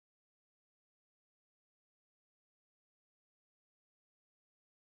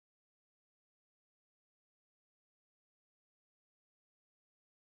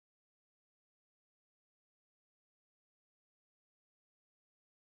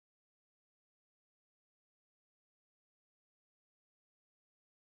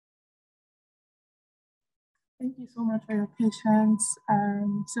Thank you so much for your patience.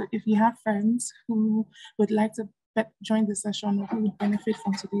 So if you have friends who would like to join the session or who would benefit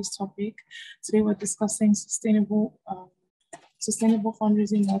from today's topic, today we're discussing sustainable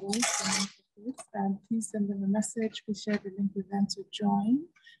fundraising models. Please send them a message. Please share the link with them to join.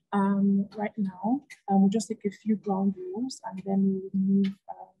 Right now, we'll just take a few ground rules and then we will move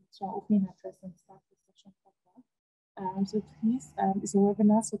to our opening address and start the session proper. So please, it's a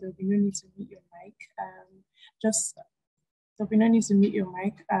webinar, so there'll be no need to mute your mic. There'll be no need to mute your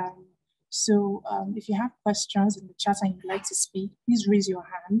mic. So if you have questions in the chat and you'd like to speak, please raise your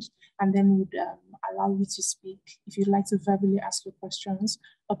hand and then we'd allow you to speak if you'd like to verbally ask your questions.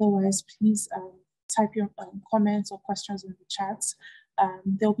 Otherwise, please type your comments or questions in the chat.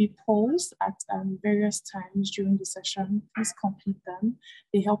 There'll be polls at various times during the session. Please complete them.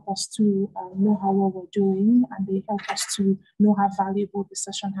 They help us to know how well we're doing and they help us to know how valuable the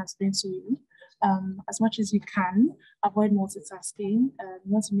session has been to you. As much as you can, avoid multitasking.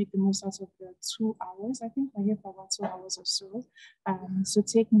 You want to make the most out of the 2 hours. I think we're here for about 2 hours or so. So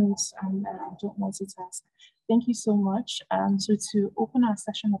take notes and don't multitask. Thank you so much. So to open our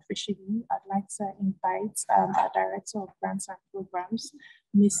session officially, I'd like to invite our Director of Grants and Programs,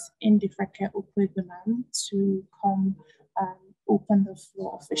 Ms. Bhekinkosi, to come open the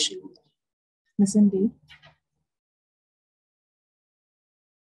floor officially. Ms. Indi.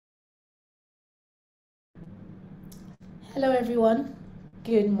 Hello everyone,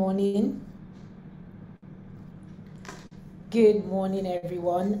 good morning. Good morning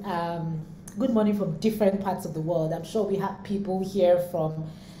everyone. Good morning from different parts of the world. I'm sure we have people here from,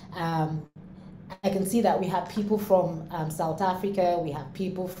 I can see that we have people from South Africa, we have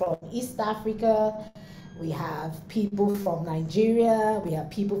people from East Africa, we have people from Nigeria, we have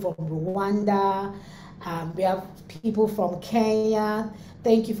people from Rwanda, we have people from Kenya.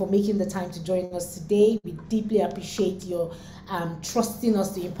 Thank you for making the time to join us today. We deeply appreciate your trusting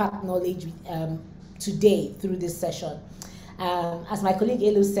us to impact knowledge today through this session. As my colleague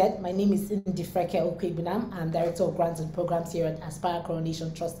Elu said, my name is Bhekinkosi. I'm Director of Grants and Programs here at Aspire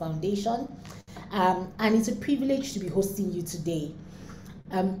Coronation Trust Foundation. And it's a privilege to be hosting you today.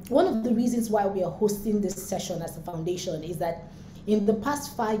 One of the reasons why we are hosting this session as a foundation is that in the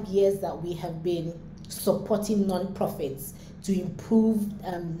past 5 years that we have been supporting nonprofits to improve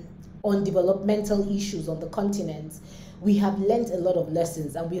on developmental issues on the continent, we have learned a lot of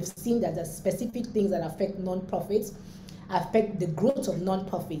lessons, and we have seen that the specific things that affect nonprofits affect the growth of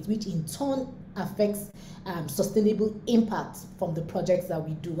nonprofits, which in turn affects sustainable impact from the projects that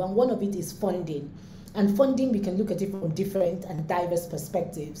we do. And one of it is funding. And funding, we can look at it from different and diverse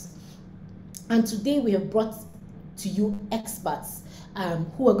perspectives. And today we have brought to you experts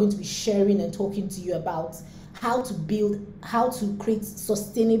who are going to be sharing and talking to you about how to create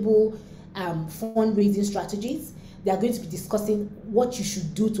sustainable fundraising strategies. They are going to be discussing what you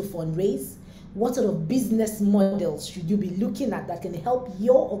should do to fundraise, what sort of business models should you be looking at that can help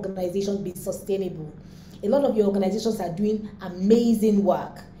your organization be sustainable. A lot of your organizations are doing amazing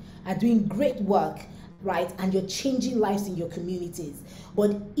work, are doing great work, right? And you're changing lives in your communities.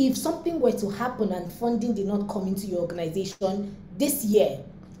 But if something were to happen and funding did not come into your organization this year,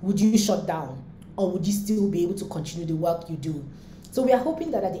 would you shut down? Or would you still be able to continue the work you do? So we are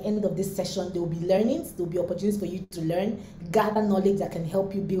hoping that at the end of this session, there will be learnings, there will be opportunities for you to learn, gather knowledge that can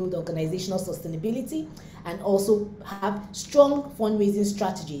help you build organizational sustainability, and also have strong fundraising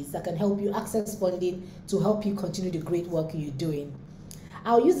strategies that can help you access funding to help you continue the great work you're doing.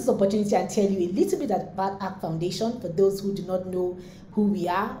 I'll use this opportunity and tell you a little bit about ACT Foundation for those who do not know who we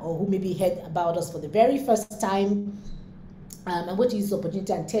are or who maybe heard about us for the very first time. I'm going to use this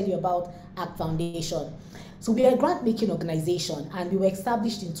opportunity and tell you about ACT Foundation. So we are a grant-making organization, and we were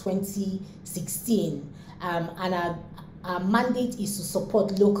established in 2016. And our mandate is to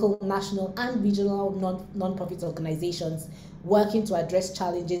support local, national, and regional non-profit organizations working to address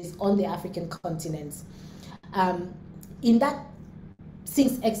challenges on the African continent.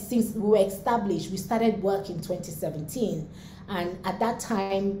 Since we were established, we started work in 2017, and at that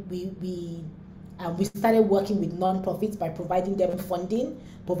time we started working with nonprofits by providing them funding,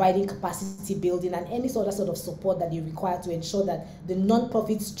 providing capacity building, and any other sort of support that they require to ensure that the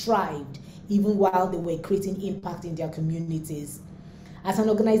nonprofits thrived even while they were creating impact in their communities. As an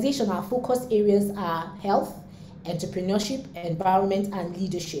organization, our focus areas are health, entrepreneurship, environment, and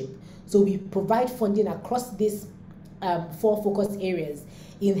leadership. So we provide funding across these 4 focus areas.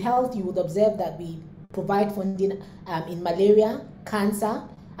 In health, you would observe that we provide funding in malaria, cancer,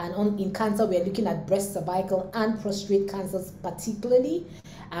 and in cancer, we are looking at breast, cervical, and prostate cancers particularly.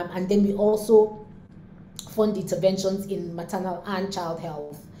 And then we also fund interventions in maternal and child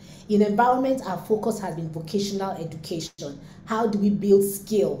health. In environment, our focus has been vocational education. How do we build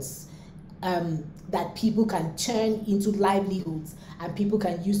skills that people can turn into livelihoods and people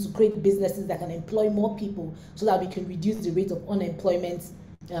can use to create businesses that can employ more people so that we can reduce the rate of unemployment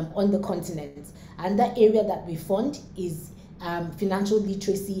on the continent. And that area that we fund is financial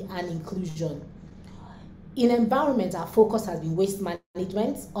literacy and inclusion. In environment, our focus has been waste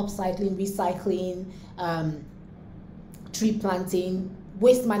management, upcycling, recycling, tree planting,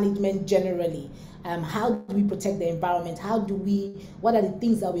 waste management generally. How do we protect the environment? What are the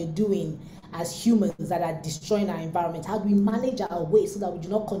things that we're doing as humans that are destroying our environment? How do we manage our waste so that we do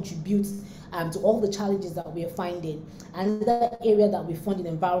not contribute to all the challenges that we're finding? Another area that we fund in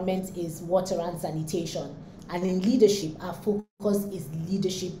environment is water and sanitation. And in leadership, our focus is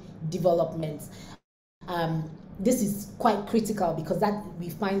leadership development. This is quite critical because that we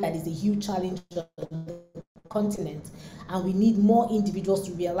find that is a huge challenge on the continent, and we need more individuals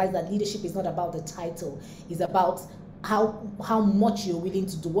to realize that leadership is not about the title. It's about how much you're willing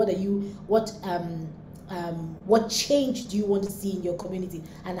to do. What change do you want to see in your community,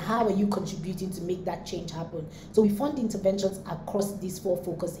 and how are you contributing to make that change happen? So we fund interventions across these 4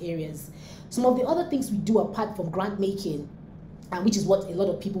 focus areas. Some of the other things we do apart from grant making, and which is what a lot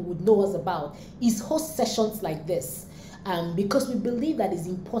of people would know us about, is host sessions like this. Because we believe that it's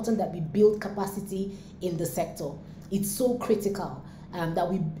important that we build capacity in the sector. It's so critical that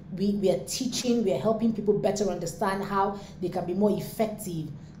we are teaching, we are helping people better understand how they can be more effective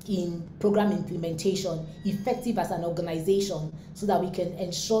in program implementation, effective as an organization, so that we can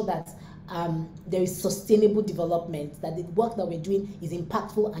ensure that there is sustainable development, that the work that we're doing is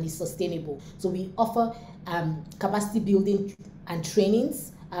impactful and is sustainable. So we offer capacity building and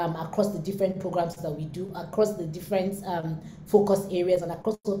trainings across the different programs that we do, across the different focus areas, and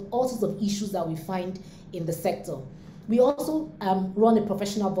across all sorts of issues that we find in the sector. We also run a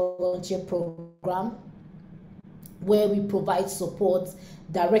professional volunteer program where we provide support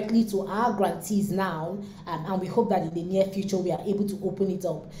directly to our grantees now, and we hope that in the near future we are able to open it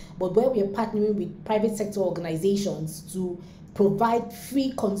up, but where we are partnering with private sector organizations to provide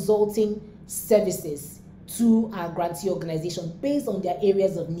free consulting services to our grantee organization based on their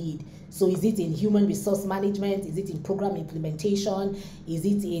areas of need. So is it in human resource management? Is it in program implementation? Is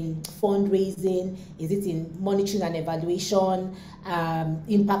it in fundraising? Is it in monitoring and evaluation,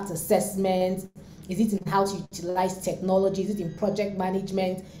 impact assessment? Is it in how to utilize technology? Is it in project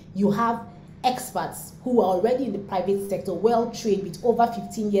management? You have experts who are already in the private sector, well trained with over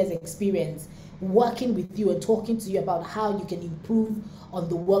 15 years experience, working with you and talking to you about how you can improve on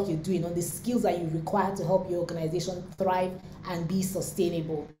the work you're doing, on the skills that you require to help your organization thrive and be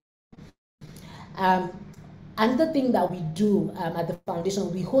sustainable. Another thing that we do at the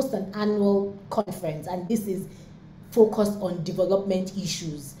foundation, we host an annual conference, and this is focused on development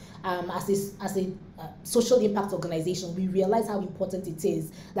issues. As a social impact organization, we realize how important it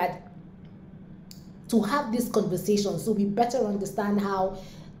is that to have this conversation so we better understand how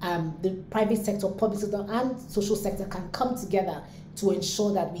the private sector, public sector, and social sector can come together to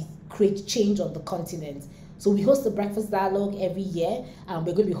ensure that we create change on the continent. So we host a breakfast dialogue every year.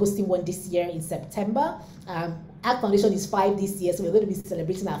 We're going to be hosting one this year in September. Our foundation is 5 this year, so we're going to be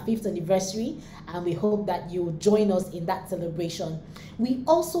celebrating our 5th anniversary, and we hope that you'll join us in that celebration. We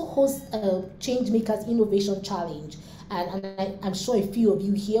also host a Changemakers Innovation Challenge, and I'm sure a few of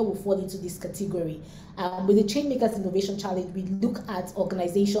you here will fall into this category. With the Changemakers Innovation Challenge, we look at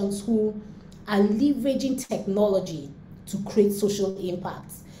organizations who are leveraging technology to create social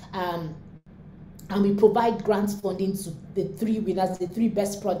impact. And we provide grants funding to the 3 winners, the 3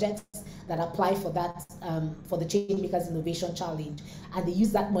 best projects that apply for that, for the Changemakers Innovation Challenge. And they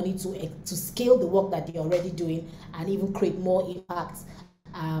use that money to scale the work that they're already doing and even create more impact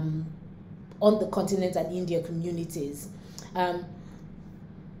on the continent and in their communities.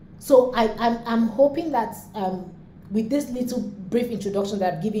 So I'm hoping that with this little brief introduction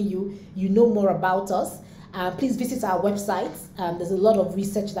that I've given you, you know more about us. Please visit our website. There's a lot of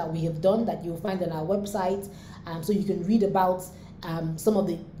research that we have done that you'll find on our website, so you can read about some of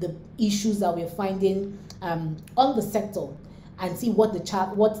the issues that we're finding on the sector and see what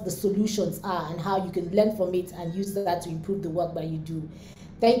the solutions are and how you can learn from it and use that to improve the work that you do.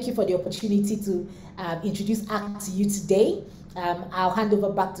 Thank you for the opportunity to introduce ACT to you today. I'll hand over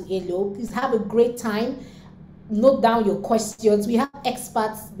back to Elo. Please have a great time. Note down your questions. We have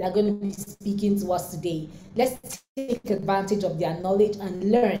experts that are going to be speaking to us today. Let's take advantage of their knowledge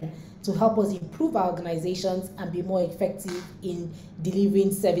and learn to help us improve our organizations and be more effective in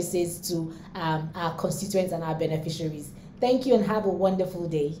delivering services to our constituents and our beneficiaries. Thank you and have a wonderful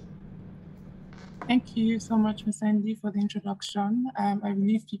day. Thank you so much, Ms. Andy, for the introduction. I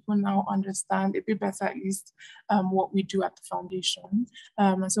believe people now understand a bit better, at least, what we do at the foundation.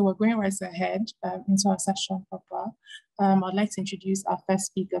 And so we're going right ahead into our session proper. I'd like to introduce our first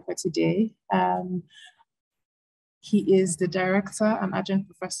speaker for today. He is the director and adjunct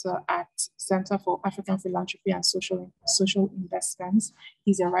professor at Center for African Philanthropy and Social Investments.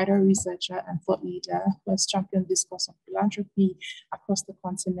 He's a writer, researcher, and thought leader who has championed discourse on philanthropy across the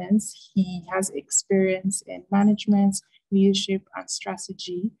continent. He has experience in management, leadership, and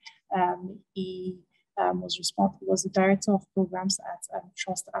strategy. He was the director of programs at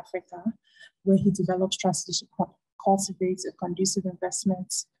Trust Africa, where he developed strategies to cultivate a conducive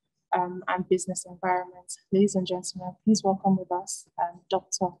investment and business environment. Ladies and gentlemen, please welcome with us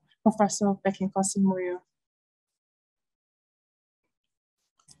Dr. Professor Bhekinkosi Moyo.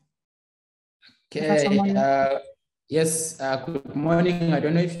 Okay, yes, good morning. I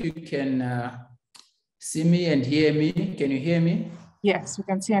don't know if you can see me and hear me. Can you hear me? Yes, we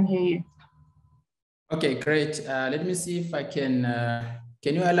can see and hear you. Okay, great. Let me see if I can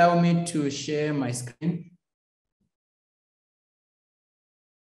you allow me to share my screen?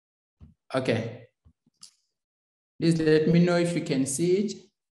 Okay. Please let me know if you can see it.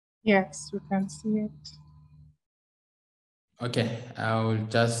 Yes, we can see it. Okay, I'll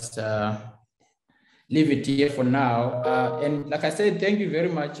just leave it here for now. And like I said, thank you very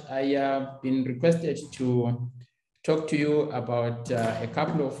much. I have been requested to talk to you about a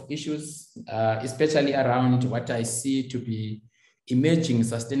couple of issues, especially around what I see to be emerging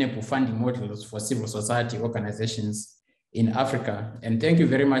sustainable funding models for civil society organizations in Africa. And thank you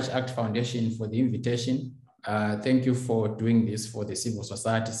very much, ACT Foundation, for the invitation. Thank you for doing this for the civil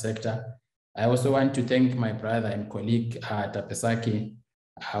society sector. I also want to thank my brother and colleague, Dabesaki,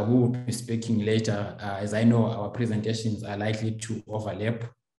 who will be speaking later, as I know our presentations are likely to overlap.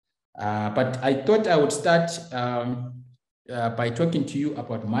 But I thought I would start by talking to you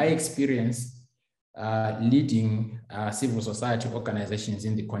about my experience leading civil society organizations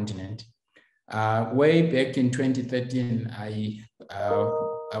in the continent. Way back in 2013, I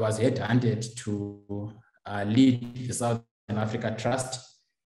was headhunted to lead the Southern Africa Trust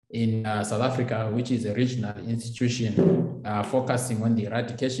in South Africa, which is a regional institution focusing on the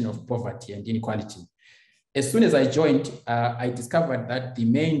eradication of poverty and inequality. As soon as I joined, I discovered that the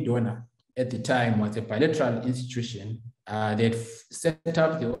main donor at the time was a bilateral institution. They had set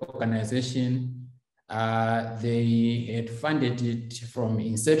up the organization. They had funded it from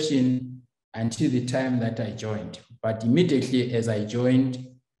inception until the time that I joined. But immediately as I joined,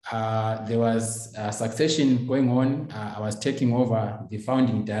 there was succession going on. I was taking over the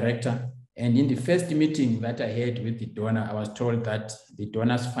founding director. And in the first meeting that I had with the donor, I was told that the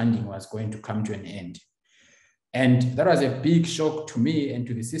donor's funding was going to come to an end. And that was a big shock to me and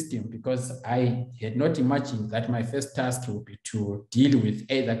to the system, because I had not imagined that my first task would be to deal with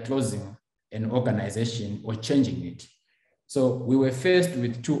either closing an organization or changing it. So we were faced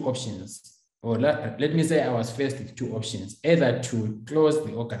with two options. Or let me say I was faced with two options: either to close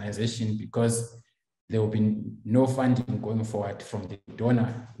the organization because there will be no funding going forward from the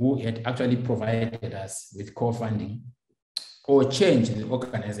donor who had actually provided us with co-funding, or change the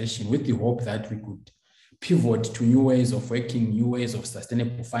organization with the hope that we could pivot to new ways of working, new ways of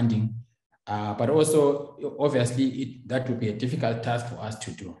sustainable funding. But also, obviously, that would be a difficult task for us to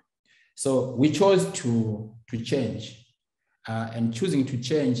do. So we chose to change. And choosing to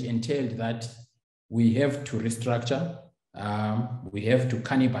change entailed that we have to restructure, we have to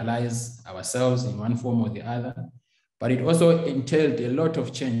cannibalize ourselves in one form or the other, but it also entailed a lot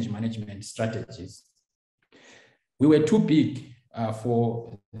of change management strategies. We were too big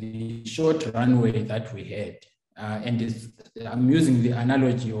for the short runway that we had. And I'm using the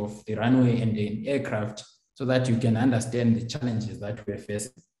analogy of the runway and the aircraft so that you can understand the challenges that we're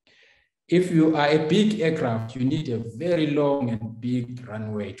facing. If you are a big aircraft, you need a very long and big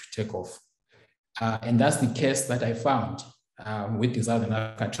runway to take off. And that's the case that I found with the Southern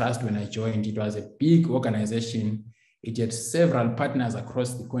Africa Trust when I joined. It was a big organization. It had several partners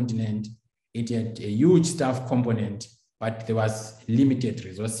across the continent. It had a huge staff component, but there was limited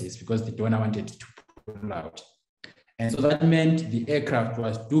resources because the donor wanted to pull out. And so that meant the aircraft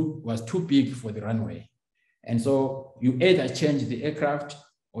was too big for the runway. And so you either change the aircraft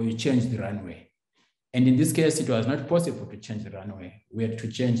or you change the runway. And in this case, it was not possible to change the runway. We had to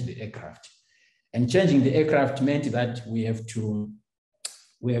change the aircraft. And changing the aircraft meant that we have to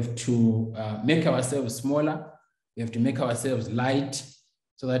make ourselves smaller. We have to make ourselves light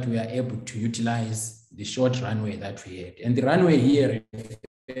so that we are able to utilize the short runway that we had. And the runway here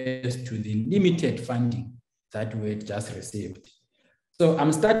refers to the limited funding that we had just received. So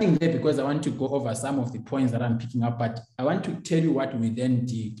I'm starting there because I want to go over some of the points that I'm picking up, but I want to tell you what we then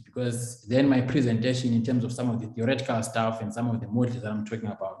did, because then my presentation in terms of some of the theoretical stuff and some of the models that I'm talking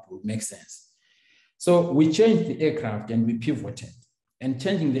about will make sense. So we changed the aircraft and we pivoted. And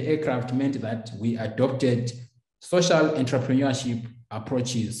changing the aircraft meant that we adopted social entrepreneurship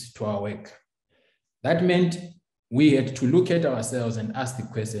approaches to our work. That meant we had to look at ourselves and ask the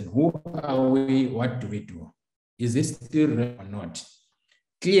question, who are we, what do we do? Is this still real or not?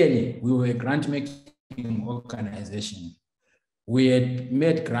 Clearly, we were a grant-making organization. We had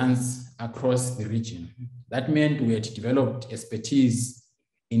made grants across the region. That meant we had developed expertise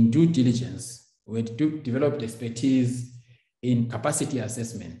in due diligence. We had developed expertise in capacity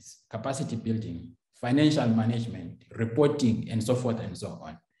assessments, capacity building, financial management, reporting, and so forth and so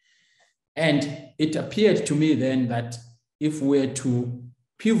on. And it appeared to me then that if we were to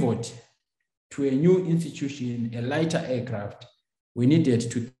pivot to a new institution, a lighter aircraft, we needed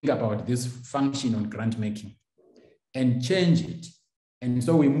to think about this function on grant making and change it. And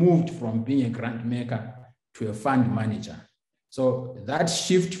so we moved from being a grant maker to a fund manager. So that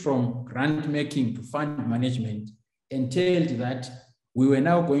shift from grant making to fund management entailed that we were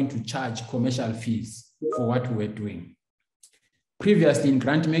now going to charge commercial fees for what we were doing. Previously in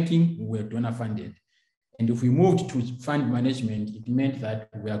grant making, we were donor funded. And if we moved to fund management, it meant that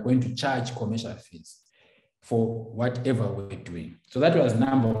we are going to charge commercial fees for whatever we're doing. So that was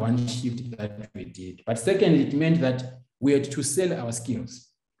number one shift that we did. But second, it meant that we had to sell our skills.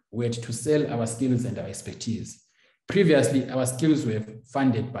 We had to sell our skills and our expertise. Previously, our skills were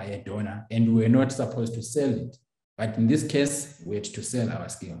funded by a donor and we were not supposed to sell it. But in this case, we had to sell our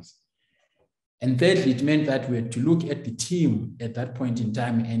skills. And thirdly, it meant that we had to look at the team at that point in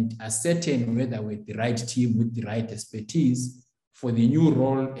time and ascertain whether we're the right team with the right expertise for the new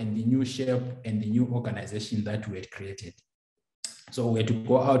role and the new shape and the new organization that we had created. So we had to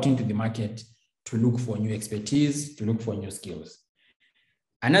go out into the market to look for new expertise, to look for new skills.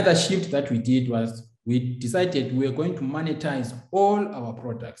 Another shift that we did was we decided we were going to monetize all our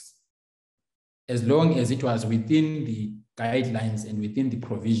products as long as it was within the guidelines and within the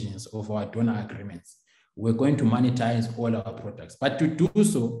provisions of our donor agreements. We're going to monetize all our products. But to do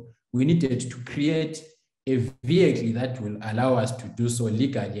so, we needed to create a vehicle that will allow us to do so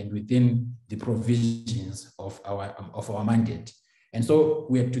legally and within the provisions of our mandate. And so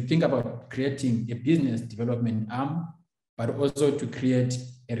we have to think about creating a business development arm, but also to create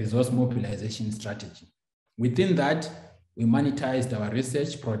a resource mobilization strategy. Within that, we monetized our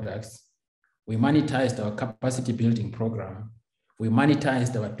research products, we monetized our capacity building program, we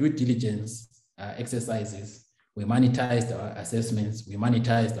monetized our due diligence exercises, we monetized our assessments, we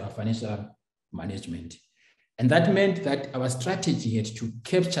monetized our financial management. And that meant that our strategy had to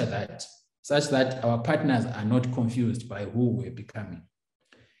capture that such that our partners are not confused by who we're becoming.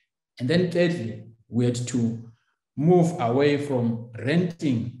 And then thirdly, we had to move away from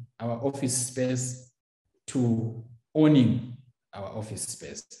renting our office space to owning our office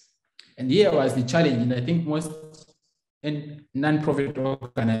space. And here was the challenge, and I think most non-profit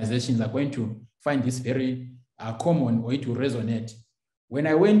organizations are going to find this very common or it will resonate. When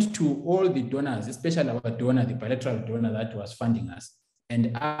I went to all the donors, especially our donor, the bilateral donor that was funding us,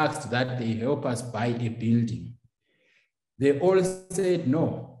 and asked that they help us buy a building, they all said,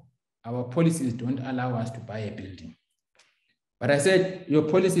 no, our policies don't allow us to buy a building. But I said, your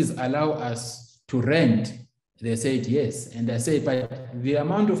policies allow us to rent. They said, yes. And I said, but the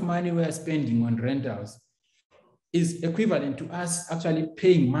amount of money we are spending on rentals is equivalent to us actually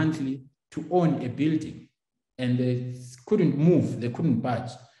paying monthly to own a building. And they couldn't move, they couldn't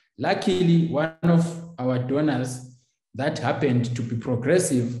budge. Luckily, one of our donors that happened to be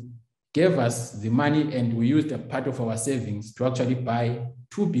progressive gave us the money and we used a part of our savings to actually buy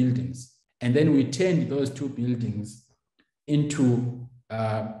 2 buildings. And then we turned those 2 buildings into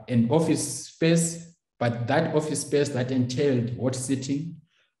an office space, but that office space that entailed hot sitting,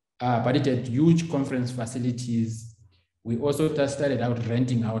 but it had huge conference facilities. We also just started out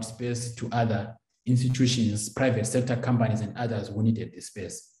renting out space to other institutions, private sector companies, and others who needed the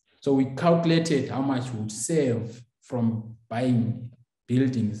space. So we calculated how much we would save from buying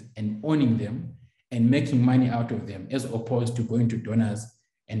buildings and owning them and making money out of them, as opposed to going to donors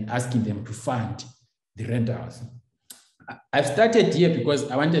and asking them to fund the rentals. I've started here because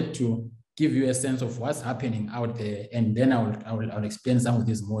I wanted to give you a sense of what's happening out there, and then I'll explain some of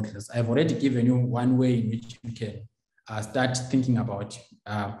these models. I've already given you one way in which you can start thinking about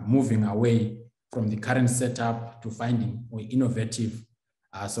moving away from the current setup to finding more innovative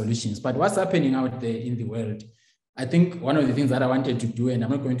solutions. But what's happening out there in the world I think one of the things that I wanted to do, and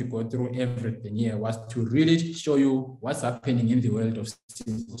I'm not going to go through everything here, was to really show you what's happening in the world of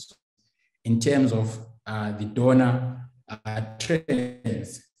civil in terms of the donor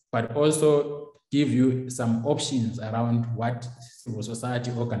trends, but also give you some options around what civil society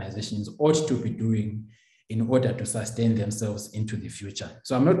organizations ought to be doing in order to sustain themselves into the future.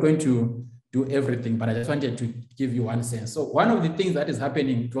 So I'm not going to do everything, but I just wanted to give you one sense. So one of the things that is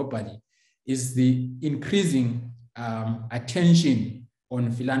happening globally is the increasing attention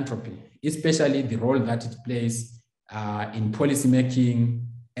on philanthropy, especially the role that it plays in policymaking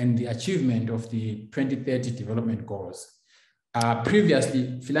and the achievement of the 2030 development goals.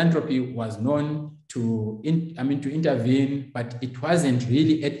 Previously, philanthropy was known to intervene, but it wasn't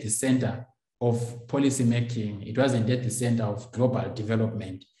really at the center of policymaking. It wasn't at the center of global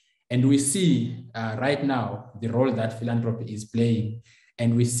development. And we see right now the role that philanthropy is playing.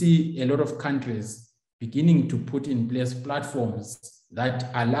 And we see a lot of countries beginning to put in place platforms that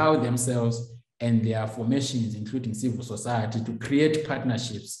allow themselves and their formations, including civil society, to create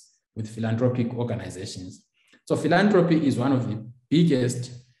partnerships with philanthropic organizations. So philanthropy is one of the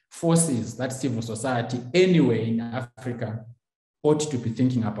biggest forces that civil society anywhere in Africa ought to be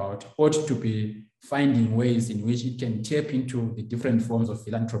thinking about, ought to be finding ways in which it can tap into the different forms of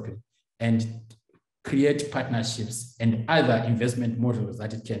philanthropy and create partnerships and other investment models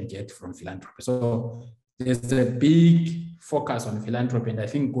that it can get from philanthropy. So there's a big focus on philanthropy, and I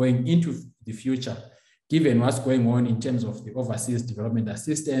think going into the future, given what's going on in terms of the overseas development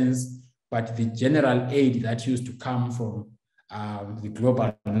assistance, but the general aid that used to come from the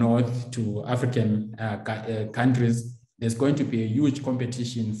global north to African countries, there's going to be a huge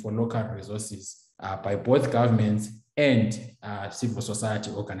competition for local resources by both governments and civil society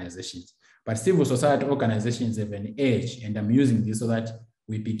organizations. But civil society organizations have an edge, and I'm using this so that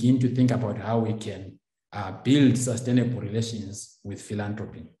we begin to think about how we can build sustainable relations with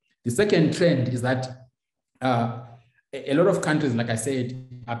philanthropy. The second trend is that a lot of countries, like I said,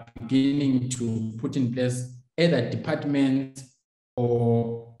 are beginning to put in place either departments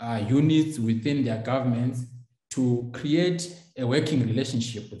or units within their governments to create a working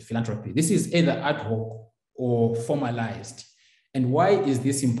relationship with philanthropy. This is either ad hoc or formalized. And why is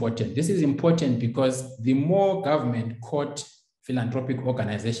this important? This is important because the more government court philanthropic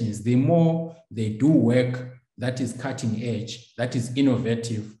organizations, the more they do work that is cutting edge, that is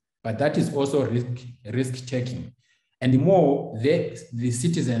innovative, but that is also risk-taking. And the more the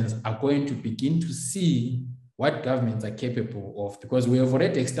citizens are going to begin to see what governments are capable of, because we have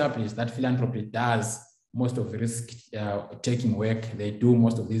already established that philanthropy does most of the risk-taking work, they do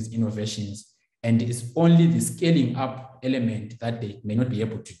most of these innovations, and it's only the scaling up element that they may not be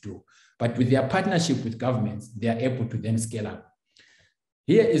able to do. But with their partnership with governments, they are able to then scale up.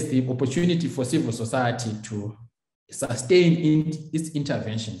 Here is the opportunity for civil society to sustain its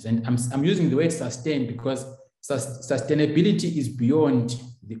interventions. And I'm using the word sustain because sustainability is beyond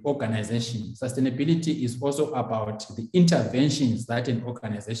the organization. Sustainability is also about the interventions that an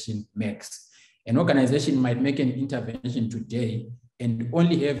organization makes. An organization might make an intervention today and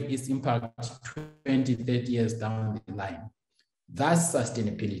only have its impact 20, 30 years down the line. That's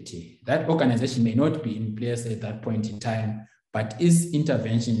sustainability. That organization may not be in place at that point in time, but its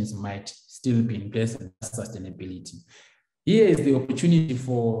interventions might still be in place in sustainability. Here is the opportunity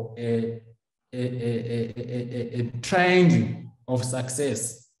for a triangle of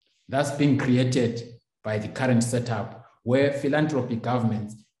success that's being created by the current setup, where philanthropy,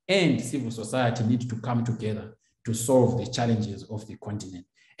 governments, and civil society need to come together to solve the challenges of the continent.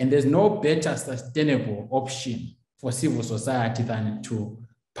 And there's no better sustainable option for civil society than to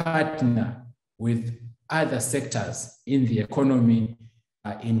partner with other sectors in the economy,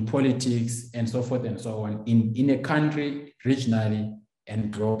 in politics, and so forth and so on, in a country, regionally,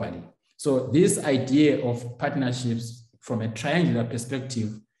 and globally. So this idea of partnerships from a triangular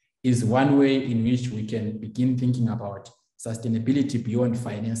perspective is one way in which we can begin thinking about sustainability beyond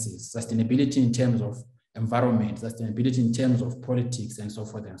finances, sustainability in terms of environment, sustainability in terms of politics, and so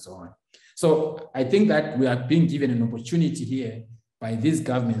forth and so on. So I think that we are being given an opportunity here by these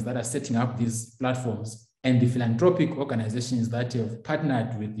governments that are setting up these platforms and the philanthropic organizations that have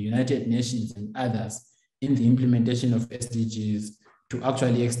partnered with the United Nations and others in the implementation of SDGs to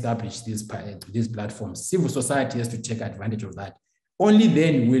actually establish these platforms. Civil society has to take advantage of that. Only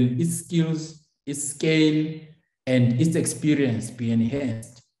then will its skills, its scale, and its experience be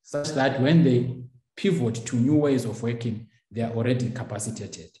enhanced such that when they pivot to new ways of working, they are already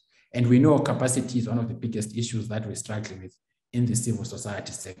capacitated. And we know capacity is one of the biggest issues that we're struggling with in the civil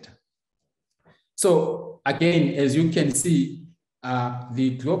society sector. So again, as you can see,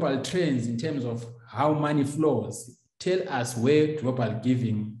 the global trends in terms of how money flows tell us where global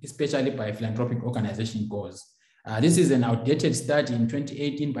giving, especially by philanthropic organization, goes. This is an outdated study in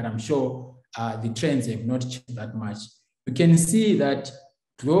 2018, but I'm sure the trends have not changed that much. You can see that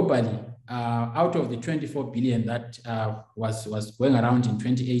globally, out of the 24 billion that was going around in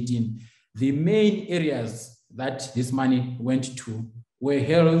 2018, the main areas that this money went to were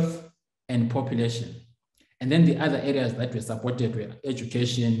health and population. And then the other areas that were supported were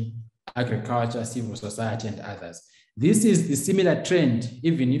education, agriculture, civil society, and others. This is the similar trend,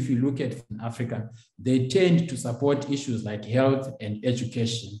 even if you look at Africa, they tend to support issues like health and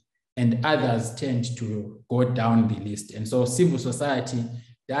education, and others tend to go down the list. And so civil society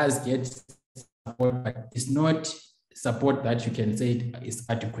does get support, but it's not support that you can say is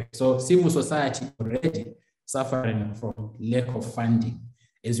adequate. So civil society already suffering from lack of funding,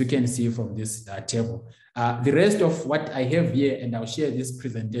 as you can see from this table. The rest of what I have here, and I'll share this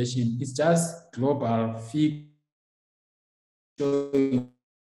presentation, is just global figures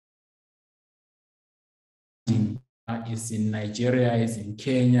is in Nigeria, is in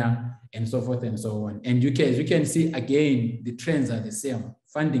Kenya, and so forth and so on. And as you can see, again, the trends are the same.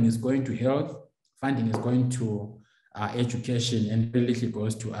 Funding is going to health, funding is going to education, and very little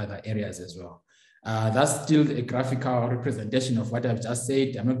goes to other areas as well. That's still a graphical representation of what I've just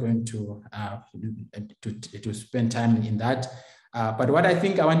said. I'm not going to spend time in that. But what I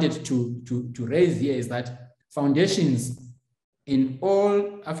think I wanted to raise here is that foundations in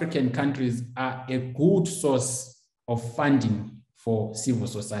all African countries are a good source of funding for civil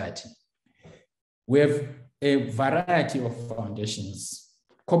society. We have a variety of foundations,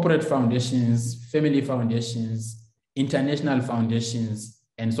 corporate foundations, family foundations, international foundations,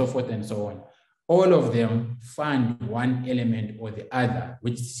 and so forth and so on. All of them fund one element or the other,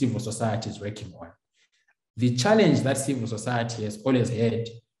 which civil society is working on. The challenge that civil society has always had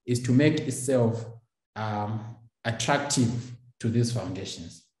is to make itself attractive to these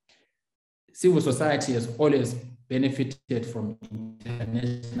foundations. Civil society has always benefited from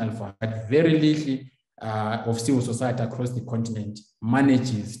international funds, but very little of civil society across the continent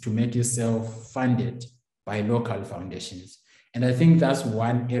manages to make itself funded by local foundations. And I think that's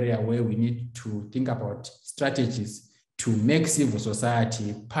one area where we need to think about strategies to make civil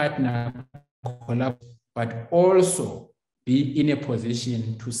society partner, collaborate, but also be in a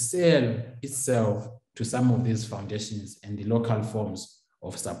position to sell itself to some of these foundations and the local forms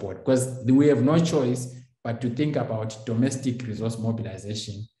of support, because we have no choice but to think about domestic resource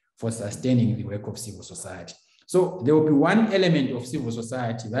mobilization for sustaining the work of civil society. So there will be one element of civil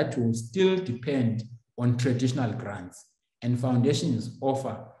society that will still depend on traditional grants, and foundations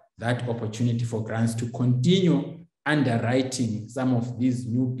offer that opportunity for grants to continue underwriting some of these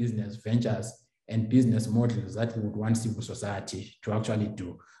new business ventures and business models that we would want civil society to actually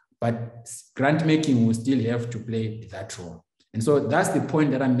do. But grant making will still have to play that role. And so that's the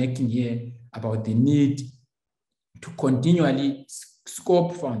point that I'm making here about the need to continually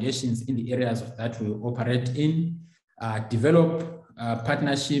scope foundations in the areas that we operate in, develop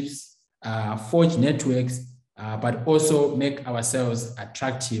partnerships, forge networks, but also make ourselves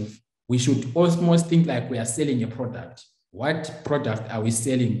attractive. We should almost think like we are selling a product. What product are we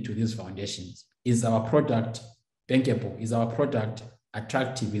selling to these foundations? Is our product bankable? Is our product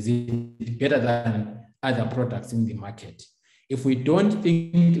attractive? Is it better than other products in the market? If we don't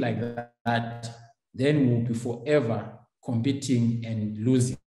think like that, then we'll be forever competing and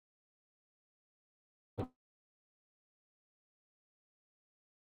losing.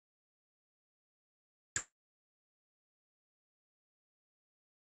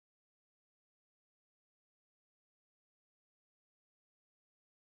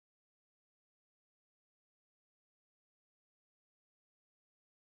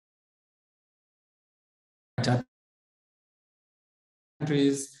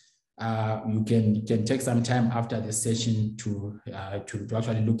 Countries, you can take some time after the session to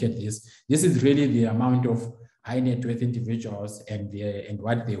actually look at this. This is really the amount of high net worth individuals and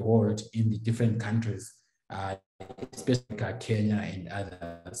what they hold in the different countries, especially Kenya and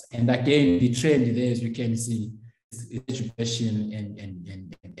others. And again, the trend there, as you can see, is education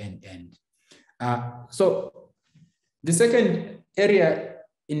so the second area,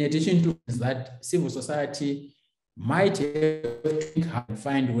 in addition to, is that civil society might have to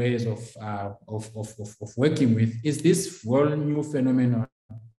find ways of working with, is this whole new phenomenon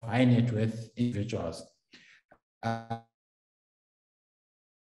of high net worth individuals.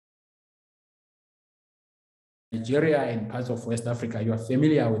 Nigeria and parts of West Africa, you are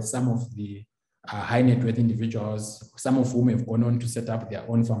familiar with some of the high net worth individuals, some of whom have gone on to set up their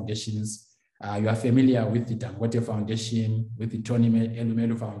own foundations. You are familiar with the Dangote Foundation, with the Tony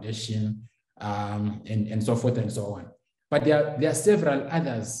Elumelu Foundation, and so forth and so on. But there are several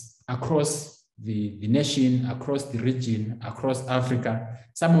others across the nation, across the region, across Africa.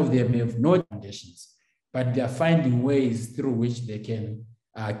 Some of them have no foundations, but they are finding ways through which they can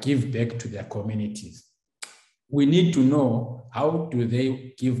give back to their communities. We need to know, how do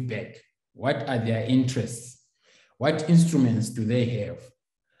they give back? What are their interests? What instruments do they have?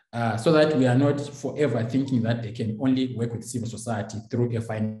 So that we are not forever thinking that they can only work with civil society through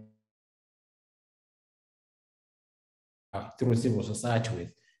through civil society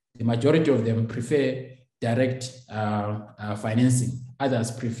with. The majority of them prefer direct financing.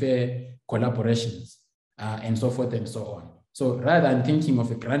 Others prefer collaborations and so forth and so on. So rather than thinking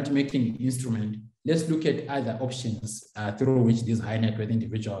of a grant-making instrument, let's look at other options through which these high net worth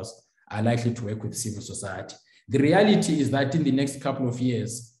individuals are likely to work with civil society. The reality is that in the next couple of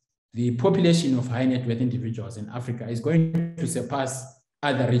years, the population of high net worth individuals in Africa is going to surpass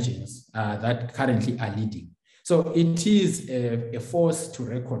other regions that currently are leading. So it is a force to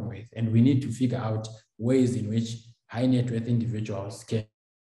reckon with, and we need to figure out ways in which high net worth individuals can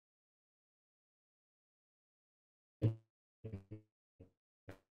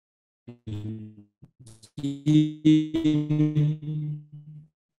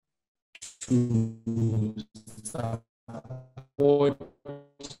to support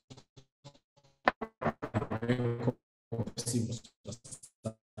civil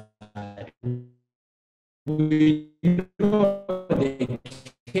society. We know they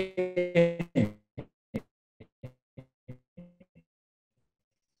can.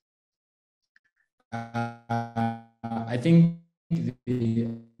 I think the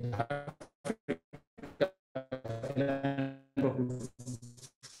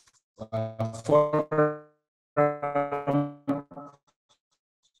forum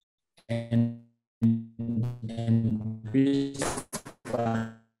and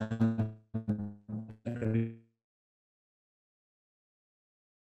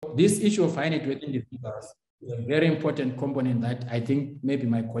this issue of high net worth individuals is a very important component that I think maybe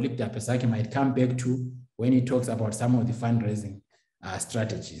my colleague Dabesaki might come back to when he talks about some of the fundraising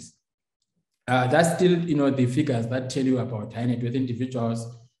strategies. That's still, the figures that tell you about high net worth individuals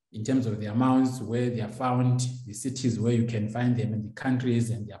in terms of the amounts, where they are found, the cities where you can find them, in the countries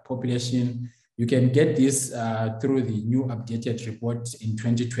and their population. You can get this through the new updated report in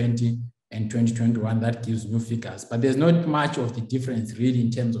 2020 and 2021 that gives new figures. But there's not much of the difference really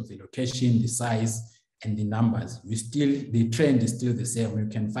in terms of the location, the size, and the numbers. The trend is still the same. You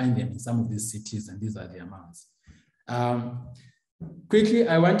can find them in some of these cities, and these are the amounts. Quickly,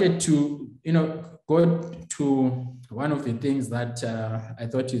 I wanted to go to one of the things that I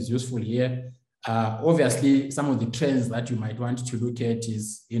thought is useful here. Obviously, some of the trends that you might want to look at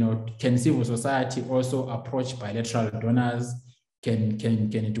is, can civil society also approach bilateral donors? Can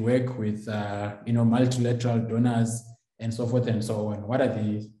it work with multilateral donors and so forth and so on? What are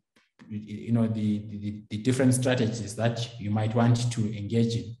the different strategies that you might want to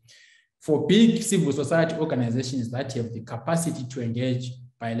engage in? For big civil society organizations that have the capacity to engage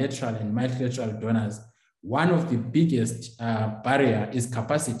bilateral and multilateral donors, one of the biggest barrier is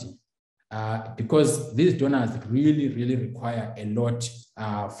capacity, because these donors really, really require a lot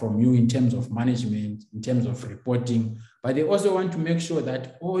from you in terms of management, in terms of reporting, but they also want to make sure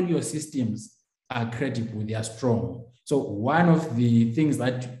that all your systems are credible, they are strong. So one of the things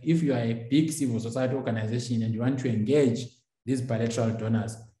that, if you are a big civil society organization and you want to engage these bilateral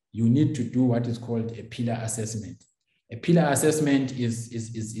donors, you need to do what is called a pillar assessment. A pillar assessment is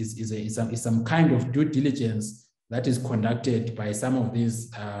some kind of due diligence that is conducted by some of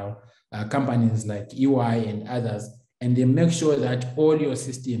these companies like EY and others, and they make sure that all your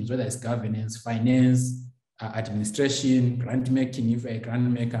systems, whether it's governance, finance, administration, grant making, if you're a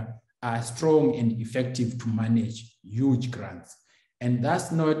grant maker, are strong and effective to manage huge grants. And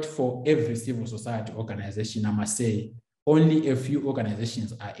that's not for every civil society organization, I must say. Only a few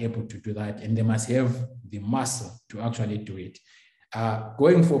organizations are able to do that, and they must have the muscle to actually do it.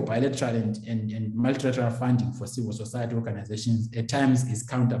 Going for bilateral and multilateral funding for civil society organizations at times is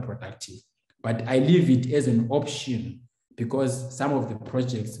counterproductive, but I leave it as an option because some of the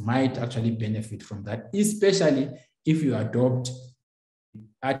projects might actually benefit from that, especially if you adopt the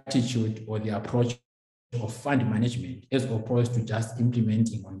attitude or the approach of fund management as opposed to just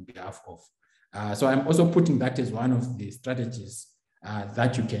implementing on behalf of. So I'm also putting that as one of the strategies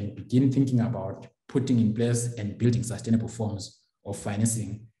that you can begin thinking about putting in place and building sustainable forms of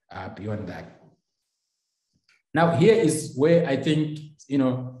financing beyond that. Now, here is where I think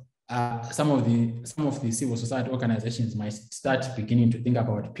some of the civil society organizations might start beginning to think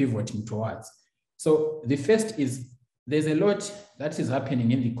about pivoting towards. So the first is there's a lot that is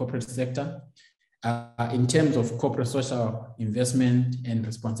happening in the corporate sector in terms of corporate social investment and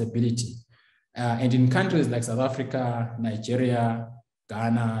responsibility. And in countries like South Africa, Nigeria,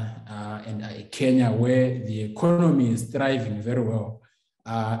 Ghana, and Kenya, where the economy is thriving very well,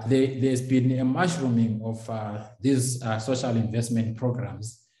 there's been a mushrooming of these social investment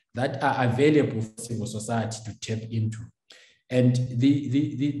programs that are available for civil society to tap into. And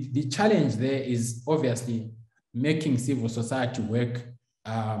the challenge there is obviously making civil society work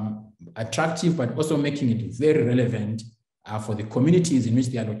attractive, but also making it very relevant for the communities in which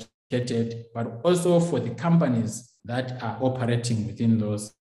they are located, but also for the companies that are operating within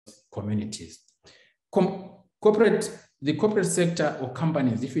those communities. The corporate sector or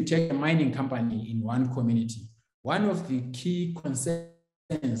companies, if you take a mining company in one community, one of the key concerns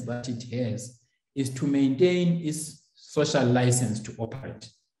that it has is to maintain its social license to operate.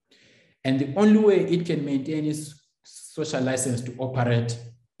 And the only way it can maintain its social license to operate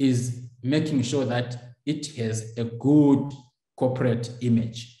is making sure that it has a good corporate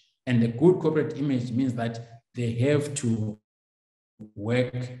image. And the good corporate image means that they have to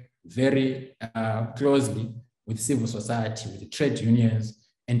work very closely with civil society, with the trade unions,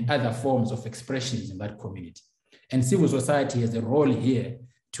 and other forms of expressions in that community. And civil society has a role here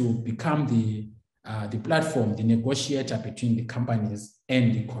to become the platform, the negotiator between the companies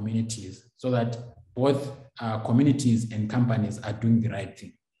and the communities, so that both communities and companies are doing the right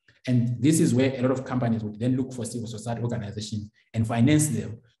thing. And this is where a lot of companies would then look for civil society organizations and finance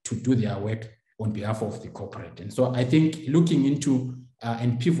them to do their work on behalf of the corporate. And so I think looking into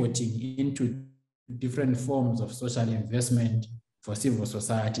and pivoting into different forms of social investment for civil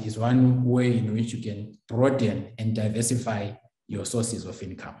society is one way in which you can broaden and diversify your sources of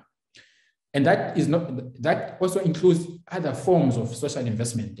income. And that also includes other forms of social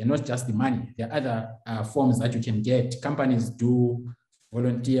investment, and not just the money. There are other forms that you can get. Companies do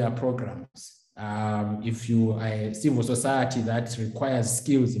volunteer programs. If you are a civil society that requires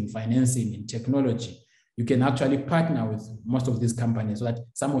skills in financing, in technology, you can actually partner with most of these companies so that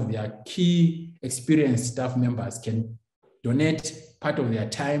some of their key experienced staff members can donate part of their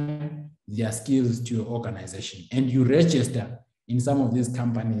time, their skills to your organization. And you register in some of these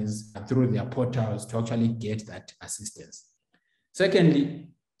companies through their portals to actually get that assistance. Secondly,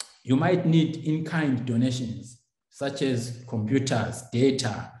 you might need in-kind donations, such as computers,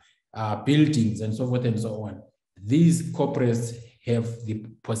 data, buildings, and so forth and so on. These corporates have the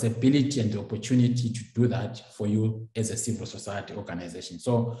possibility and the opportunity to do that for you as a civil society organization.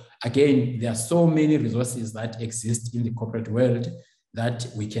 So again, there are so many resources that exist in the corporate world that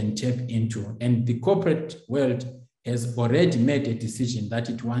we can tap into. And the corporate world has already made a decision that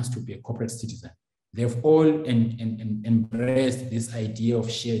it wants to be a corporate citizen. They've all embraced this idea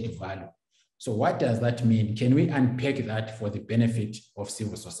of shared value. So what does that mean? Can we unpack that for the benefit of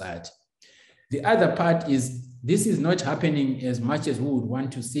civil society? The other part is, this is not happening as much as we would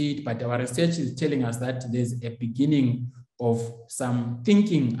want to see it, but our research is telling us that there's a beginning of some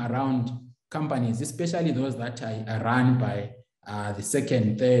thinking around companies, especially those that are run by the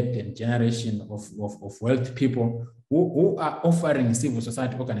second, third, and generation of wealth people who are offering civil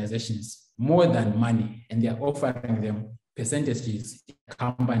society organizations more than money, and they are offering them percentages in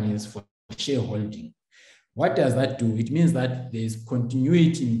companies for shareholding. What does that do? It means that there is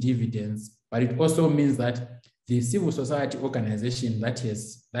continuity in dividends, but it also means that the civil society organization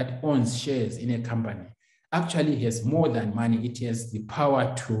that owns shares in a company actually has more than money. It has the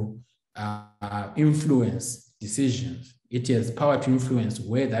power to influence decisions. It has power to influence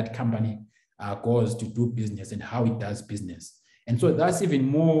where that company goes to do business and how it does business. And so that's even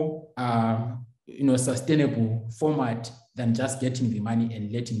more sustainable format than just getting the money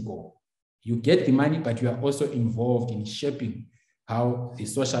and letting go. You get the money, but you are also involved in shaping how the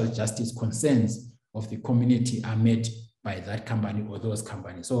social justice concerns of the community are met by that company or those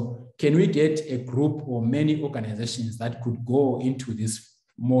companies. So can we get a group or many organizations that could go into this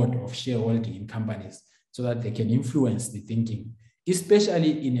mode of shareholding in companies so that they can influence the thinking,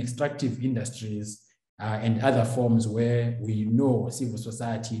 especially in extractive industries and other forms where we know civil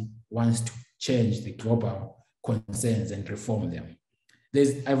society wants to change the global concerns and reform them.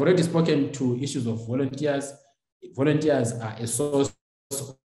 I've already spoken to issues of volunteers. Volunteers are a source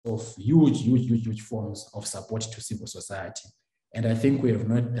of huge forms of support to civil society. And I think we have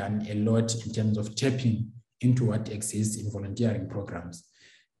not done a lot in terms of tapping into what exists in volunteering programs.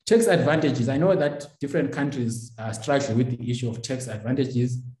 Tax advantages. I know that different countries struggle with the issue of tax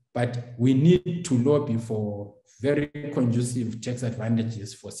advantages, but we need to lobby for very conducive tax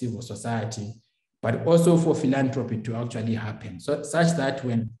advantages for civil society, but also for philanthropy to actually happen, such that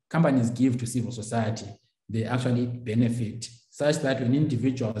when companies give to civil society, they actually benefit, such that when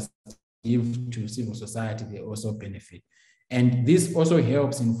individuals give to civil society, they also benefit. And this also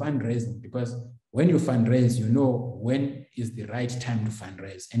helps in fundraising, because when you fundraise, you know when is the right time to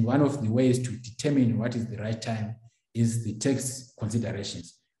fundraise. And one of the ways to determine what is the right time is the tax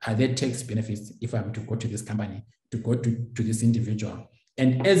considerations. Are there tax benefits if I'm to go to this company, to go to this individual?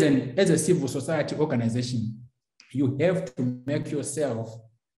 And as a civil society organization, you have to make yourself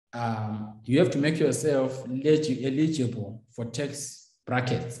eligible for tax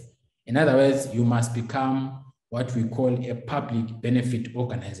brackets. In other words, you must become what we call a public benefit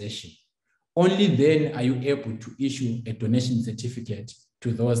organization. Only then are you able to issue a donation certificate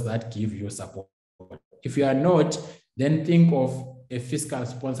to those that give you support. If you are not, then think of a fiscal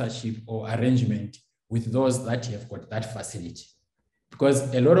sponsorship or arrangement with those that have got that facility.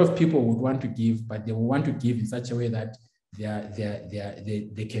 Because a lot of people would want to give, but they will want to give in such a way that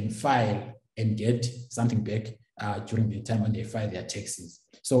they can file and get something back during the time when they file their taxes.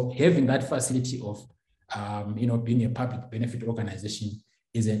 So having that facility of being a public benefit organization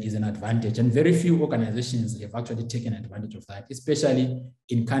is an advantage. And very few organizations have actually taken advantage of that, especially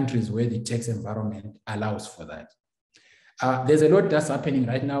in countries where the tax environment allows for that. There's a lot that's happening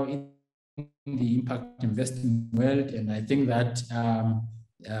right now in the impact investing world, and I think that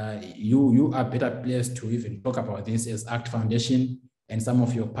you are better placed to even talk about this as ACT Foundation and some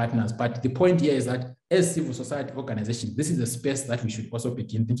of your partners. But the point here is that as civil society organizations, this is a space that we should also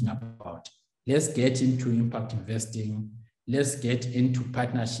begin thinking about. Let's get into impact investing. Let's get into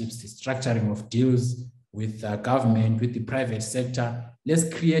partnerships, the structuring of deals with government, with the private sector.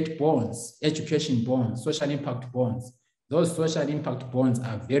 Let's create bonds, education bonds, social impact bonds. Those social impact bonds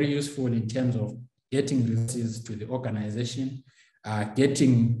are very useful in terms of getting resources to the organization,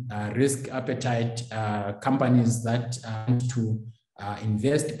 getting risk appetite companies that want to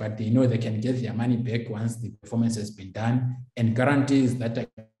invest, but they know they can get their money back once the performance has been done, and guarantees that are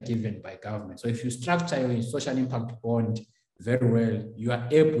given by government. So if you structure your social impact bond very well, you are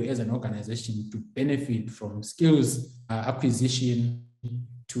able as an organization to benefit from skills acquisition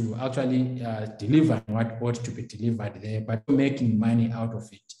to actually deliver what ought to be delivered there, but making money out of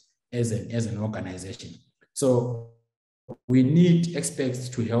it as an organization. So we need experts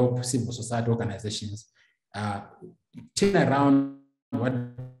to help civil society organizations turn around what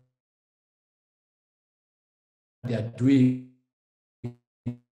they are doing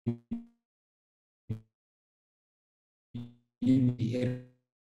in the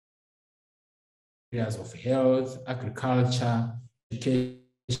areas of health, agriculture,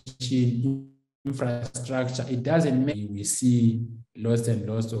 education, infrastructure. It doesn't make we see lots and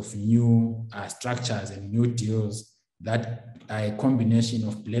lots of new structures and new deals that are a combination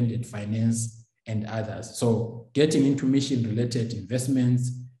of blended finance and others. So getting into mission-related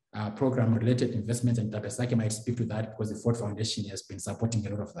investments, program-related investments, and Dabesaki might speak to that because the Ford Foundation has been supporting a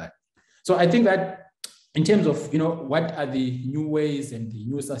lot of that. So I think that in terms of what are the new ways and the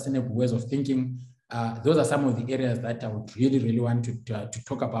new sustainable ways of thinking, those are some of the areas that I would really want to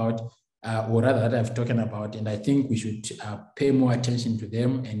talk about, or rather that I've talked about, and I think we should pay more attention to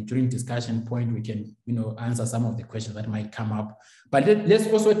them. And during discussion point, we can answer some of the questions that might come up. But let's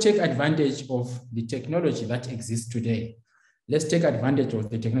also take advantage of the technology that exists today. Let's take advantage of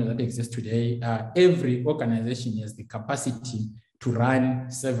the technology that exists today. Every organization has the capacity to run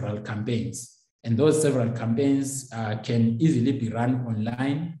several campaigns. And those several campaigns can easily be run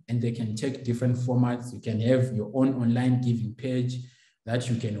online, and they can take different formats. You can have your own online giving page that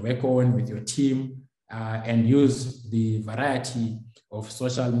you can work on with your team and use the variety of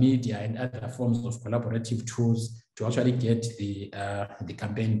social media and other forms of collaborative tools to actually get the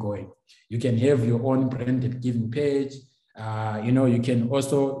campaign going. You can have your own branded giving page. You can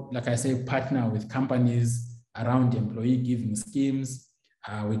also, like I say, partner with companies around employee giving schemes.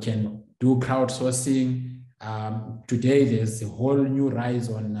 We can do crowdsourcing. Today, there's a whole new rise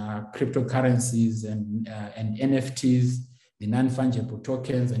on cryptocurrencies and NFTs, the non-fungible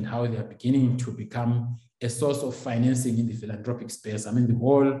tokens, and how they are beginning to become a source of financing in the philanthropic space. I mean, the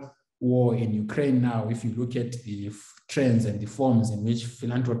whole war in Ukraine now, if you look at the trends and the forms in which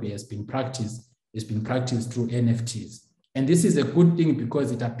philanthropy has been practiced, it's been practiced through NFTs. And this is a good thing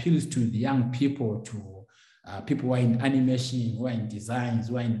because it appeals to the young people, to people who are in animation, who are in designs,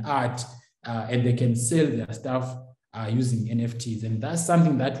 who are in art, and they can sell their stuff using NFTs. And that's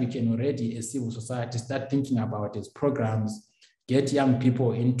something that we can already, as civil society, start thinking about as programs, get young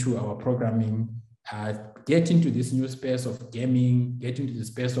people into our programming, get into this new space of gaming, get into the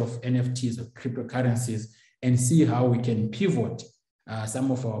space of NFTs, of cryptocurrencies, and see how we can pivot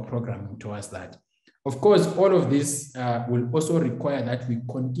some of our programming towards that. Of course, all of this will also require that we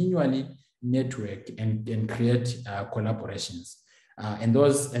continually network and create collaborations. And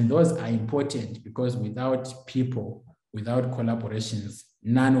those are important, because without people, without collaborations,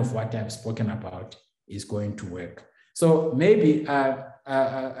 none of what I've spoken about is going to work. So maybe I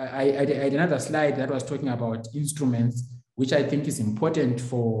had another slide that was talking about instruments, which I think is important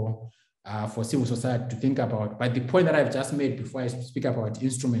for civil society to think about. But the point that I've just made before I speak about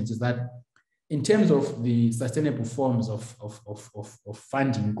instruments is that in terms of the sustainable forms of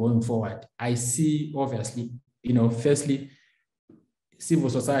funding going forward, I see, obviously, firstly, civil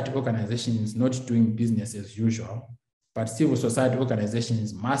society organizations not doing business as usual, but civil society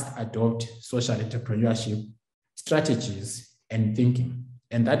organizations must adopt social entrepreneurship strategies and thinking.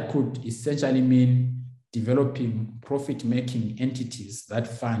 And that could essentially mean developing profit-making entities that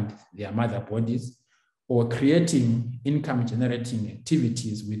fund their mother bodies, or creating income-generating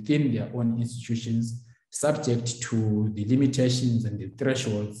activities within their own institutions, subject to the limitations and the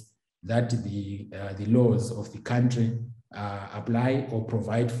thresholds that the laws of the country apply or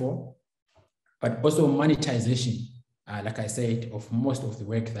provide for, but also monetization, like I said, of most of the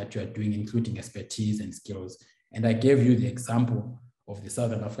work that you are doing, including expertise and skills. And I gave you the example of the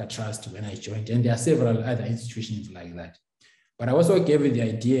Southern Africa Trust when I joined, and there are several other institutions like that. But I also gave you the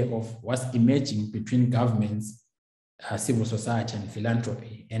idea of what's emerging between governments, civil society, and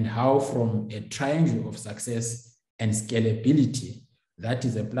philanthropy, and how from a triangle of success and scalability, that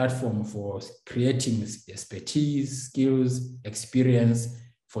is a platform for creating expertise, skills, experience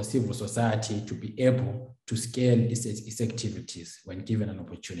for civil society to be able to scale its activities when given an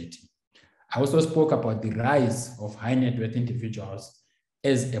opportunity. I also spoke about the rise of high net worth individuals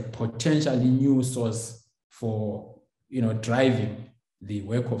as a potentially new source for driving the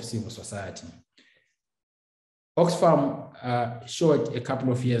work of civil society. Oxfam showed a couple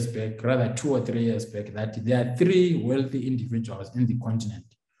of years back, rather 2 or 3 years back, that there are 3 wealthy individuals in the continent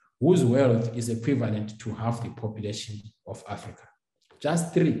whose wealth is equivalent to half the population of Africa.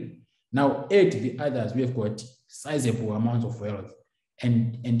 Just 3. Now, 8 the others, we've got sizable amounts of wealth.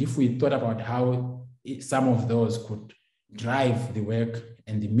 And if we thought about how some of those could drive the work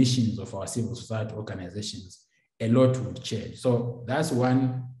and the missions of our civil society organizations, a lot would change. So that's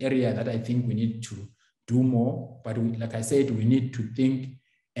one area that I think we need to do more. But like I said, we need to think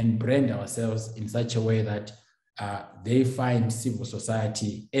and brand ourselves in such a way that they find civil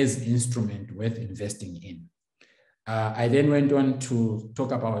society as an instrument worth investing in. I then went on to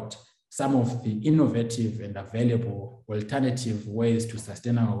talk about some of the innovative and available alternative ways to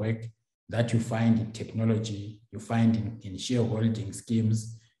sustain our work that you find in technology, you find in shareholding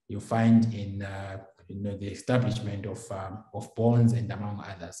schemes, you find in the establishment of bonds, and among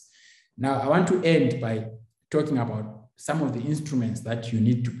others. Now, I want to end by talking about some of the instruments that you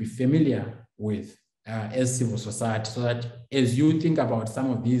need to be familiar with as civil society, so that as you think about some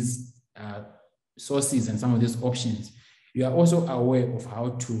of these sources and some of these options, you are also aware of how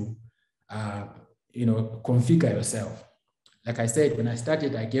to configure yourself. Like I said, when I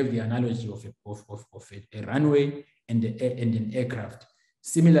started, I gave the analogy of a runway and an aircraft.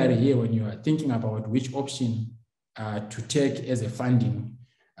 Similarly here, when you are thinking about which option to take as a funding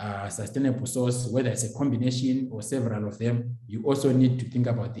sustainable source, whether it's a combination or several of them, you also need to think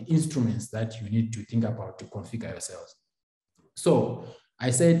about the instruments that you need to think about to configure yourselves. So I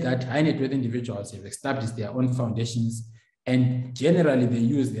said that high net worth individuals have established their own foundations, and generally they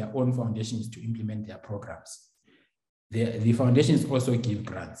use their own foundations to implement their programs. The foundations also give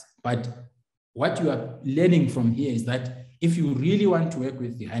grants. But what you are learning from here is that if you really want to work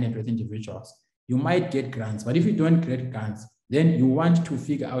with the high net worth individuals, you might get grants. But if you don't get grants, then you want to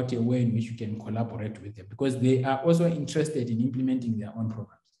figure out a way in which you can collaborate with them, because they are also interested in implementing their own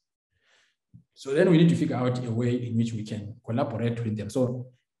programs. So then we need to figure out a way in which we can collaborate with them. So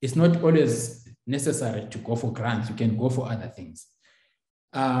it's not always necessary to go for grants. You can go for other things.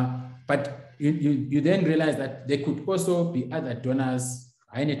 But you then realize that there could also be other donors,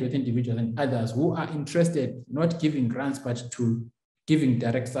 high net worth individuals and others who are interested, not giving grants, but to giving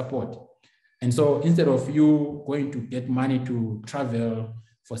direct support. And so instead of you going to get money to travel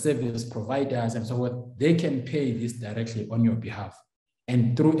for service providers and so forth, they can pay this directly on your behalf.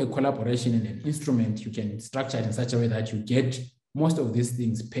 And through a collaboration and an instrument, you can structure it in such a way that you get most of these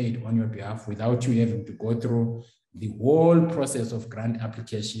things paid on your behalf without you having to go through the whole process of grant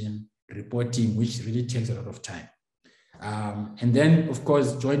application, reporting, which really takes a lot of time. And then, of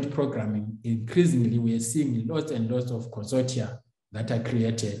course, joint programming. Increasingly, we are seeing lots and lots of consortia that are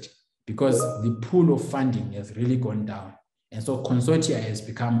created because the pool of funding has really gone down. And so consortia has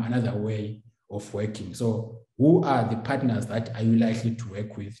become another way of working. So who are the partners that are you likely to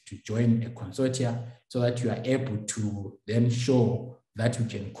work with to join a consortia so that you are able to then show that you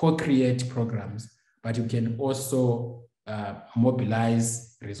can co-create programs, but you can also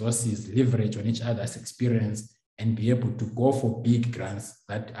mobilize resources, leverage on each other's experience, and be able to go for big grants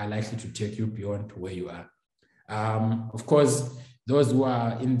that are likely to take you beyond where you are. Of course, those who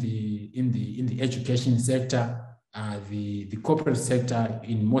are in the education sector, the corporate sector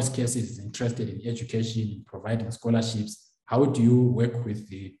in most cases is interested in education, in providing scholarships. How do you work with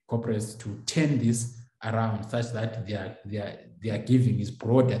the corporates to turn this around such that their giving is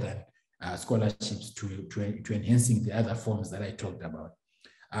broader than scholarships to enhancing the other forms that I talked about?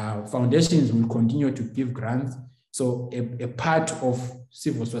 Foundations will continue to give grants. So a part of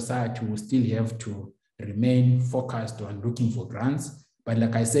civil society will still have to remain focused on looking for grants. But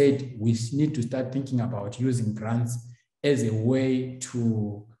like I said, we need to start thinking about using grants as a way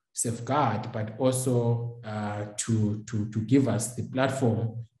to safeguard, but also to give us the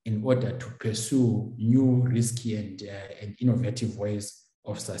platform in order to pursue new, risky, and innovative ways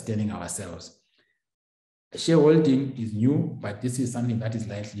of sustaining ourselves. Shareholding is new, but this is something that is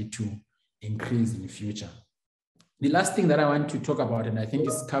likely to increase in the future. The last thing that I want to talk about, and I think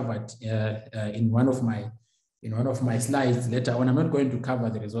is covered in one of my slides later on. I'm not going to cover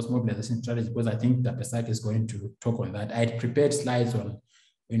the resource mobilization strategy because I think Dabesaki is going to talk on that. I had prepared slides on,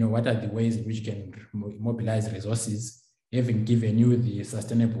 what are the ways in which you can mobilize resources, having given you the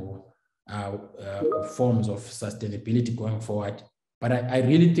sustainable forms of sustainability going forward. But I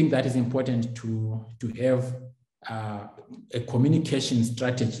really think that is important to have a communication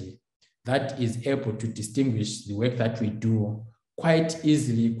strategy that is able to distinguish the work that we do quite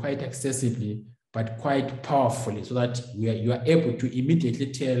easily, quite accessibly, but quite powerfully, so that you are able to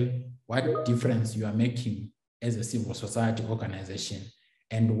immediately tell what difference you are making as a civil society organization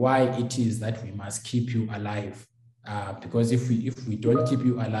and why it is that we must keep you alive. Because if we don't keep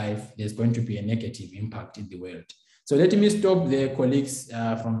you alive, there's going to be a negative impact in the world. So let me stop there, colleagues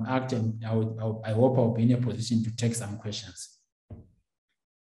from ACT, and I hope I'll be in a position to take some questions.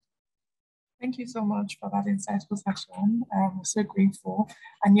 Thank you so much for that insightful section. We're so grateful.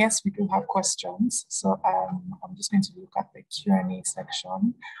 And yes, we do have questions. So I'm just going to look at the Q&A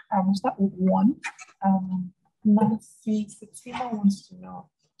section. We'll start with one. Nancy Fatima wants to know,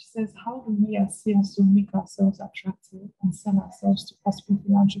 she says, how do we as CSO make ourselves attractive and sell ourselves to possible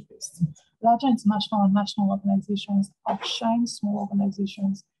philanthropists? Larger international and national organizations outshine small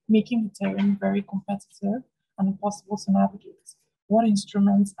organizations, making the terrain very competitive and impossible to navigate. What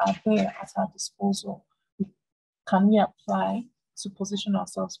instruments are there at our disposal? Can we apply to position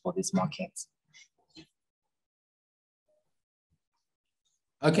ourselves for this market?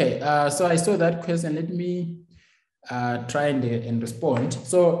 Okay, so I saw that question. Let me try and respond.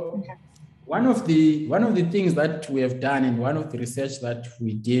 So okay. One of the things that we have done, and one of the research that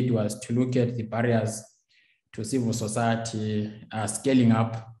we did, was to look at the barriers to civil society scaling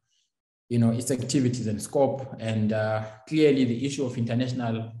up its activities and scope. And clearly the issue of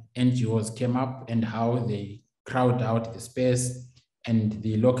international NGOs came up and how they crowd out the space, and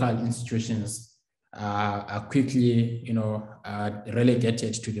the local institutions are quickly,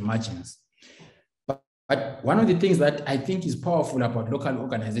 relegated to the margins. But one of the things that I think is powerful about local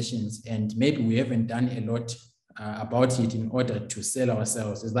organizations, and maybe we haven't done a lot about it in order to sell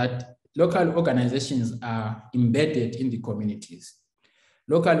ourselves, is that local organizations are embedded in the communities.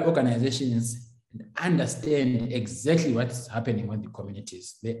 Local organizations understand exactly what's happening in the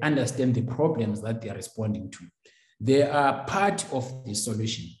communities. They understand the problems that they are responding to. They are part of the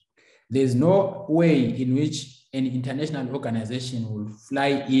solution. There's no way in which an international organization will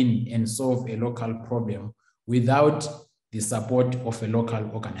fly in and solve a local problem without the support of a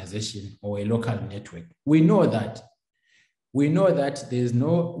local organization or a local network. We know that. We know that there's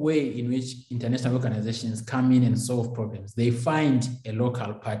no way in which international organizations come in and solve problems. They find a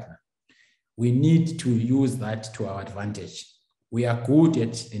local partner. We need to use that to our advantage. We are good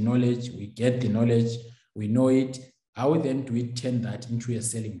at the knowledge, we get the knowledge, we know it. How then do we turn that into a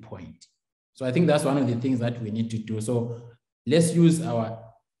selling point? So I think that's one of the things that we need to do. So let's use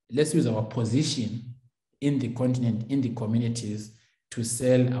our position in the continent, in the communities, to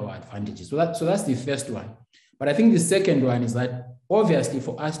sell our advantages. So that's the first one. But I think the second one is that obviously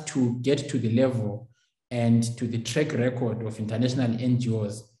for us to get to the level and to the track record of international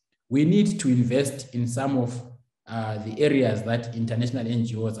NGOs, we need to invest in some of the areas that international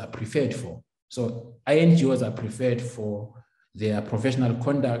NGOs are preferred for. So NGOs are preferred for their professional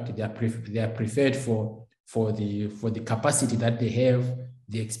conduct. They are preferred for the capacity that they have,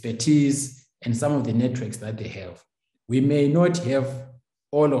 the expertise, and some of the networks that they have. We may not have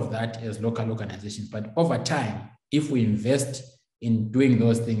all of that as local organizations, but over time, if we invest in doing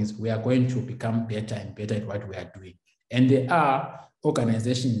those things, we are going to become better and better at what we are doing. And there are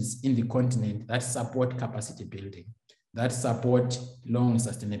organizations in the continent that support capacity building, that support long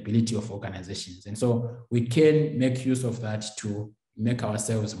sustainability of organizations. And so we can make use of that to make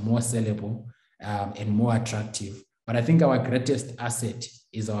ourselves more sellable and more attractive. But I think our greatest asset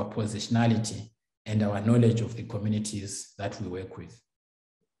is our positionality and our knowledge of the communities that we work with.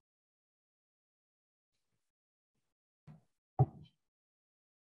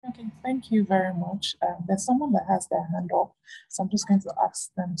 Okay, thank you very much. There's someone that has their hand up, so I'm just going to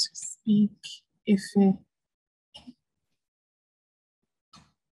ask them to speak. If do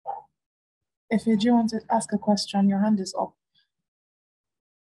you want to ask a question, your hand is up.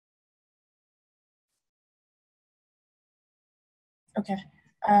 Okay.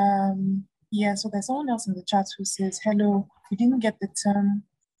 Yeah, so there's someone else in the chat who says, hello, we didn't get the term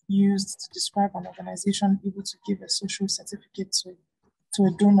used to describe an organization able to give a social certificate to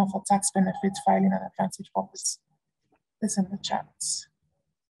a donor for tax benefit filing an advantage purpose. It's in the chat.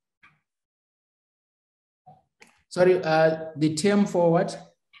 Sorry, the term for what?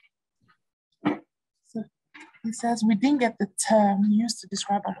 So it says, we didn't get the term used to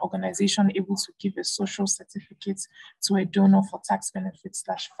describe an organization able to give a social certificate to a donor for tax benefits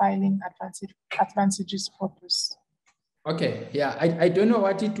 / filing advantages purpose. Okay, yeah, I don't know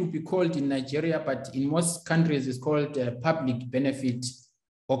what it would be called in Nigeria, but in most countries it's called a public benefit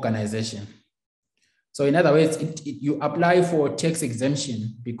organization. So in other words, you apply for tax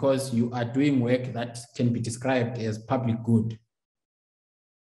exemption because you are doing work that can be described as public good.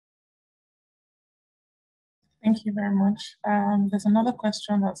 Thank you very much. There's another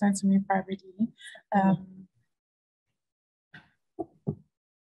question that's sent to me privately.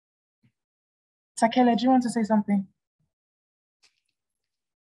 Takele, do you want to say something?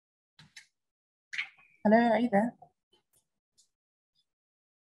 Hello, are you there?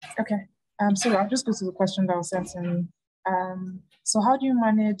 Okay, so I'll just go to the question that was sent to me. So how do you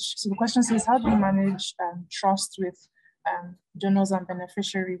manage, so the question says, how do you manage trust with donors and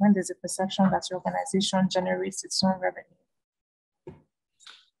beneficiary when there's a perception that your organization generates its own revenue?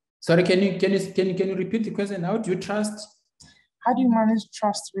 Sorry, can you repeat the question? How do you trust? How do you manage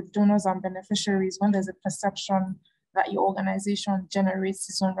trust with donors and beneficiaries when there's a perception that your organization generates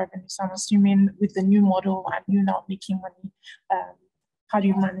its own revenue? So I'm assuming with the new model and you now making money, how do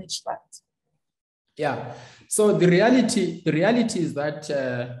you manage that? Yeah, so the reality is that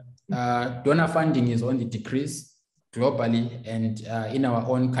donor funding is on the decrease globally, and in our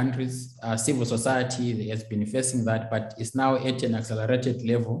own countries, civil society has been facing that, but it's now at an accelerated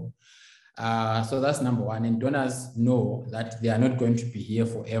level. So that's number one, and donors know that they are not going to be here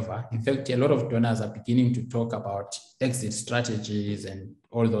forever. In fact, a lot of donors are beginning to talk about exit strategies and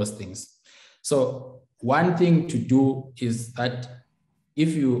all those things. So one thing to do is that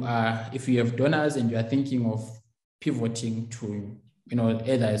if you have donors and you are thinking of pivoting to,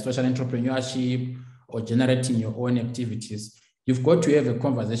 either a social entrepreneurship or generating your own activities, you've got to have a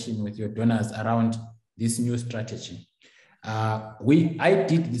conversation with your donors around this new strategy. I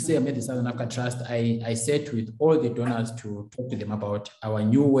did the same at the Southern Africa Trust. I sat with all the donors to talk to them about our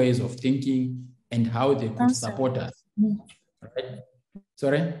new ways of thinking and how they could support us. Right?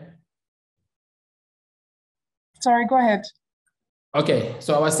 Sorry, go ahead. Okay,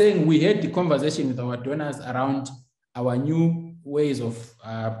 so I was saying we had the conversation with our donors around our new ways of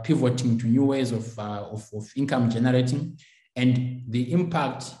pivoting to new ways of income generating and the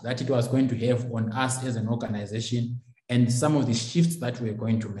impact that it was going to have on us as an organization and some of the shifts that we're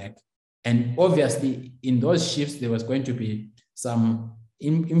going to make. And obviously in those shifts, there was going to be some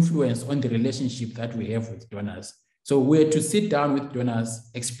influence on the relationship that we have with donors. So we had to sit down with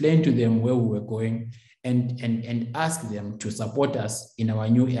donors, explain to them where we were going, and ask them to support us in our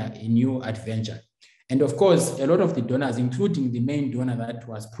new adventure. And of course, a lot of the donors, including the main donor that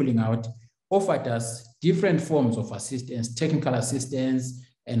was pulling out, offered us different forms of assistance, technical assistance,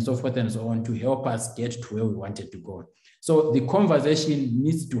 and so forth and so on to help us get to where we wanted to go. So the conversation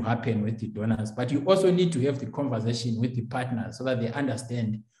needs to happen with the donors, but you also need to have the conversation with the partners so that they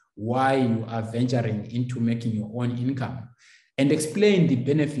understand why you are venturing into making your own income and explain the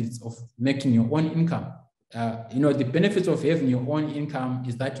benefits of making your own income. The benefits of having your own income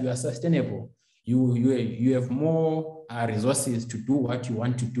is that you are sustainable. You have more resources to do what you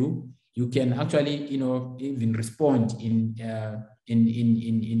want to do. You can actually, even respond in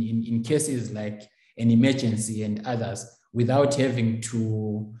cases like an emergency and others without having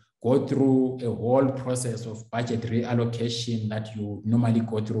to go through a whole process of budget reallocation that you normally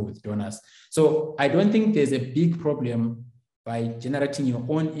go through with donors. So I don't think there's a big problem by generating your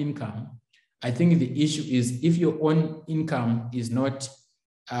own income. I think the issue is if your own income is not,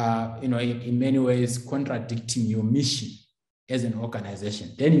 in many ways contradicting your mission as an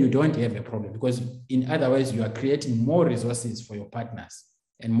organization, then you don't have a problem, because in other ways, you are creating more resources for your partners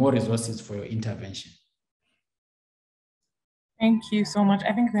and more resources for your intervention. Thank you so much.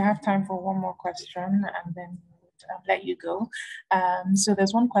 I think we have time for one more question, and then we'll let you go. So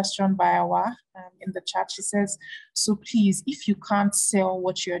there's one question by Awa in the chat. She says, so please, if you can't sell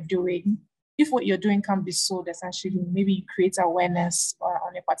what you're doing, if what you're doing can't be sold, essentially, maybe you create awareness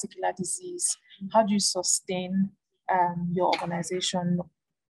on a particular disease, how do you sustain your organization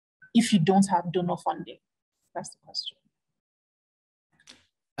if you don't have donor funding? That's the question.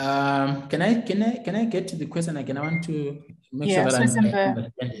 Can I get to the question again? I want to make sure that so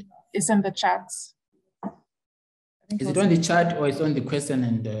it's in the chat. Is it on the chat or it's on the question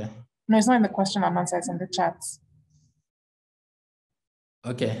and? No, it's not in the question and answer. It's in the chat.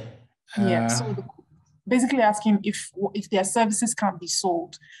 Okay. Yeah. So basically asking if their services can't be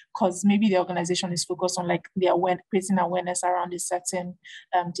sold, because maybe the organization is focused on like creating awareness around a certain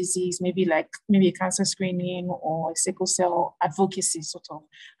disease, maybe a cancer screening or a sickle cell advocacy sort of.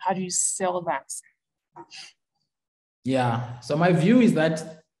 How do you sell that? Yeah. So my view is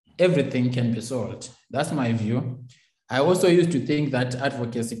that everything can be sold. That's my view. I also used to think that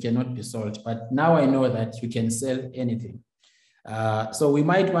advocacy cannot be sold, but now I know that you can sell anything. So we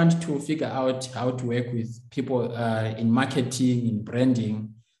might want to figure out how to work with people in marketing, in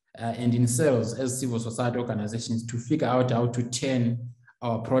branding, and in sales as civil society organizations to figure out how to turn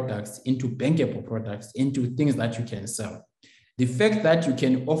our products into bankable products, into things that you can sell. The fact that you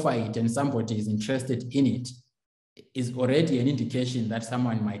can offer it and somebody is interested in it is already an indication that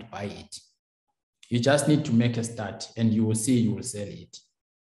someone might buy it. You just need to make a start and you will see you will sell it.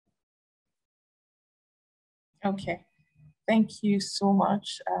 Okay. Thank you so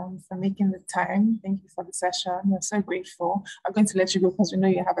much for making the time. Thank you for the session. We're so grateful. I'm going to let you go because we know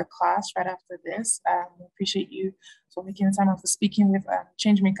you have a class right after this. We appreciate you for making the time and for speaking with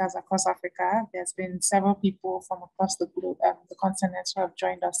changemakers across Africa. There's been several people from across the globe, the continent, who have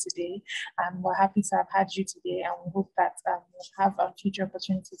joined us today. And we're happy to have had you today, and we hope that we'll have a future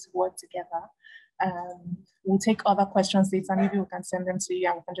opportunity to work together. We'll take other questions later. Maybe we can send them to you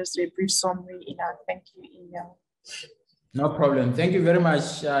and we can just do a brief summary in our thank you email. No problem. Thank you very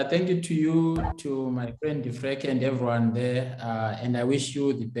much. Thank you to you, to my friend Defrek and everyone there. And I wish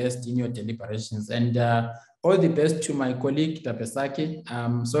you the best in your deliberations. And all the best to my colleague, Dabesaki.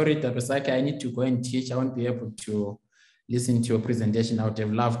 Sorry, Dabesaki, I need to go and teach. I won't be able to listen to your presentation. I would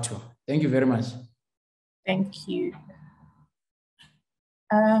have loved to. Thank you very much. Thank you.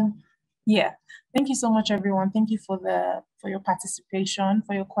 Yeah, thank you so much, everyone. Thank you for your participation,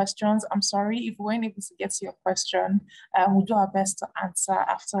 for your questions. I'm sorry if we weren't able to get to your question. We'll do our best to answer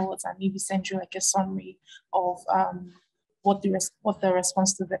afterwards and maybe send you like a summary of what the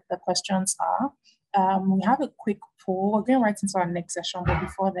response to the questions are. We have a quick poll. We're going right into our next session, but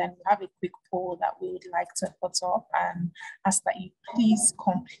before then, we have a quick poll that we would like to put up and ask that you please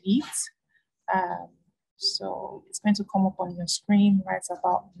complete. So it's going to come up on your screen right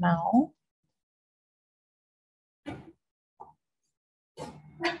about now.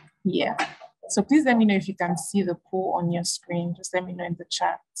 Yeah, so please let me know if you can see the poll on your screen. Just let me know in the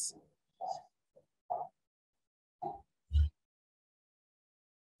chat.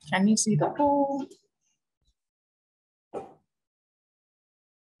 Can you see the poll?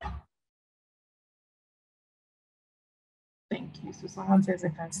 Thank you. So someone says I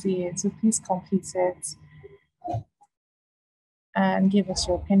can see it. So please complete it and give us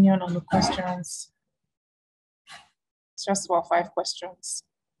your opinion on the questions. It's just about 5 questions.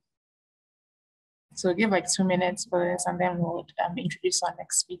 So give like 2 minutes for this, and then we'll introduce our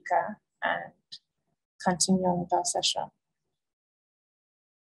next speaker and continue with our session.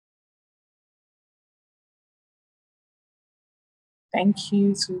 Thank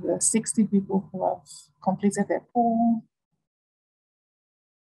you to the 60 people who have completed their poll.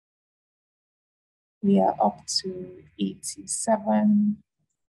 We are up to 87.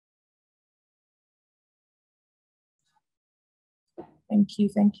 Thank you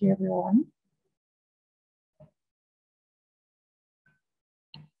everyone.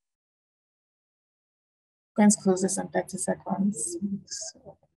 I'm going to close this in 30 seconds.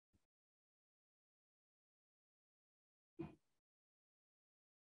 So.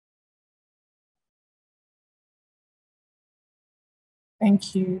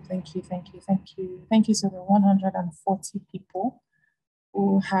 Thank you. Thank you to the 140 people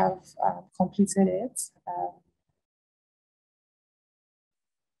who have completed it.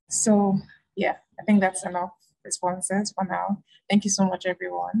 So yeah, I think that's enough responses for now. Thank you so much,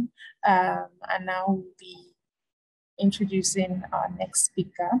 everyone. And now we'll be introducing our next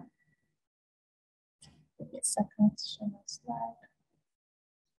speaker. Give me a second to share my slide.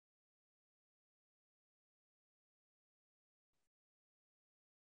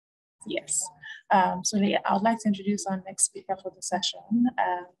 Yes. So yeah, I would like to introduce our next speaker for the session.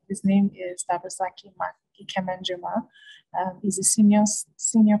 His name is Dabesaki Mac-Ikemenjima. He's a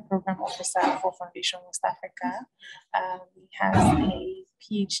senior program officer for Foundation West Africa. He has a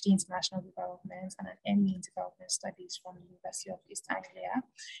PhD in international development and an ME in development studies from the University of East Anglia.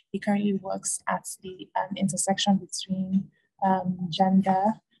 He currently works at the intersection between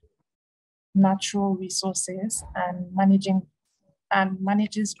gender, natural resources, and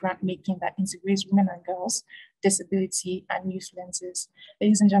manages grant making that integrates women and girls, disability, and youth lenses.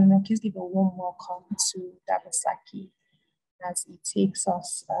 Ladies and gentlemen, please give a warm welcome to Dabesaki as he takes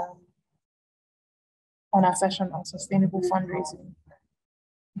us on our session on sustainable fundraising.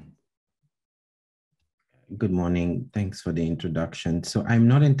 Good morning. Thanks for the introduction. So I'm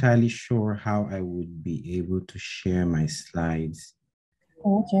not entirely sure how I would be able to share my slides.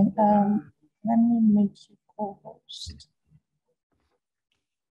 Okay, let me make you co-host.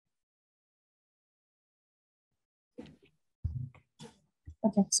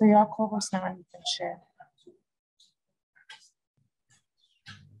 Okay, so you're co-host now and you can share.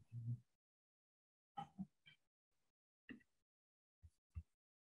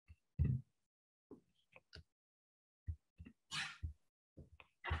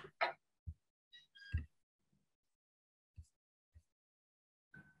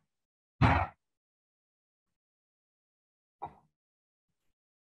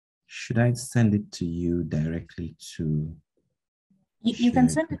 Should I send it to you directly to? You can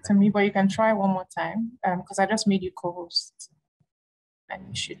send it to me, but you can try one more time because I just made you co-host and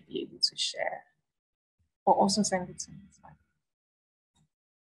you should be able to share. Or also send it to me. It's fine.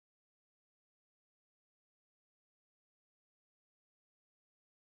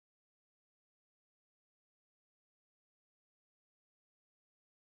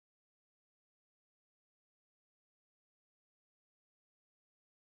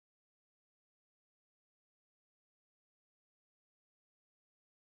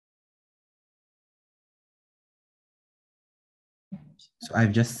 So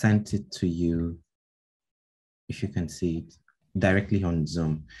I've just sent it to you, if you can see it, directly on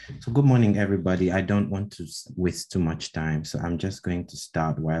Zoom. So good morning, everybody. I don't want to waste too much time, so I'm just going to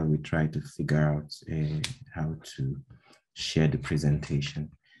start while we try to figure out how to share the presentation.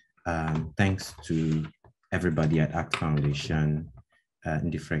 Thanks to everybody at ACT Foundation,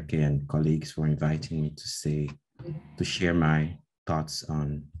 Ndifreke and colleagues for inviting me to share my thoughts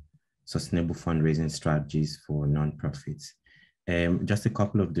on sustainable fundraising strategies for nonprofits. Just a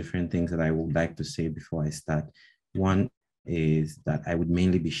couple of different things that I would like to say before I start. One is that I would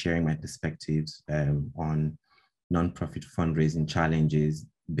mainly be sharing my perspectives on nonprofit fundraising challenges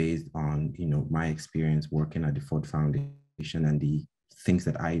based on my experience working at the Ford Foundation and the things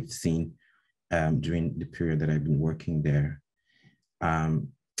that I've seen during the period that I've been working there. The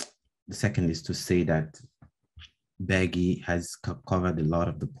second is to say that Beggy has covered a lot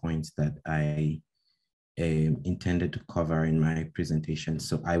of the points that I intended to cover in my presentation.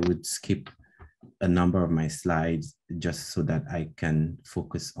 So I would skip a number of my slides just so that I can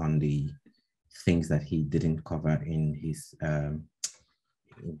focus on the things that he didn't cover in his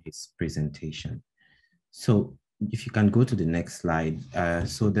presentation. So if you can go to the next slide.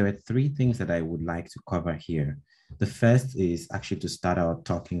 So there are three things that I would like to cover here. The first is actually to start out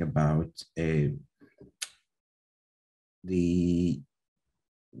talking about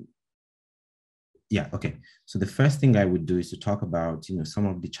So the first thing I would do is to talk about, some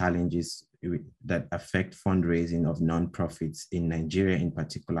of the challenges that affect fundraising of nonprofits in Nigeria in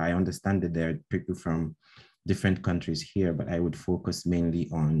particular. I understand that there are people from different countries here, but I would focus mainly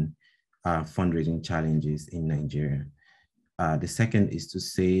on fundraising challenges in Nigeria. The second is to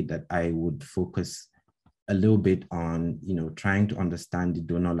say that I would focus a little bit on, trying to understand the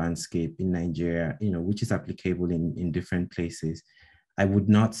donor landscape in Nigeria, which is applicable in different places. I would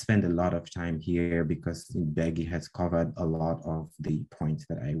not spend a lot of time here because Beggy has covered a lot of the points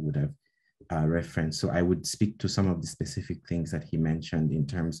that I would have referenced. So I would speak to some of the specific things that he mentioned in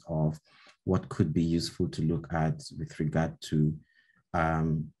terms of what could be useful to look at with regard to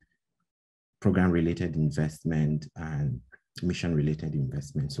program-related investment and mission-related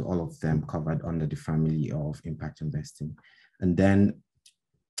investment. So all of them covered under the family of impact investing. And then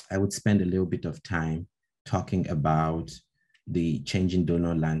I would spend a little bit of time talking about the changing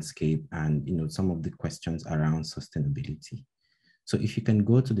donor landscape and some of the questions around sustainability. So if you can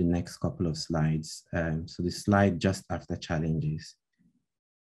go to the next couple of slides. So the slide just after challenges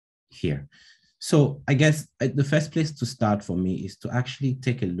here. So I guess the first place to start for me is to actually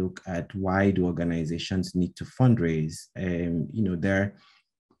take a look at why do organizations need to fundraise. There are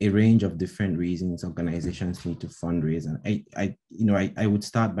a range of different reasons organizations need to fundraise, and I would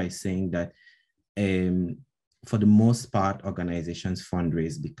start by saying that for the most part, organizations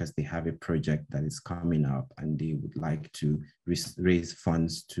fundraise because they have a project that is coming up and they would like to raise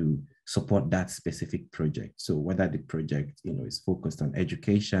funds to support that specific project. So whether the project is focused on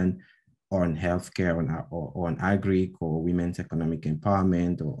education, or on healthcare, or on agri, or women's economic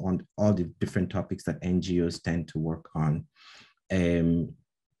empowerment, or on all the different topics that NGOs tend to work on.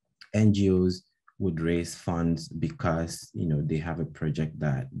 NGOs would raise funds because they have a project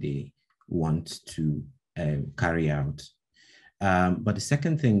that they want to carry out. But the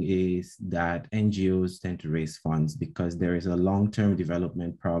second thing is that NGOs tend to raise funds because there is a long-term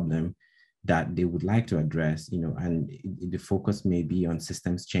development problem that they would like to address, and the focus may be on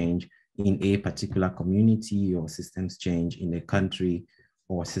systems change in a particular community, or systems change in a country,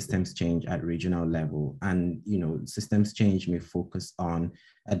 or systems change at regional level. And systems change may focus on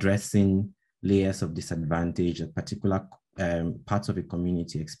addressing layers of disadvantage that particular parts of a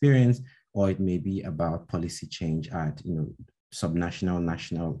community experience, or it may be about policy change at subnational,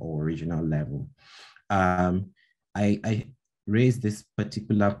 national, or regional level. I raise this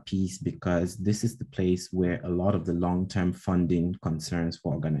particular piece because this is the place where a lot of the long-term funding concerns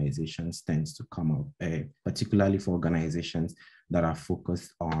for organizations tends to come up, particularly for organizations that are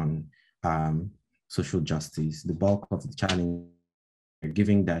focused on social justice. The bulk of the challenge,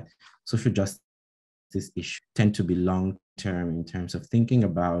 given that social justice issues tend to be long-term in terms of thinking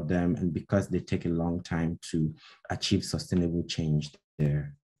about them, and because they take a long time to achieve sustainable change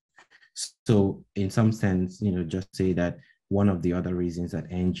there. So in some sense, just say that one of the other reasons that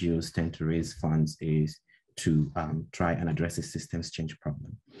NGOs tend to raise funds is to try and address a systems change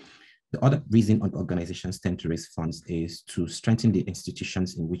problem. The other reason organizations tend to raise funds is to strengthen the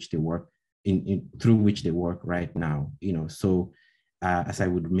institutions in which they work, through which they work right now. So as I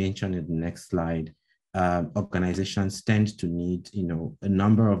would mention in the next slide, organizations tend to need, a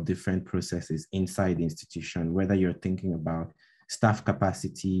number of different processes inside the institution, whether you're thinking about staff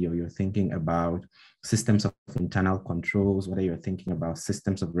capacity, or you're thinking about systems of internal controls, whether you're thinking about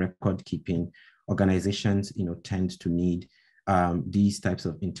systems of record keeping. Organizations, tend to need these types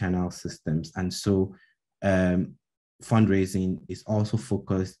of internal systems. And so fundraising is also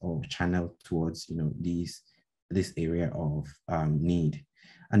focused or channeled towards, this area of need.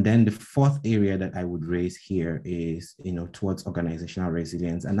 And then the fourth area that I would raise here is, towards organizational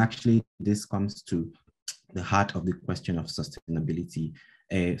resilience. And actually this comes to the heart of the question of sustainability.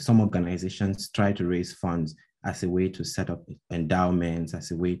 Some organizations try to raise funds as a way to set up endowments,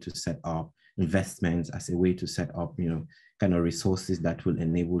 as a way to set up investments, as a way to set up, kind of resources that will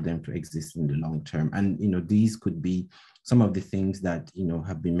enable them to exist in the long term. And, these could be some of the things that,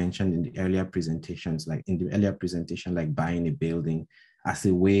 have been mentioned in the earlier presentations, like like buying a building as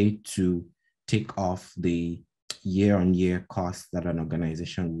a way to take off the year-on-year costs that an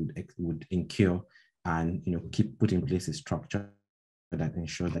organization would incur, and put in place a structure that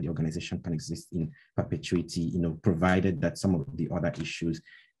ensures that the organization can exist in perpetuity, provided that some of the other issues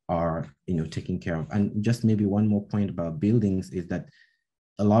are taken care of. And just maybe one more point about buildings is that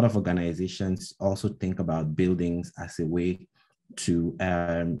a lot of organizations also think about buildings as a way to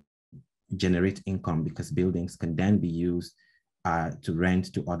generate income, because buildings can then be used to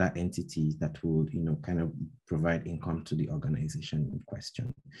rent to other entities that would, kind of provide income to the organization in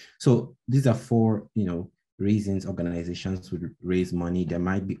question. So these are four, reasons organizations would raise money. There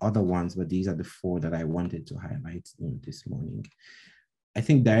might be other ones, but these are the four that I wanted to highlight this morning. I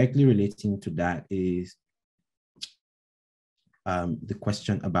think directly relating to that is the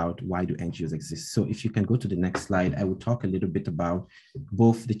question about why do NGOs exist. So if you can go to the next slide, I will talk a little bit about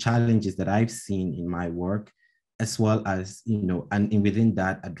both the challenges that I've seen in my work, as well as, and within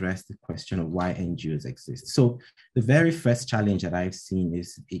that address the question of why NGOs exist. So the very first challenge that I've seen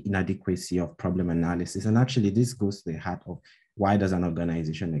is inadequacy of problem analysis. And actually this goes to the heart of why does an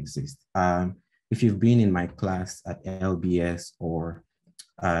organization exist? If you've been in my class at LBS or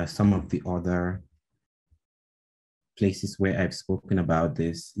some of the other places where I've spoken about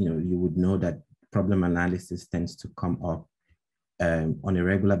this, you would know that problem analysis tends to come up on a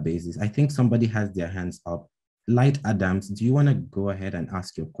regular basis. I think somebody has their hands up. Light Adams, do you want to go ahead and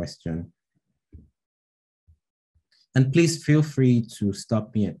ask your question? And please feel free to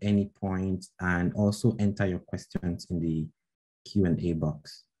stop me at any point and also enter your questions in the Q&A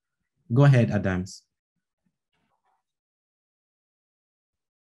box. Go ahead, Adams.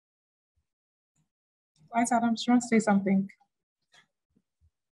 Light Adams, you want to say something?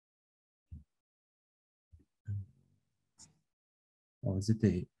 or is it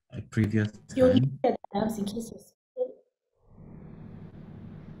a previous You're time? muted, in case you're...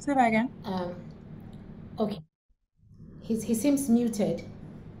 Say that again. Okay. He seems muted.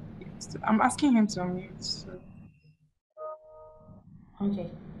 Yes, I'm asking him to unmute. So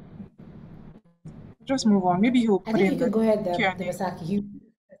Okay. just move on. Maybe he'll I put think you in the can go ahead, Q&A. Dabesaki.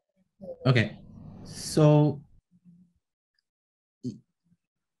 Okay, so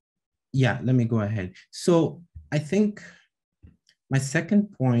yeah, let me go ahead. So I think my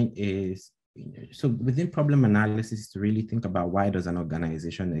second point is, so within problem analysis, to really think about why does an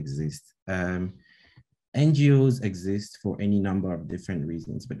organization exist? NGOs exist for any number of different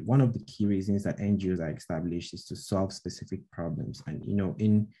reasons, but one of the key reasons that NGOs are established is to solve specific problems. And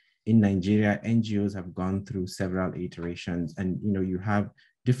in Nigeria, NGOs have gone through several iterations, and you have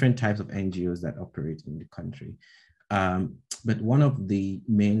different types of NGOs that operate in the country. But one of the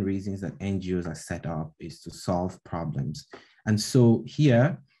main reasons that NGOs are set up is to solve problems. And so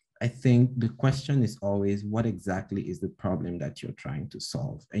here, I think the question is always, what exactly is the problem that you're trying to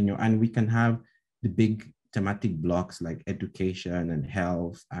solve? And we can have the big thematic blocks like education and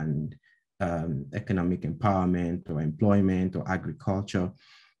health and economic empowerment or employment or agriculture.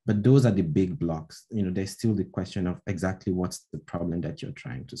 But those are the big blocks. There's still the question of exactly what's the problem that you're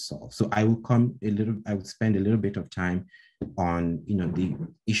trying to solve. So I will spend a little bit of time on the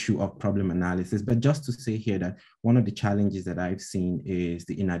issue of problem analysis, but just to say here that one of the challenges that I've seen is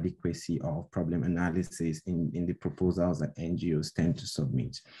the inadequacy of problem analysis in the proposals that NGOs tend to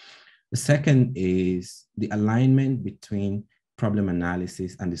submit. The second is the alignment between problem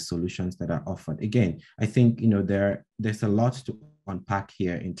analysis and the solutions that are offered. Again, I think there's a lot to unpack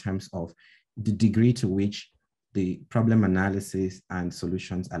here in terms of the degree to which the problem analysis and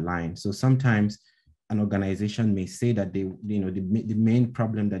solutions align. So sometimes an organization may say that the main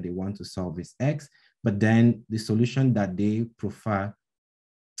problem that they want to solve is X, but then the solution that they prefer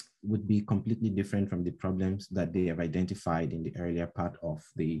would be completely different from the problems that they have identified in the earlier part of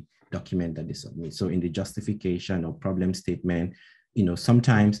the document that they submit. So in the justification or problem statement,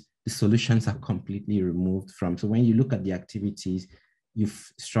 sometimes the solutions are completely removed from. So when you look at the activities,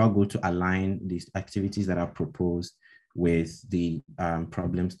 you've struggled to align these activities that are proposed with the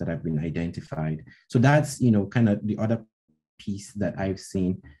problems that have been identified. So that's, kind of the other piece that I've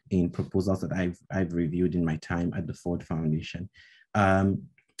seen in proposals that I've reviewed in my time at the Ford Foundation. The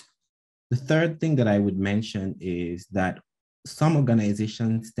third thing that I would mention is that some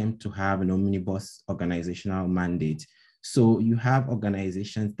organizations tend to have an omnibus organizational mandate. So you have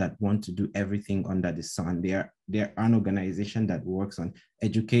organizations that want to do everything under the sun. They're an organization that works on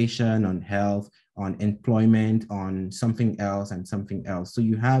education, on health, on employment, on something else and something else. So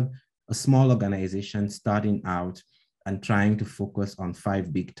you have a small organization starting out and trying to focus on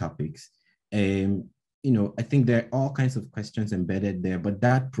 5 big topics. I think there are all kinds of questions embedded there, but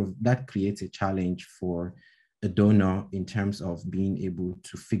that creates a challenge for a donor in terms of being able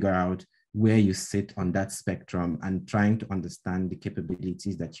to figure out where you sit on that spectrum and trying to understand the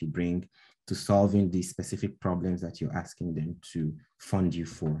capabilities that you bring to solving the specific problems that you're asking them to fund you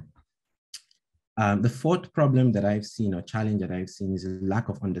for. The fourth problem that I've seen, or challenge that I've seen, is a lack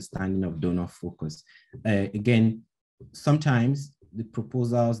of understanding of donor focus. Again, sometimes the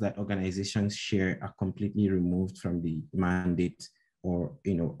proposals that organizations share are completely removed from the mandate or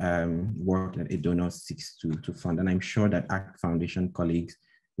work that a donor seeks to fund. And I'm sure that ACT Foundation colleagues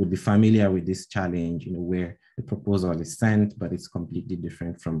would be familiar with this challenge, where the proposal is sent, but it's completely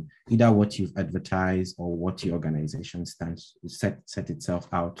different from either what you've advertised or what your organization set itself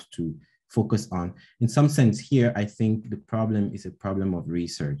out to focus on. In some sense here, I think the problem is a problem of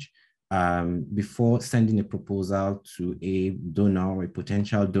research. Before sending a proposal to a donor or a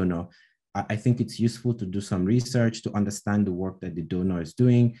potential donor, I think it's useful to do some research to understand the work that the donor is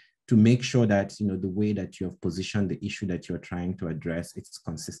doing, to make sure that the way that you have positioned the issue that you're trying to address, it's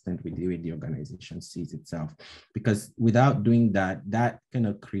consistent with the way the organization sees itself. Because without doing that, that kind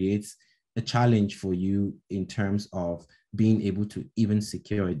of creates a challenge for you in terms of being able to even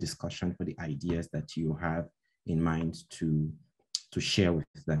secure a discussion for the ideas that you have in mind to share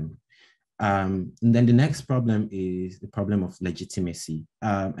with them. And then the next problem is the problem of legitimacy.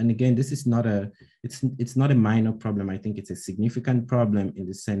 And again, this is not it's not a minor problem. I think it's a significant problem in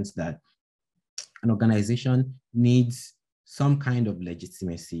the sense that an organization needs some kind of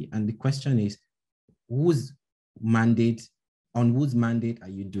legitimacy. And the question is, on whose mandate are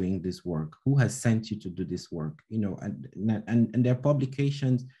you doing this work? Who has sent you to do this work? And there are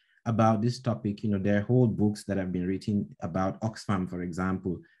publications about this topic. There are whole books that have been written about Oxfam, for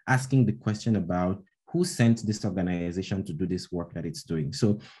example, asking the question about who sent this organization to do this work that it's doing.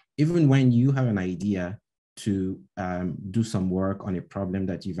 So even when you have an idea, to do some work on a problem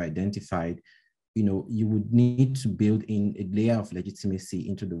that you've identified, you would need to build in a layer of legitimacy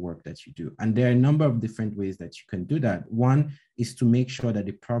into the work that you do. And there are a number of different ways that you can do that. One is to make sure that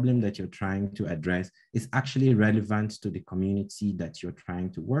the problem that you're trying to address is actually relevant to the community that you're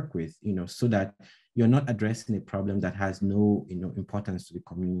trying to work with, so that you're not addressing a problem that has no, importance to the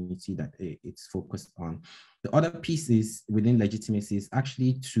community that it's focused on. The other piece is within legitimacy is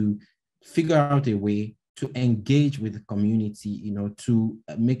actually to figure out a way to engage with the community, to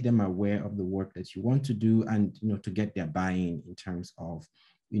make them aware of the work that you want to do, and, to get their buy-in in terms of,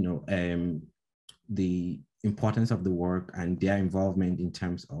 the importance of the work and their involvement in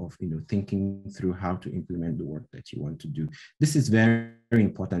terms of, thinking through how to implement the work that you want to do. This is very, very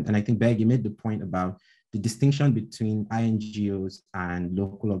important. And I think, Beg, you made the point about the distinction between INGOs and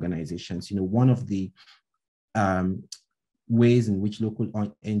local organizations. One of the ways in which local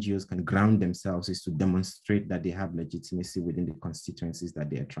NGOs can ground themselves is to demonstrate that they have legitimacy within the constituencies that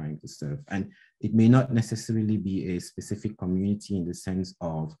they are trying to serve. And it may not necessarily be a specific community in the sense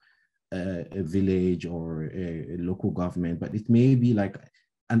of a village or a local government, but it may be like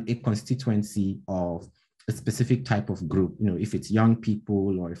a constituency of a specific type of group, if it's young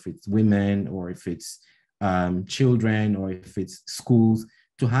people, or if it's women, or if it's children, or if it's schools.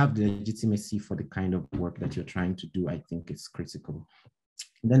 To have the legitimacy for the kind of work that you're trying to do, I think is critical.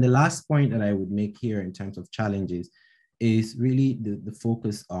 And then the last point that I would make here in terms of challenges is really the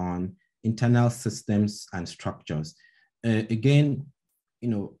focus on internal systems and structures. Again,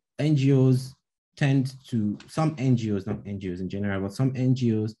 NGOs tend to, some NGOs, not NGOs in general, but some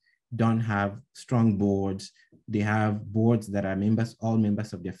NGOs don't have strong boards. They have boards that are all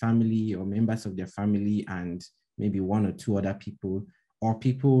members of their family, or members of their family and maybe one or two other people, or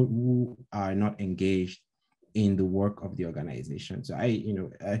people who are not engaged in the work of the organization. So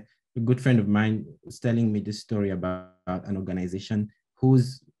a good friend of mine was telling me this story about an organization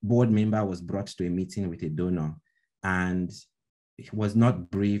whose board member was brought to a meeting with a donor, and he was not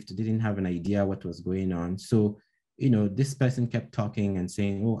briefed, didn't have an idea what was going on. So, this person kept talking and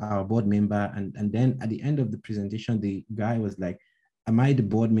saying, oh, our board member. And then at the end of the presentation, the guy was like, am I the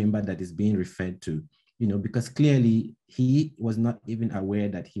board member that is being referred to? Because clearly he was not even aware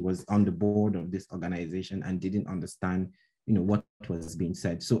that he was on the board of this organization and didn't understand, what was being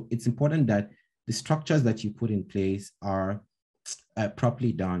said. So it's important that the structures that you put in place are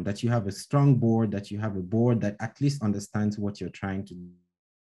properly done, that you have a strong board, that you have a board that at least understands what you're trying to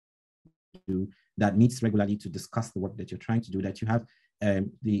do, that meets regularly to discuss the work that you're trying to do, that you have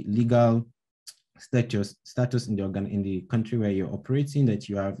the legal status in the country where you're operating, that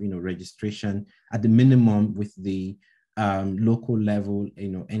you have registration at the minimum with the local level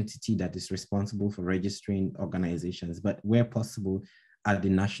entity that is responsible for registering organizations, but where possible at the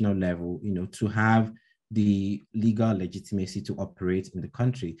national level to have the legal legitimacy to operate in the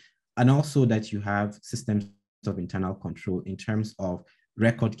country. And also that you have systems of internal control in terms of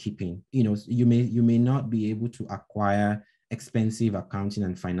record keeping. You may not be able to acquire expensive accounting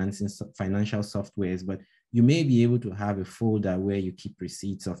and financial softwares, but you may be able to have a folder where you keep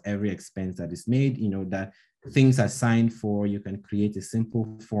receipts of every expense that is made, that things are signed for. You can create a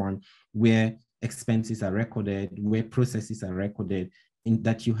simple form where expenses are recorded, where processes are recorded, in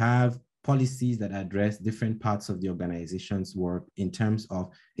that you have policies that address different parts of the organization's work in terms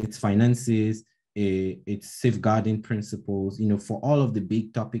of its finances, its safeguarding principles, for all of the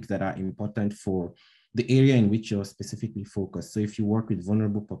big topics that are important for the area in which you're specifically focused. So if you work with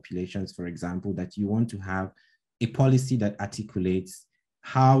vulnerable populations, for example, that you want to have a policy that articulates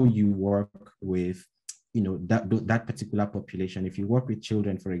how you work with, that particular population. If you work with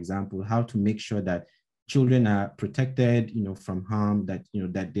children, for example, how to make sure that children are protected, from harm, that,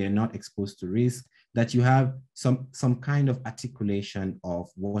 that they're not exposed to risk, that you have some kind of articulation of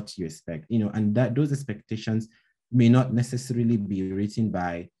what you expect, and that those expectations may not necessarily be written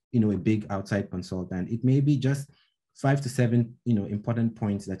by, a big outside consultant. It may be just 5 to 7, important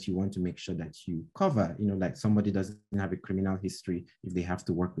points that you want to make sure that you cover, like somebody doesn't have a criminal history if they have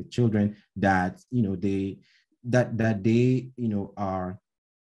to work with children, that, they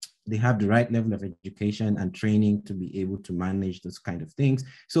have the right level of education and training to be able to manage those kind of things.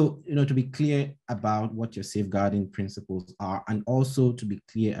 So, to be clear about what your safeguarding principles are, and also to be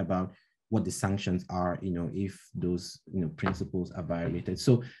clear about what the sanctions are, if those, principles are violated.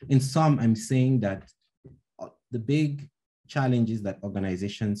 So in sum, I'm saying that the big challenges that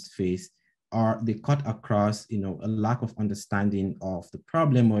organizations face are, they cut across, a lack of understanding of the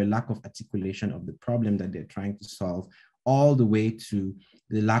problem, or a lack of articulation of the problem that they're trying to solve, all the way to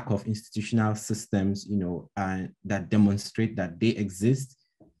the lack of institutional systems, that demonstrate that they exist,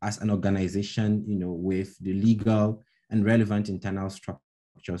 as an organization, with the legal and relevant internal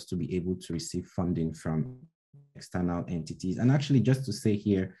structures to be able to receive funding from external entities. And actually, just to say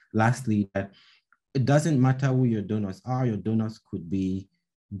here, lastly, that it doesn't matter who your donors are. Your donors could be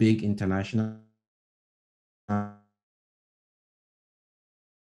big international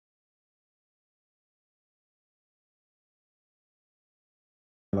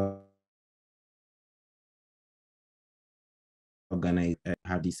organize,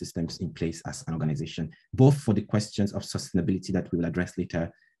 have these systems in place as an organization, both for the questions of sustainability that we will address later,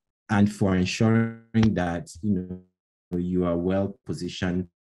 and for ensuring that you are well positioned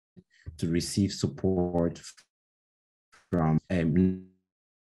to receive support from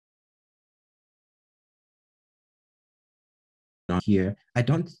here. I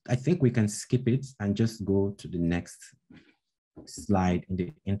think we can skip it and just go to the next slide in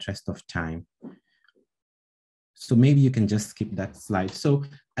the interest of time. So maybe you can just skip that slide. So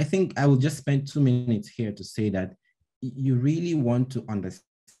I think I will just spend 2 minutes here to say that you really want to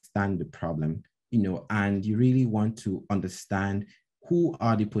understand the problem, and you really want to understand who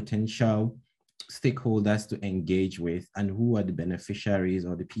are the potential stakeholders to engage with and who are the beneficiaries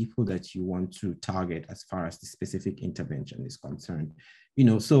or the people that you want to target as far as the specific intervention is concerned.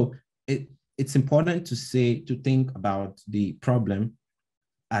 So it's important to think about the problem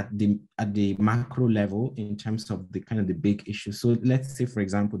at the macro level in terms of the kind of the big issue. So let's say, for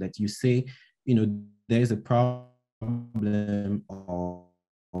example, that you say, there's a problem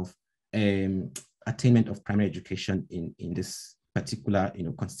of attainment of primary education in this particular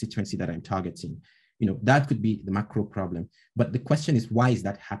constituency that I'm targeting. That could be the macro problem. But the question is, why is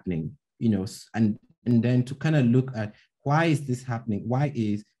that happening? And then to kind of look at why is this happening? Why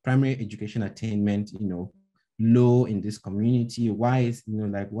is primary education attainment, low in this community? Why is,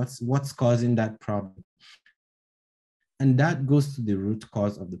 what's causing that problem? And that goes to the root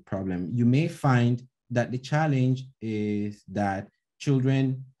cause of the problem. You may find that the challenge is that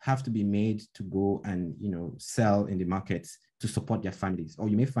children have to be made to go and, sell in the markets to support their families. Or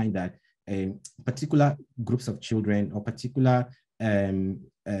you may find that particular groups of children or particular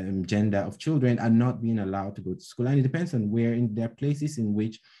gender of children are not being allowed to go to school. And it depends on where. There are places in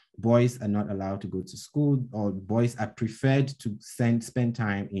which boys are not allowed to go to school, or boys are preferred to spend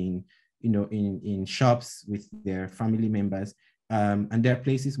time in shops with their family members. And there are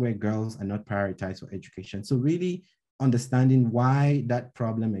places where girls are not prioritized for education. So really understanding why that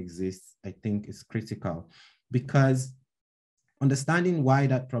problem exists, I think, is critical, because understanding why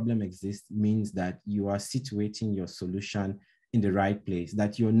that problem exists means that you are situating your solution in the right place,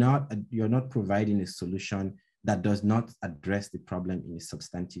 that you're not providing a solution that does not address the problem in a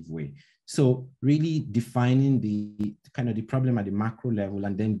substantive way. So really defining the kind of the problem at the macro level,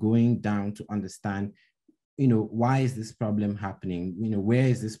 and then going down to understand, why is this problem happening? Where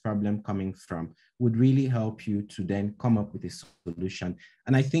is this problem coming from, would really help you to then come up with a solution.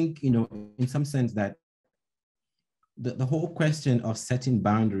 And I think, in some sense, that the whole question of setting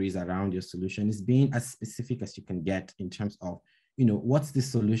boundaries around your solution is being as specific as you can get in terms of, what's the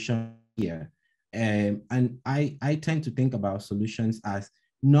solution here? And I tend to think about solutions as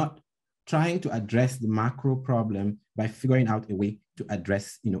not trying to address the macro problem by figuring out a way to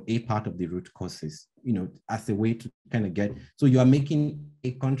address, a part of the root causes, as a way to kind of get, so you are making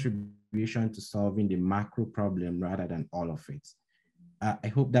a contribution to solving the macro problem rather than all of it. I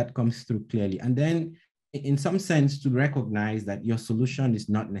hope that comes through clearly. And then in some sense, to recognize that your solution is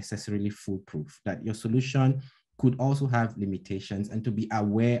not necessarily foolproof, that your solution could also have limitations, and to be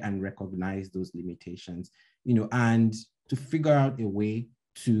aware and recognize those limitations, and to figure out a way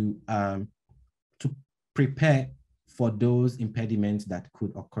to prepare for those impediments that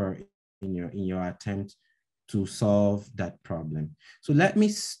could occur in your attempt to solve that problem. So let me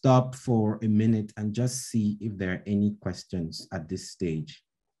stop for a minute and just see if there are any questions at this stage.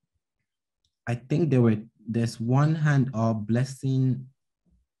 I think there's one hand up, Blessing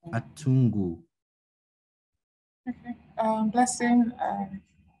Atungu. Okay. Blessing,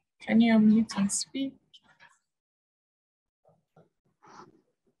 can you unmute and speak?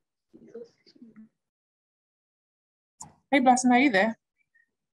 Hey, Blessing, are you there?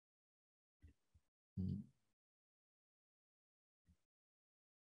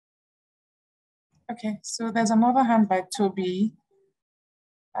 Okay, so there's another hand by Toby.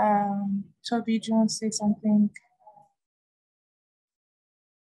 Toby, do you want to say something?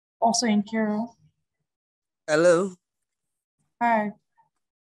 Also in Kiro. Hello. Hi.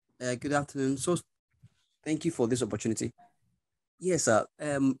 Good afternoon. So thank you for this opportunity. Yes, I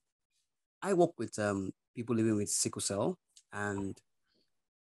work with people living with sickle cell, and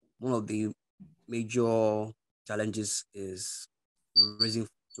one of the major challenges is raising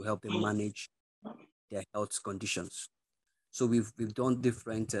to help them manage their health conditions. So we've done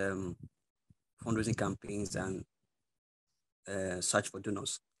different fundraising campaigns and search for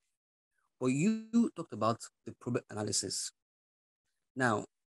donors. But you talked about the problem analysis. Now,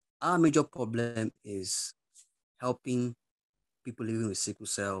 our major problem is helping people living with sickle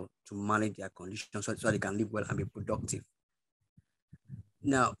cell to manage their conditions so they can live well and be productive.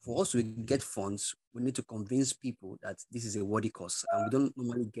 Now, for us to get funds, we need to convince people that this is a worthy cause, and we don't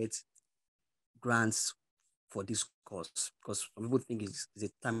normally get grants for this cause because some people think it's a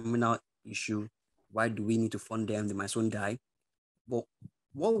terminal issue. Why do we need to fund them? They might soon die. But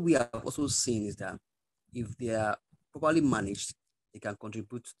what we have also seen is that if they are properly managed, they can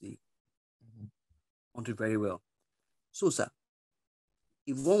contribute to the country very well. So, sir,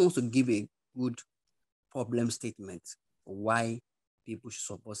 if one wants to give a good problem statement for why people should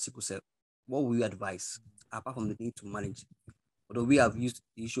support sickle cell, what will you advise apart from the need to manage? Although we have used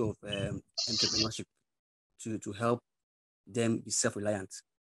the issue of entrepreneurship to help them be self-reliant.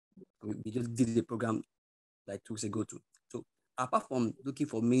 We just did the program like 2 weeks ago too. So apart from looking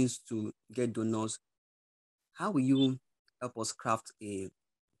for means to get donors, how will you help us craft a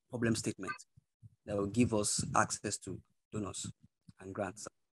problem statement that will give us access to donors and grants?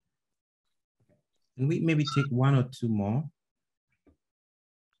 Can we maybe take one or two more?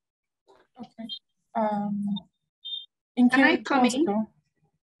 Okay. Can I come in?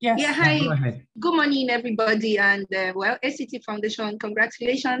 Yes. Yeah, hi. Go ahead. Good morning, everybody. And well, ACT Foundation,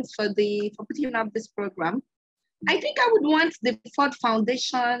 congratulations for putting up this program. I think I would want the Ford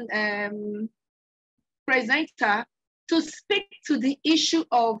Foundation presenter to speak to the issue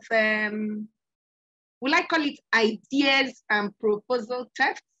of, will I call it ideas and proposal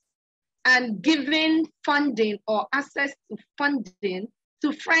theft, and giving funding or access to funding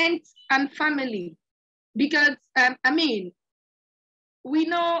to friends and family. Because, I mean, we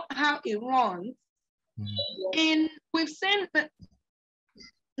know how it runs. We've seen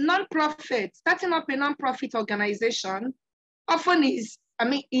non-profit, starting up a non-profit organization often is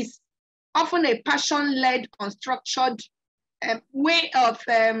often a passion-led, unstructured way of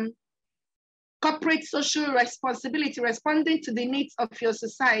corporate social responsibility, responding to the needs of your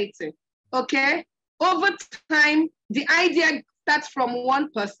society, okay? Over time, the idea starts from one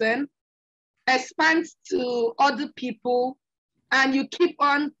person, expands to other people, and you keep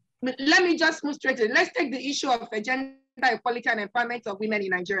on. Let me just move straight in. Let's take the issue of gender equality and empowerment of women in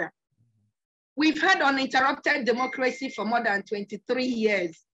Nigeria. We've had uninterrupted democracy for more than 23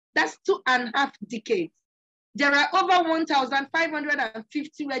 years. That's 2.5 decades. There are over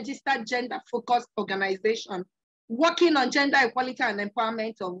 1,550 registered gender-focused organizations working on gender equality and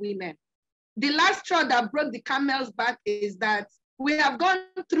empowerment of women. The last straw that broke the camel's back is that we have gone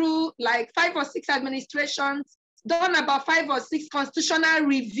through like 5 or 6 administrations, done about 5 or 6 constitutional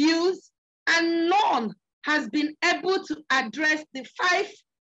reviews, and none has been able to address the 5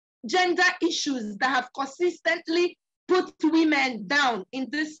 gender issues that have consistently put women down in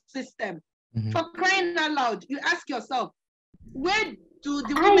this system. For crying out loud, you ask yourself, where do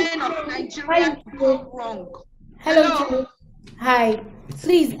the women of Nigeria go wrong? Hello. Hi.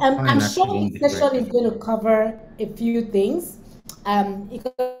 Please, I'm sure this session is going to cover a few things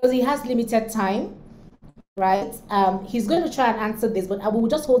because he has limited time, right? He's going to try and answer this, but I will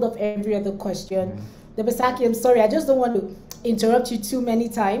just hold off every other question. Dabesaki, I'm sorry, I just don't want to interrupt you too many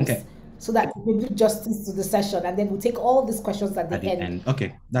times so that we do justice to the session, and then we'll take all these questions at the end.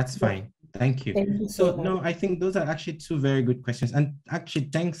 Okay, that's fine. Thank you. Thank you so no, I think those are actually 2 very good questions. And actually,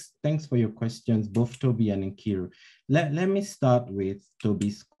 thanks for your questions, both Toby and Nkiru. Let me start with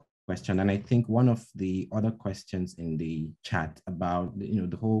Toby's question. And I think one of the other questions in the chat about,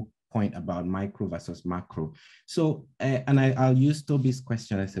 the whole point about micro versus macro. So, and I'll use Toby's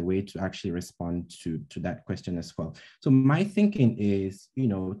question as a way to actually respond to that question as well. So my thinking is,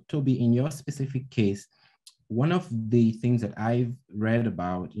 Toby, in your specific case, one of the things that I've read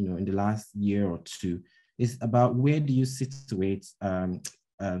about, in the last year or 2 is about where do you situate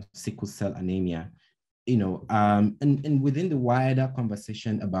sickle cell anemia, and within the wider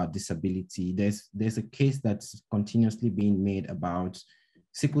conversation about disability, there's a case that's continuously being made about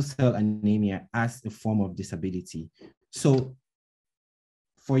sickle cell anemia as a form of disability. So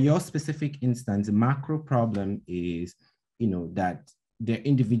for your specific instance, the macro problem is, that there are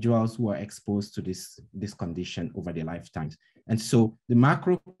individuals who are exposed to this condition over their lifetimes. And so the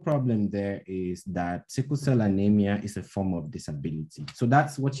macro problem there is that sickle cell anemia is a form of disability. So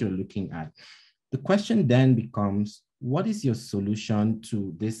that's what you're looking at. The question then becomes, what is your solution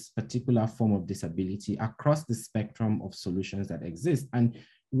to this particular form of disability across the spectrum of solutions that exist? And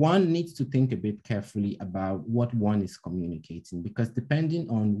one needs to think a bit carefully about what one is communicating, because depending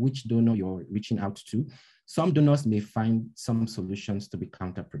on which donor you're reaching out to, some donors may find some solutions to be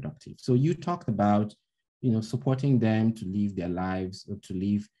counterproductive. So you talked about, supporting them to live their lives, or to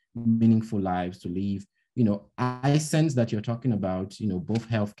live meaningful lives, to live, I sense that you're talking about, both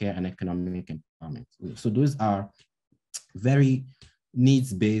healthcare and economic empowerment. So those are very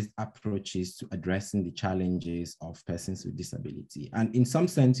needs-based approaches to addressing the challenges of persons with disability. And in some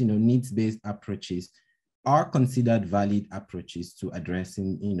sense, needs-based approaches are considered valid approaches to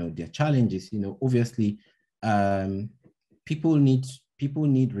addressing, their challenges. Obviously, people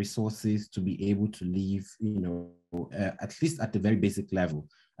need resources to be able to live, at least at the very basic level.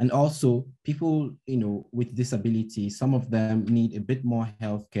 And also people, with disability, some of them need a bit more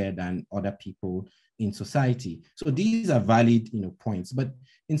healthcare than other people in society. So these are valid, points. But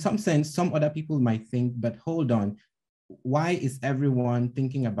in some sense, some other people might think, but hold on, why is everyone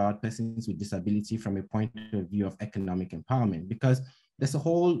thinking about persons with disability from a point of view of economic empowerment? Because there's a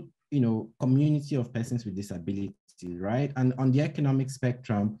whole, community of persons with disability, right? And on the economic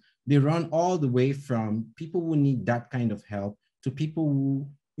spectrum, they run all the way from people who need that kind of help to people who,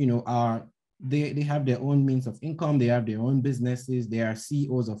 they have their own means of income, they have their own businesses, they are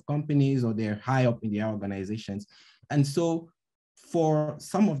CEOs of companies, or they're high up in their organizations. And so for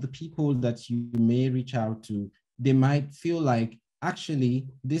some of the people that you may reach out to, they might feel like, actually,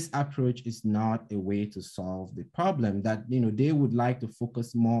 this approach is not a way to solve the problem, that, they would like to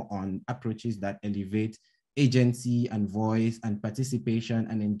focus more on approaches that elevate agency and voice and participation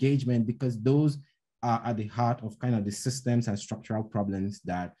and engagement, because those are at the heart of kind of the systems and structural problems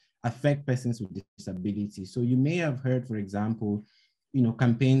that affect persons with disability. So you may have heard, for example,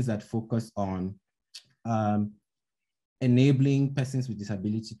 campaigns that focus on enabling persons with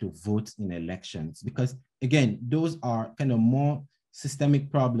disability to vote in elections, because again, those are kind of more systemic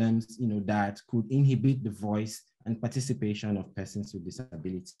problems, that could inhibit the voice and participation of persons with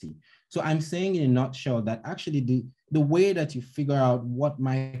disability. So I'm saying in a nutshell that actually the way that you figure out what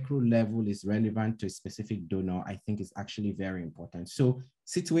micro level is relevant to a specific donor, I think is actually very important. So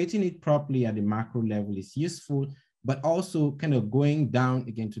situating it properly at the macro level is useful, but also kind of going down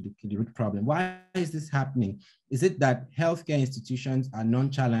again to the root problem. Why is this happening? Is it that healthcare institutions are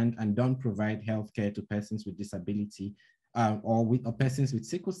nonchalant and don't provide healthcare to persons with disability, or persons with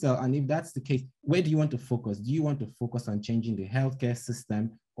sickle cell? And if that's the case, where do you want to focus? Do you want to focus on changing the healthcare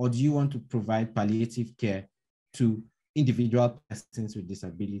system, or do you want to provide palliative care to individual persons with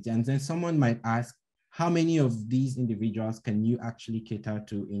disability? And then someone might ask, how many of these individuals can you actually cater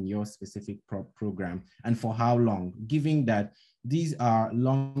to in your specific program, and for how long, given that these are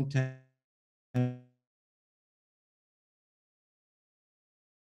long-term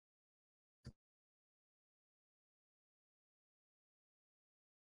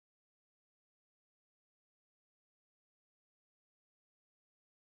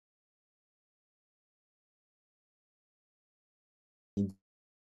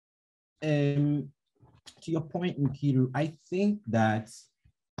to your point, Nkiru, I think that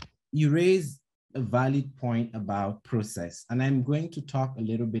you raise a valid point about process, and I'm going to talk a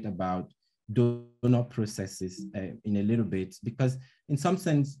little bit about donor processes in a little bit, because in some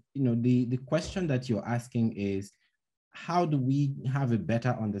sense, the question that you're asking is, how do we have a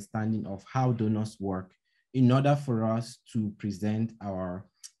better understanding of how donors work in order for us to present our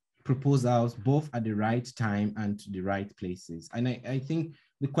proposals both at the right time and to the right places? And I think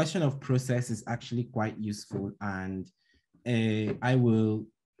the question of process is actually quite useful, and I will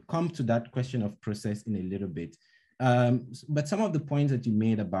come to that question of process in a little bit. But some of the points that you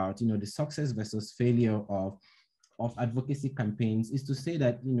made about, the success versus failure of advocacy campaigns is to say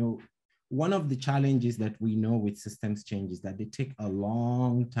that, one of the challenges that we know with systems change is that they take a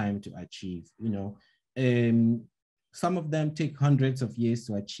long time to achieve. Some of them take hundreds of years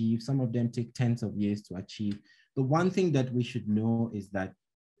to achieve, some of them take tens of years to achieve. The one thing that we should know is that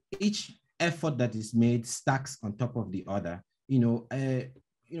each effort that is made stacks on top of the other. We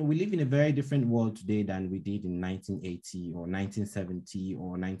live in a very different world today than we did in 1980 or 1970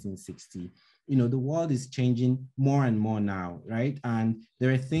 or 1960. The world is changing more and more now, right? And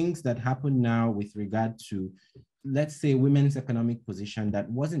there are things that happen now with regard to, let's say, women's economic position that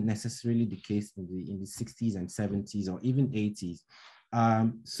wasn't necessarily the case in the 60s and 70s or even 80s.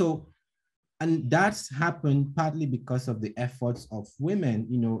 And that's happened partly because of the efforts of women,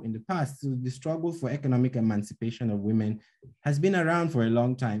 in the past. So the struggle for economic emancipation of women has been around for a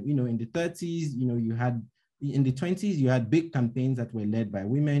long time. In the 30s, in the 20s, you had big campaigns that were led by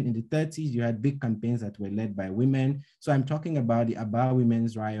women. In the 30s, you had big campaigns that were led by women. So I'm talking about the Aba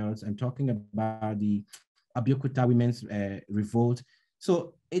women's riots. I'm talking about the Abeokuta women's revolt.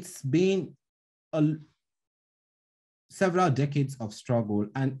 So it's been several decades of struggle,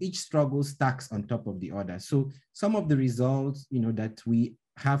 and each struggle stacks on top of the other. So some of the results, that we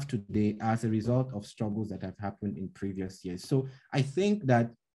have today as a result of struggles that have happened in previous years. So I think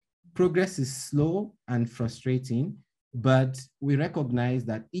that progress is slow and frustrating, but we recognize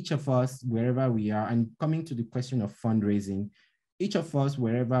that each of us, wherever we are, and coming to the question of fundraising, each of us,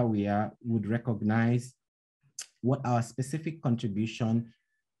 wherever we are, would recognize what our specific contribution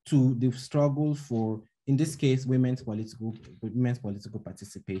to the struggle for, in this case, women's political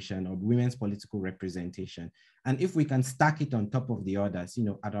participation or women's political representation. And if we can stack it on top of the others,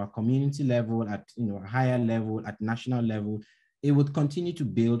 at our community level, at a higher level, at national level, it would continue to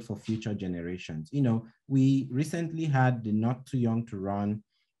build for future generations. We recently had the Not Too Young to Run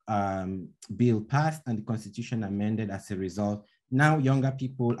bill passed and the Constitution amended as a result. Now younger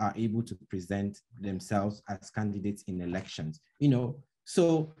people are able to present themselves as candidates in elections,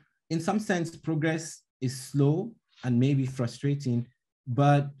 So in some sense, progress is slow and maybe frustrating,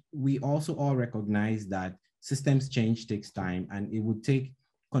 but we also all recognize that systems change takes time, and it would take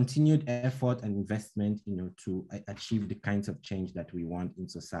continued effort and investment, to achieve the kinds of change that we want in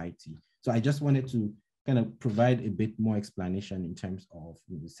society. So I just wanted to kind of provide a bit more explanation in terms of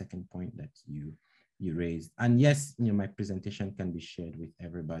the second point that you raised. And yes, my presentation can be shared with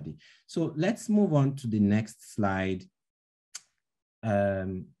everybody. So let's move on to the next slide.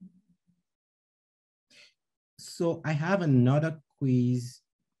 So I have another quiz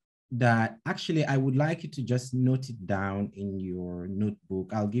that actually I would like you to just note it down in your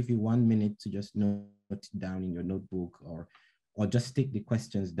notebook. I'll give you 1 minute to just note it down in your notebook, or just take the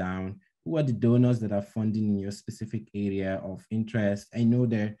questions down. Who are the donors that are funding in your specific area of interest? I know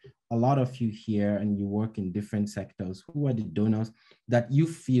there are a lot of you here and you work in different sectors. Who are the donors that you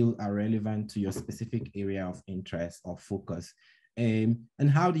feel are relevant to your specific area of interest or focus? And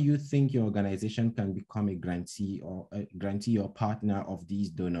how do you think your organization can become a grantee or partner of these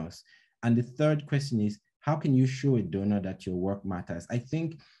donors? And the third question is, how can you show a donor that your work matters? I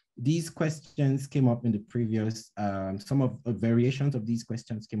think these questions came up in the previous, some of variations of these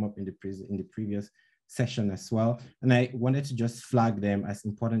questions came up in the previous session as well. And I wanted to just flag them as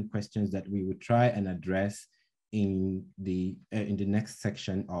important questions that we would try and address in the next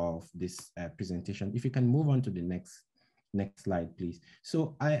section of this presentation. If you can move on to the next slide, please.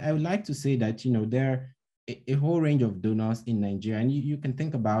 So I would like to say that, there are a whole range of donors in Nigeria, and you can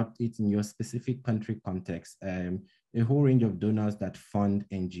think about it in your specific country context, a whole range of donors that fund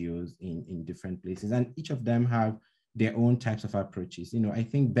NGOs in different places, and each of them have their own types of approaches. I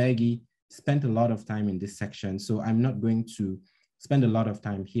think Beggy spent a lot of time in this section, so I'm not going to spend a lot of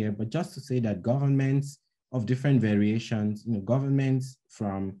time here, but just to say that governments of different variations, governments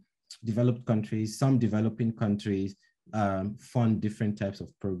from developed countries, some developing countries, fund different types of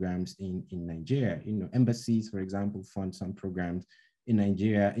programs in Nigeria. Embassies, for example, fund some programs in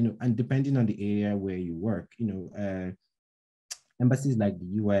Nigeria, and depending on the area where you work, embassies like the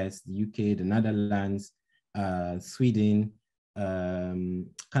US, the UK, the Netherlands, Sweden,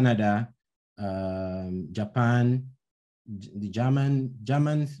 Canada, Japan, the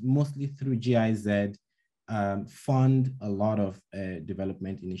Germans, mostly through GIZ, fund a lot of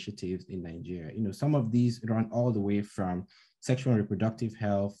development initiatives in Nigeria. Some of these run all the way from sexual and reproductive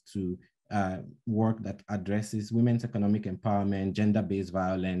health to work that addresses women's economic empowerment, gender-based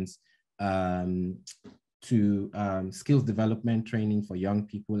violence, to skills development training for young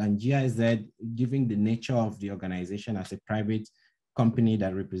people. And GIZ, given the nature of the organization as a private company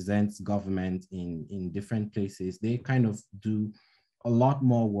that represents government in different places, they kind of do a lot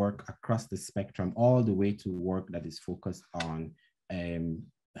more work across the spectrum, all the way to work that is focused on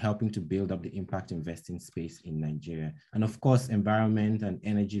helping to build up the impact investing space in Nigeria. And of course, environment and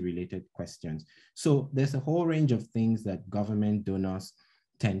energy related questions. So there's a whole range of things that government donors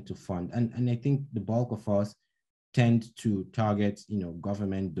tend to fund. And I think the bulk of us tend to target,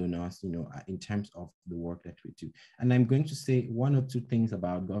 government donors, in terms of the work that we do. And I'm going to say one or two things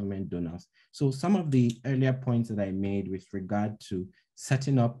about government donors. So some of the earlier points that I made with regard to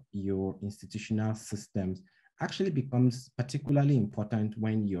setting up your institutional systems actually becomes particularly important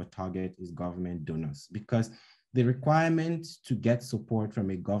when your target is government donors, because the requirement to get support from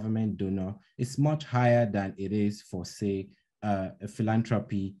a government donor is much higher than it is for, say, a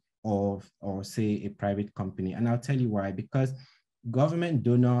philanthropy or say a private company. And I'll tell you why. Because government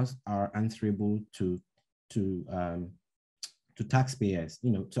donors are answerable to taxpayers.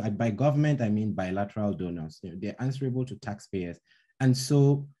 So by government I mean bilateral donors. They're answerable to taxpayers, and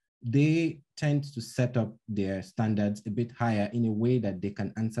so they tend to set up their standards a bit higher in a way that they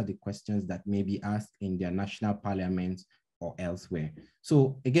can answer the questions that may be asked in their national parliaments or elsewhere.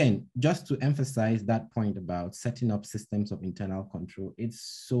 So again, just to emphasize that point about setting up systems of internal control,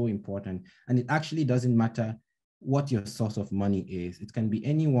 it's so important. And it actually doesn't matter what your source of money is. It can be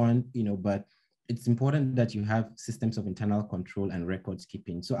anyone, but it's important that you have systems of internal control and records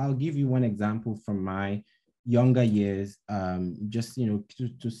keeping. So I'll give you one example from my younger years, just,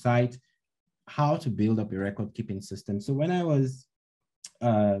 to cite how to build up a record keeping system. So when I was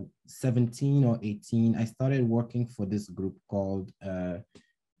 17 or 18, I started working for this group called,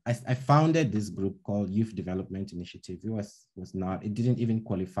 I founded this group called Youth Development Initiative. It didn't even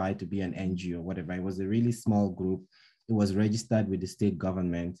qualify to be an NGO or whatever. It was a really small group. It was registered with the state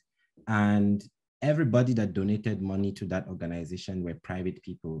government. And everybody that donated money to that organization were private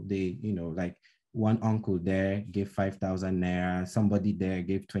people. They, like one uncle there gave 5,000 naira, somebody there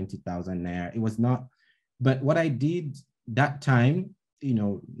gave 20,000 naira. It was not, but what I did that time,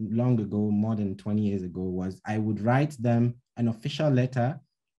 long ago, more than 20 years ago, was I would write them an official letter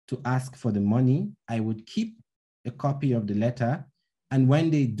to ask for the money. I would keep a copy of the letter. And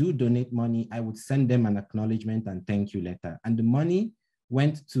when they do donate money, I would send them an acknowledgement and thank you letter. And the money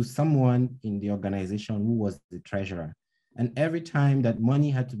went to someone in the organization who was the treasurer. And every time that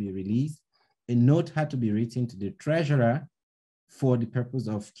money had to be released, a note had to be written to the treasurer for the purpose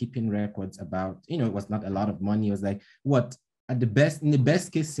of keeping records about, it was not a lot of money. It was like, in the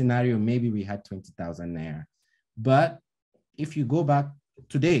best case scenario, maybe we had 20,000 naira. But if you go back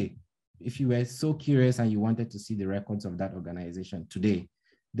today, if you were so curious and you wanted to see the records of that organization today,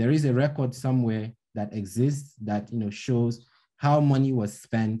 there is a record somewhere that exists that, shows how money was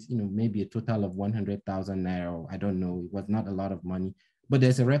spent, maybe a total of 100,000 naira. I don't know, it was not a lot of money, but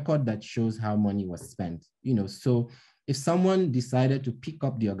there's a record that shows how money was spent, so if someone decided to pick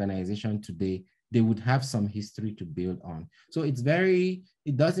up the organization today, they would have some history to build on. So it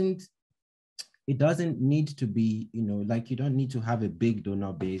doesn't need to be, you don't need to have a big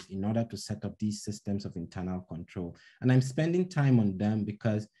donor base in order to set up these systems of internal control. And I'm spending time on them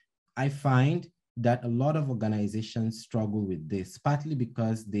because I find that a lot of organizations struggle with this, partly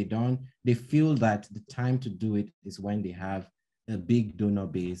because they feel that the time to do it is when they have a big donor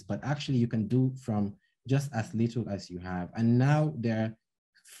base, but actually you can do from just as little as you have. And now there are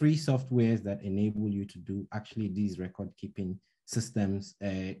free softwares that enable you to do actually these record keeping systems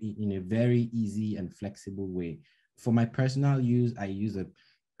in a very easy and flexible way. For my personal use, I use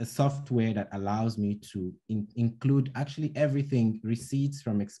a software that allows me to include actually everything, receipts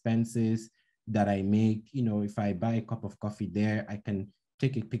from expenses that I make. If I buy a cup of coffee there, I can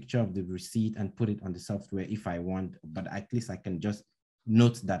take a picture of the receipt and put it on the software if I want, but at least I can just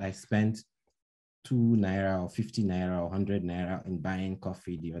note that I spent 2 naira or 50 naira or 100 naira in buying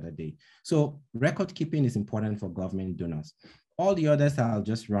coffee the other day. So record keeping is important for government donors. All the others I'll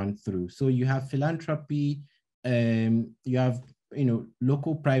just run through. So you have philanthropy, you have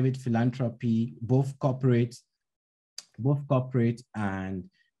local private philanthropy, both corporate and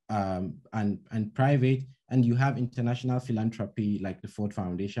private, and you have international philanthropy like the Ford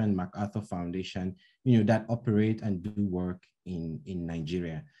Foundation, MacArthur Foundation, that operate and do work in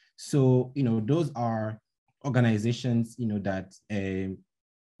Nigeria. So those are organizations that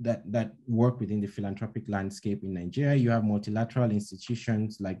work within the philanthropic landscape in Nigeria. You have multilateral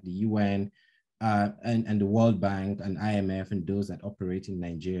institutions like the UN and the World Bank and IMF and those that operate in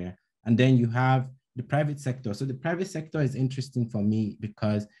Nigeria. And then you have the private sector. So the private sector is interesting for me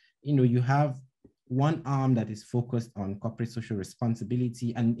because you have one arm that is focused on corporate social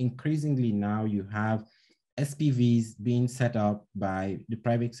responsibility, and increasingly now you have SPVs being set up by the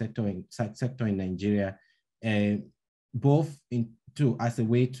private sector in Nigeria, both as a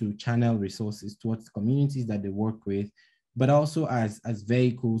way to channel resources towards communities that they work with, but also as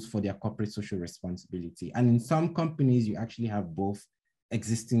vehicles for their corporate social responsibility. And in some companies, you actually have both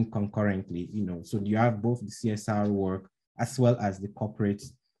existing concurrently, so you have both the CSR work as well as the corporate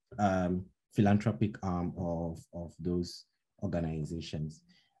philanthropic arm of those organizations.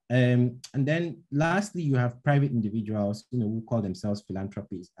 And then lastly, you have private individuals, who call themselves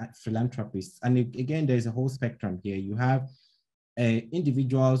philanthropists. And again, there's a whole spectrum here. You have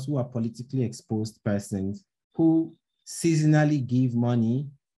individuals who are politically exposed persons who seasonally give money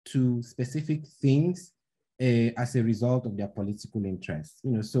to specific things as a result of their political interests.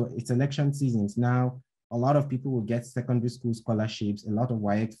 So it's election seasons now. A lot of people will get secondary school scholarships. A lot of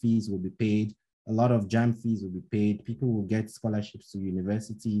WAEC fees will be paid. A lot of JAM fees will be paid. People will get scholarships to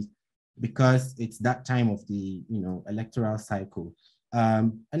universities because it's that time of the electoral cycle.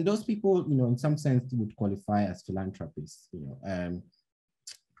 And those people, in some sense, would qualify as philanthropists. And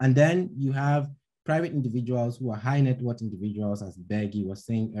then you have private individuals who are high net worth individuals, as Bergie was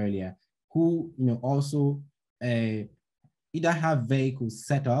saying earlier, who also either have vehicles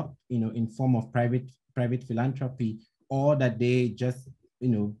set up, in form of private philanthropy, or that they just,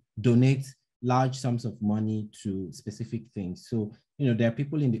 donate large sums of money to specific things. So, there are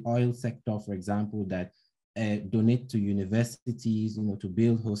people in the oil sector, for example, that donate to universities, to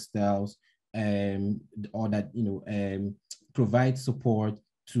build hostels, or that, provide support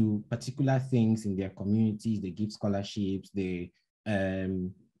to particular things in their communities. They give scholarships, they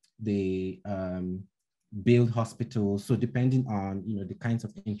build hospitals. So depending on, the kinds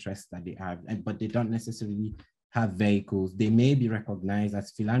of interests that they have, but they don't necessarily have vehicles. They may be recognized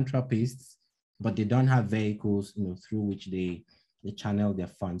as philanthropists, but they don't have vehicles, through which they channel their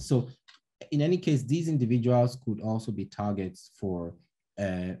funds. So in any case, these individuals could also be targets for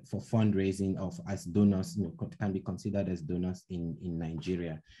fundraising as donors, can be considered as donors in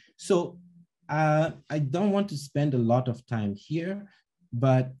Nigeria. So I don't want to spend a lot of time here,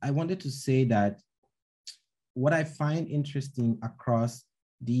 but I wanted to say that what I find interesting across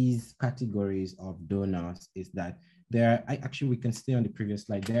these categories of donors is that we can stay on the previous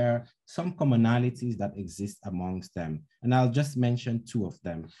slide. There are some commonalities that exist amongst them, and I'll just mention two of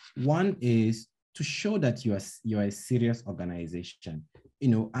them. One is to show that you're a serious organization,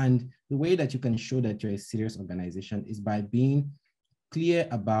 and the way that you can show that you're a serious organization is by being clear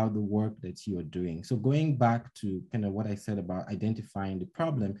about the work that you are doing. So going back to kind of what I said about identifying the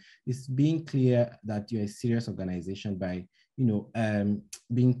problem, is being clear that you're a serious organization by,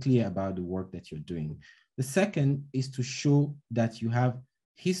 being clear about the work that you're doing. The second is to show that you have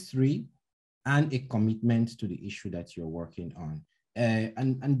history and a commitment to the issue that you're working on.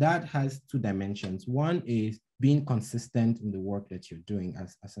 And that has two dimensions. One is being consistent in the work that you're doing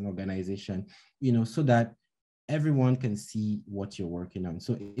as an organization, so that everyone can see what you're working on.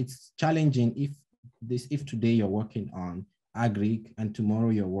 So it's challenging if today you're working on agri, and tomorrow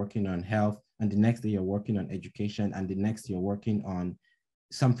you're working on health, and the next day you're working on education, and the next you're working on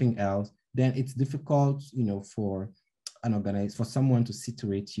something else, then it's difficult, for someone to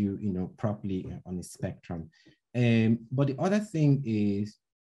situate you, properly on a spectrum. But the other thing is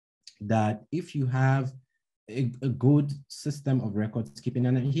that if you have a good system of record keeping,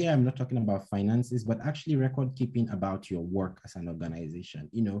 and here I'm not talking about finances, but actually record keeping about your work as an organization,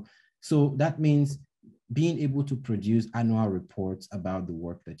 so that means being able to produce annual reports about the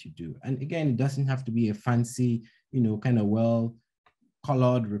work that you do. And again, it doesn't have to be a fancy, kind of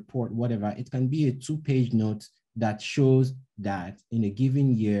well-colored report, whatever. It can be a 2-page note that shows that in a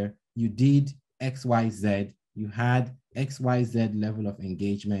given year, you did XYZ, you had XYZ level of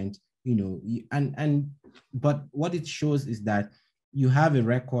engagement, but what it shows is that you have a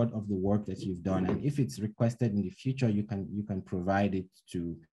record of the work that you've done. And if it's requested in the future, you can provide it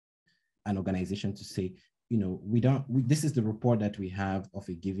to an organization to say, this is the report that we have of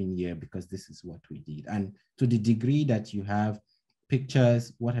a given year because this is what we did. And to the degree that you have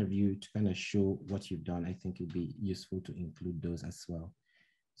pictures, what have you, to kind of show what you've done, I think it'd be useful to include those as well.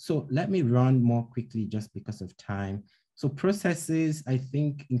 So let me run more quickly just because of time. So processes, I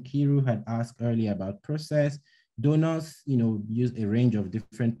think Nkiru had asked earlier about process. Donors, use a range of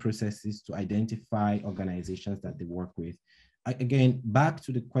different processes to identify organizations that they work with. Again, back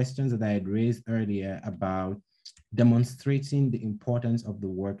to the questions that I had raised earlier about demonstrating the importance of the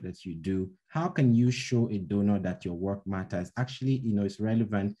work that you do. How can you show a donor that your work matters? Actually, it's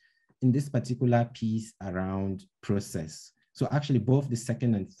relevant in this particular piece around process. So actually both the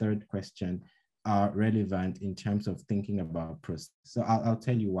second and third question are relevant in terms of thinking about process. So I'll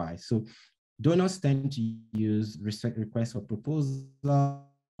tell you why. So donors tend to use requests for proposals.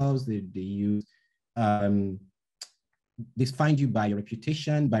 They use, they find you by your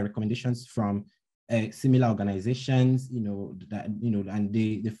reputation, by recommendations from similar organizations, and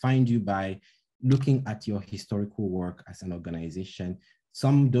they find you by looking at your historical work as an organization.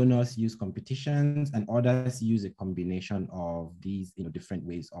 Some donors use competitions and others use a combination of these different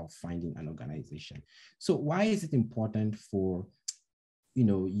ways of finding an organization. So why is it important for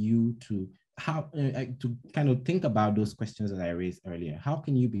you to kind of think about those questions that I raised earlier? How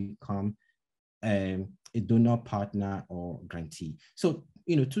can you become a donor, partner, or grantee? So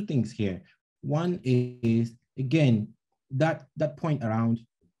two things here. One is, again, that point around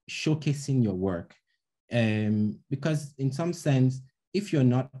showcasing your work, because in some sense, if you're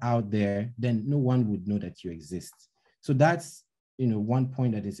not out there, then no one would know that you exist. So that's, one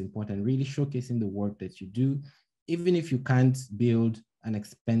point that is important, really showcasing the work that you do. Even if you can't build an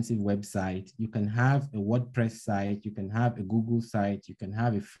expensive website, you can have a WordPress site, you can have a Google site, you can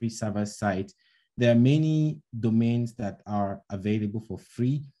have a free server site. There are many domains that are available for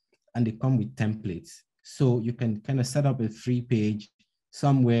free and they come with templates. So you can kind of set up a free page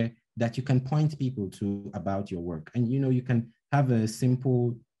somewhere that you can point people to about your work. And, you can have a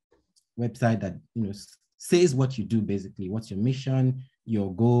simple website that, says what you do, basically. What's your mission,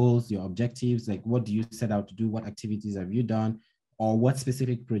 your goals, your objectives, like what do you set out to do? What activities have you done? Or what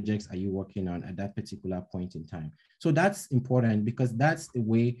specific projects are you working on at that particular point in time? So that's important, because that's the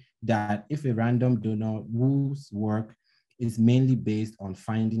way that if a random donor whose work is mainly based on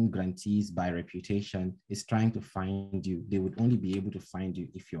finding grantees by reputation is trying to find you, they would only be able to find you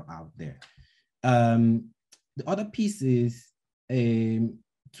if you're out there. The other piece is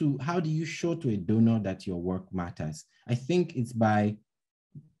to how do you show to a donor that your work matters? I think it's by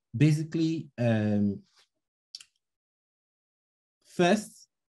basically first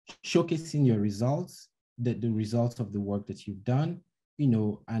showcasing your results, the results of the work that you've done,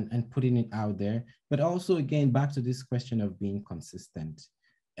 and putting it out there. But also, again, back to this question of being consistent.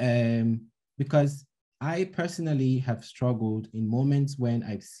 Because I personally have struggled in moments when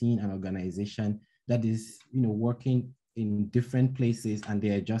I've seen an organization that is, working in different places and they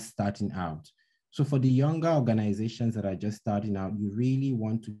are just starting out. So for the younger organizations that are just starting out, you really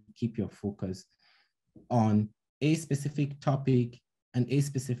want to keep your focus on a specific topic and a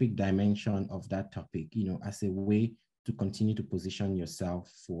specific dimension of that topic, as a way to continue to position yourself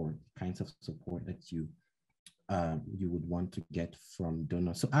for kinds of support that you would want to get from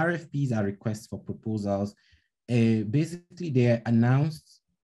donors. So RFPs are requests for proposals. Basically, they are announced.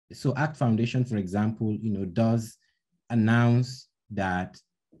 So ACT Foundation, for example, does announce that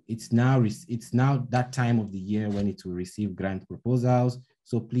it's now that time of the year when it will receive grant proposals.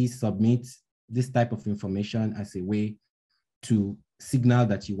 So please submit this type of information as a way to signal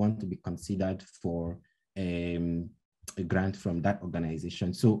that you want to be considered for a grant from that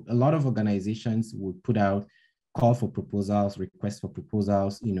organization. So a lot of organizations would put out call for proposals, requests for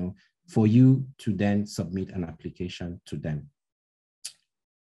proposals, for you to then submit an application to them.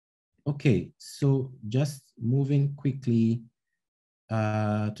 Okay, so just moving quickly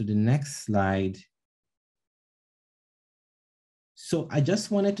to the next slide. So I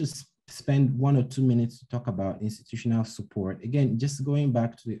just wanted to spend 1 or 2 minutes to talk about institutional support. Again, just going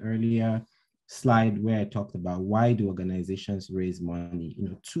back to the earlier slide where I talked about why do organizations raise money.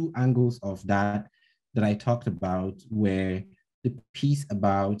 2 angles of that I talked about were the piece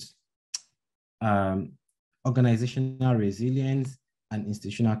about organizational resilience and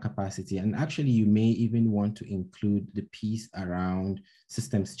institutional capacity. And actually, you may even want to include the piece around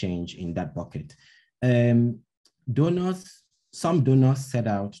systems change in that bucket. Some donors set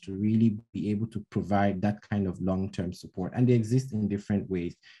out to really be able to provide that kind of long-term support, and they exist in different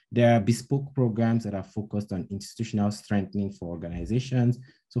ways. There are bespoke programs that are focused on institutional strengthening for organizations.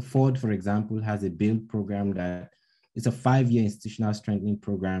 So Ford, for example, has a BUILD program that is a 5-year institutional strengthening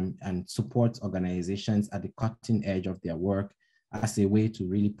program and supports organizations at the cutting edge of their work as a way to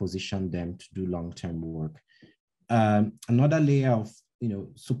really position them to do long-term work. Another layer of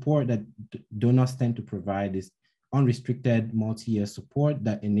support that donors tend to provide is unrestricted multi-year support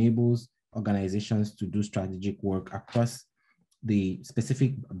that enables organizations to do strategic work across the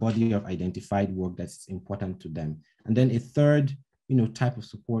specific body of identified work that's important to them. And then a third type of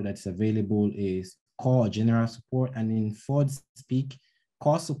support that's available is core general support. And in Ford speak,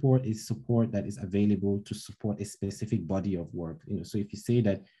 core support is support that is available to support a specific body of work. So if you say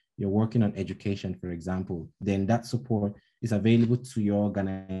that you're working on education, for example, then that support is available to your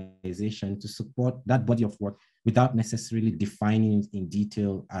organization to support that body of work without necessarily defining it in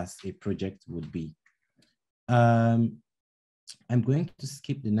detail as a project would be. I'm going to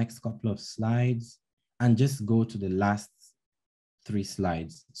skip the next couple of slides and just go to the last 3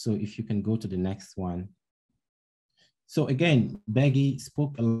 slides. So if you can go to the next one. So again, Beggy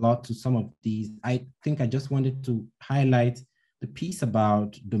spoke a lot to some of these. I think I just wanted to highlight the piece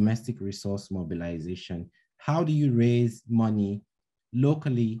about domestic resource mobilization. How do you raise money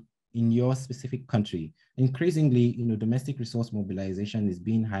locally in your specific country? Increasingly, domestic resource mobilization is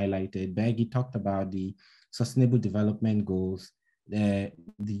being highlighted. Beggy talked about the Sustainable Development Goals. The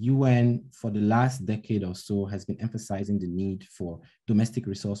UN for the last decade or so has been emphasizing the need for domestic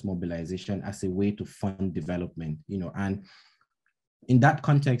resource mobilization as a way to fund development, and in that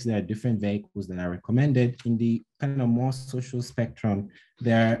context, there are different vehicles that are recommended. In the kind of more social spectrum,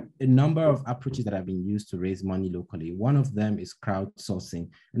 there are a number of approaches that have been used to raise money locally. One of them is crowdsourcing.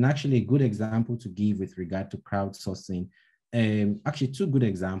 And actually a good example to give with regard to crowdsourcing, actually 2 good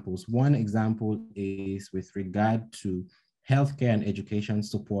examples. One example is with regard to healthcare and education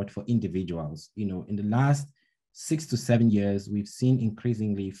support for individuals. In the last 6 to 7 years, we've seen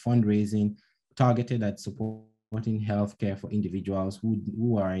increasingly fundraising targeted at supporting healthcare for individuals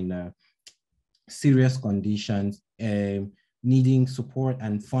who are in serious conditions, needing support,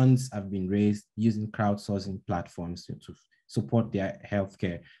 and funds have been raised using crowdsourcing platforms to support their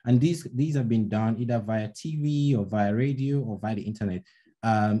healthcare. And these have been done either via TV or via radio or via the internet.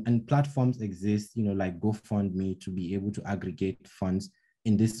 And platforms exist, like GoFundMe, to be able to aggregate funds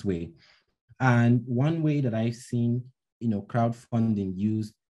in this way. And one way that I've seen, crowdfunding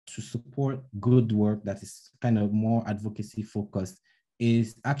used to support good work that is kind of more advocacy focused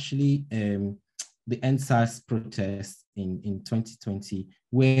is actually the EndSARS protests in 2020,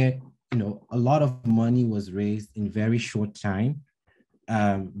 where a lot of money was raised in very short time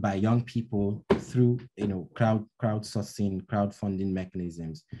by young people through crowdsourcing, crowdfunding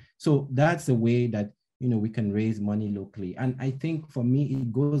mechanisms. So that's a way that we can raise money locally. And I think for me,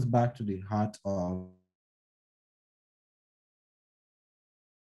 it goes back to the heart of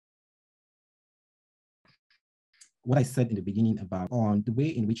what I said in the beginning about on the way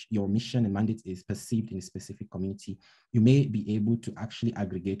in which your mission and mandate is perceived in a specific community. You may be able to actually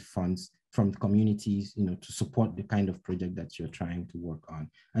aggregate funds from the communities, to support the kind of project that you're trying to work on.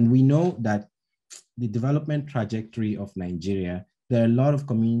 And we know that the development trajectory of Nigeria, there are a lot of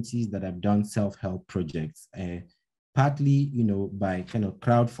communities that have done self-help projects, partly, by kind of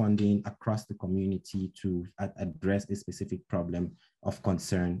crowdfunding across the community to address a specific problem of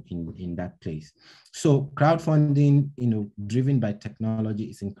concern in that place. So crowdfunding, driven by technology,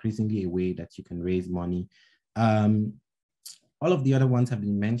 is increasingly a way that you can raise money. All of the other ones have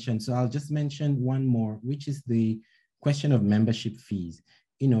been mentioned. So I'll just mention one more, which is the question of membership fees.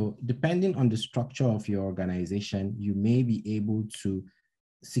 Depending on the structure of your organization, you may be able to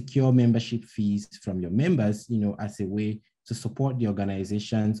secure membership fees from your members, as a way to support the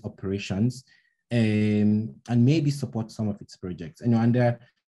organization's operations and maybe support some of its projects. And there are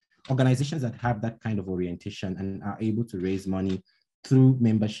organizations that have that kind of orientation and are able to raise money through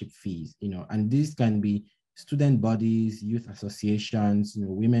membership fees, and these can be student bodies, youth associations,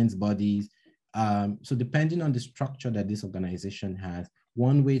 women's bodies. So depending on the structure that this organization has,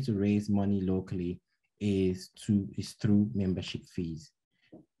 one way to raise money locally is through membership fees.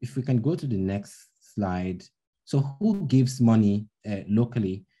 If we can go to the next slide. So who gives money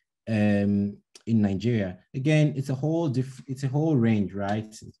locally in Nigeria? Again, it's a whole range, right?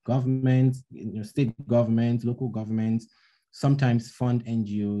 It's government, state government, local governments, sometimes fund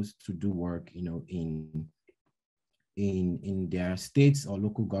NGOs to do work, in their states or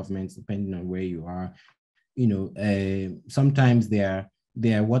local governments, depending on where you are. Sometimes they are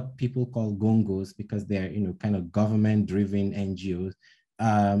what people call gongos because they're, kind of government-driven NGOs.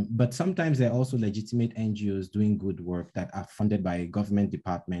 But sometimes they're also legitimate NGOs doing good work that are funded by government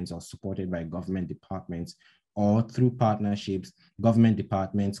departments or supported by government departments, or through partnerships, government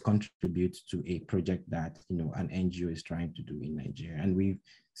departments contribute to a project that, an NGO is trying to do in Nigeria. And we've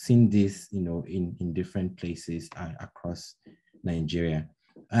seen this, in different places across Nigeria.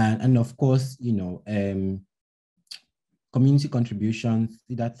 And of course, community contributions,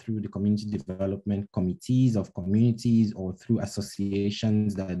 either through the community development committees of communities or through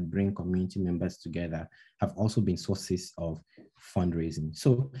associations that bring community members together, have also been sources of fundraising.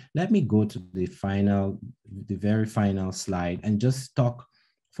 So let me go to the very final slide and just talk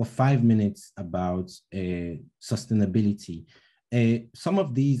for 5 minutes about sustainability. Some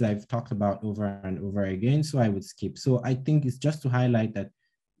of these I've talked about over and over again, so I would skip. So I think it's just to highlight that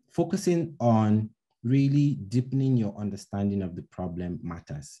focusing on really deepening your understanding of the problem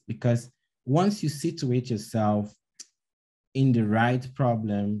matters, because once you situate yourself in the right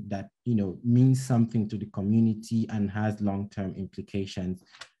problem that means something to the community and has long-term implications,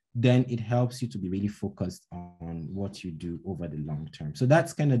 then it helps you to be really focused on what you do over the long term. So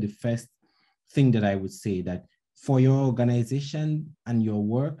that's kind of the first thing that I would say, that for your organization and your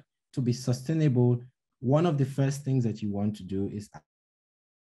work to be sustainable, one of the first things that you want to do is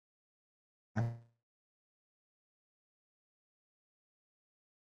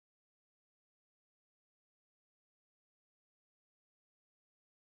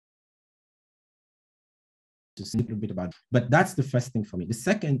to see a little bit about, but that's the first thing for me. The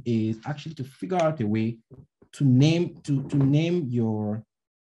second is actually to figure out a way to name your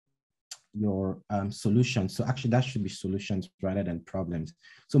solutions. So actually that should be solutions rather than problems.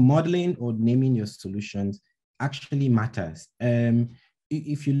 So modeling or naming your solutions actually matters.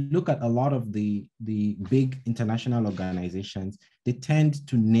 If you look at a lot of the big international organizations, they tend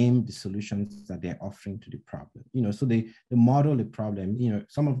to name the solutions that they're offering to the problem. So they model the problem.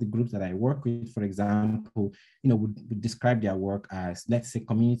 Some of the groups that I work with, for example, would describe their work as, let's say,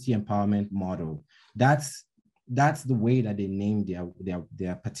 community empowerment model. That's the way that they name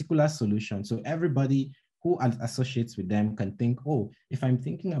their particular solution. So everybody who associates with them can think, oh, if I'm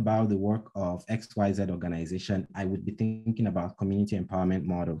thinking about the work of XYZ organization, I would be thinking about community empowerment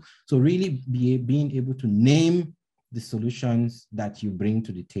model. So really being able to name the solutions that you bring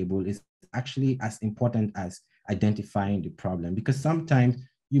to the table is actually as important as identifying the problem, because sometimes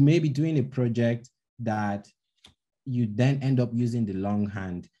you may be doing a project that you then end up using the long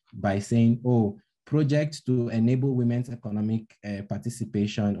hand by saying, oh, projects to enable women's economic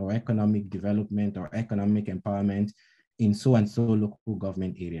participation or economic development or economic empowerment in so and so local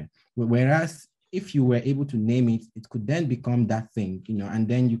government area. Whereas if you were able to name it, it could then become that thing, you know, and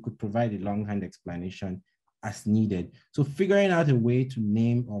then you could provide a longhand explanation as needed. So figuring out a way to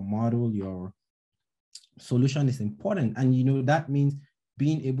name or model your solution is important. And, you know, that means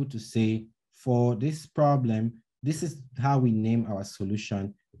being able to say, for this problem, this is how we name our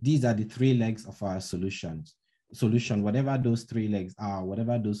solution. These are the 3 legs of our solution, whatever those 3 legs are,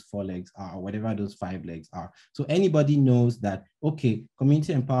 whatever those 4 legs are, or whatever those 5 legs are. So anybody knows that, okay,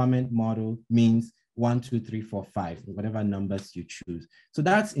 community empowerment model means 1, 2, 3, 4, 5, whatever numbers you choose. So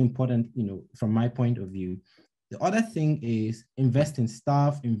that's important, you know, from my point of view. The other thing is invest in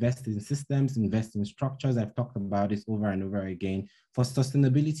staff, invest in systems, invest in structures. I've talked about this over and over again. For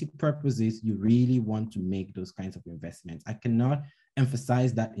sustainability purposes, you really want to make those kinds of investments. I cannot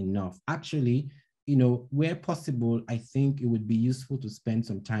emphasize that enough. Actually, you know, where possible, I think it would be useful to spend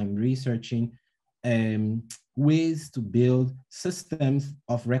some time researching ways to build systems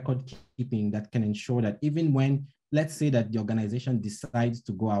of record keeping that can ensure that even when, let's say that the organization decides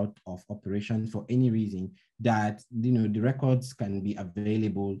to go out of operation for any reason, that, you know, the records can be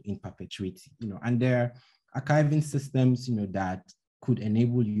available in perpetuity, you know, and there are archiving systems, you know, that could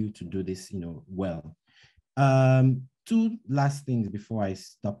enable you to do this, you know, well. 2 last things before I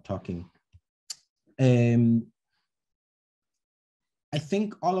stop talking. I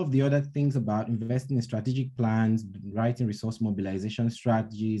think all of the other things about investing in strategic plans, writing resource mobilization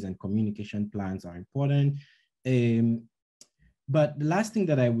strategies and communication plans are important. But the last thing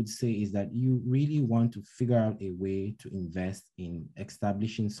that I would say is that you really want to figure out a way to invest in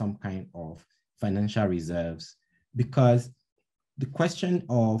establishing some kind of financial reserves, because the question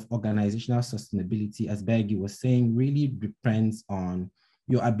of organizational sustainability, as Begi was saying, really depends on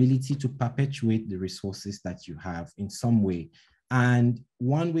your ability to perpetuate the resources that you have in some way. And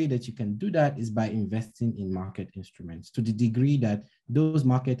one way that you can do that is by investing in market instruments to the degree that those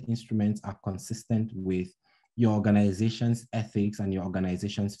market instruments are consistent with your organization's ethics and your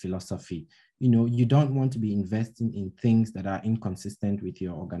organization's philosophy. You know, you don't want to be investing in things that are inconsistent with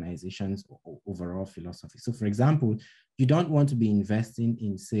your organization's overall philosophy. So for example, you don't want to be investing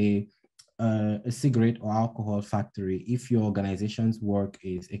in, say, a cigarette or alcohol factory if your organization's work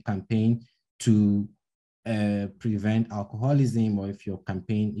is a campaign to prevent alcoholism, or if your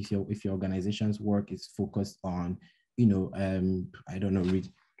campaign, if your organization's work is focused on, you know, I don't know,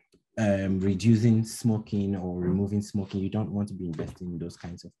 reducing smoking or removing smoking. You don't want to be investing in those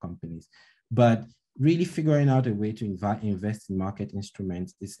kinds of companies. But really figuring out a way to invest in market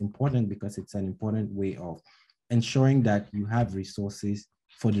instruments is important, because it's an important way of ensuring that you have resources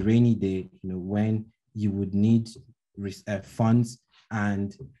for the rainy day, you know, when you would need funds,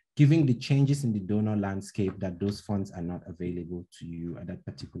 and giving the changes in the donor landscape that those funds are not available to you at that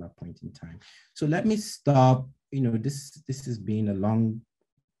particular point in time. So let me stop. You know, this has been a long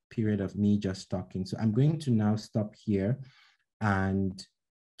period of me just talking. So I'm going to now stop here and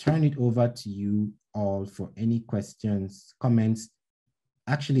turn it over to you all for any questions, comments,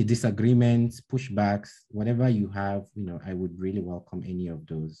 actually disagreements, pushbacks, whatever you have. You know, I would really welcome any of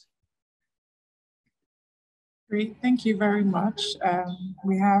those. Great, thank you very much.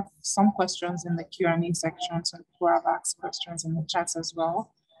 We have some questions in the Q&A section, so people have asked questions in the chat as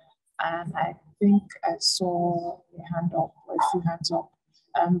well. And I think I saw a hand up, or a few hands up.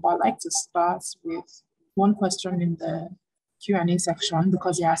 But I'd like to start with one question in the Q&A section,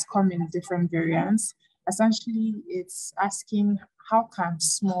 because it has come in different variants. Essentially, it's asking, how can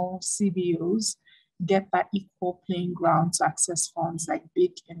small CBOs get that equal playing ground to access funds like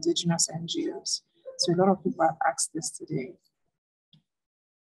big indigenous NGOs? So a lot of people have asked this today.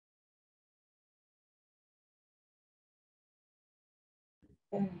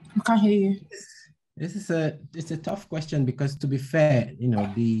 I can't hear you. It's a tough question, because to be fair, you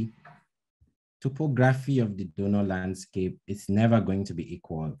know, the topography of the donor landscape is never going to be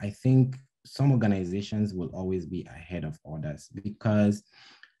equal. I think some organizations will always be ahead of others, because,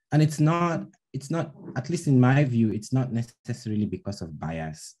 and it's not, at least in my view, it's not necessarily because of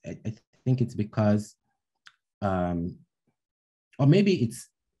bias. I think it's because, or maybe it's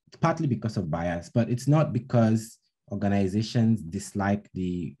partly because of bias, but it's not because organizations dislike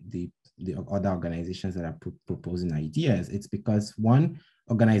the the other organizations that are proposing ideas. It's because, one,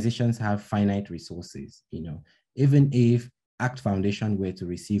 organizations have finite resources. Even if ACT Foundation were to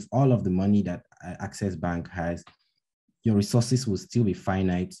receive all of the money that Access Bank has, your resources will still be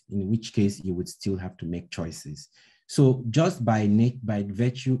finite, in which case you would still have to make choices. So just by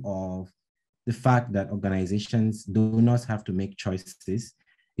virtue of the fact that organizations do not have to make choices,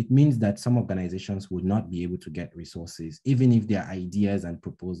 it means that some organizations would not be able to get resources, even if their ideas and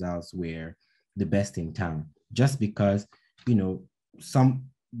proposals were the best in town, just because,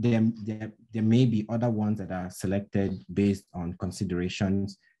 there may be other ones that are selected based on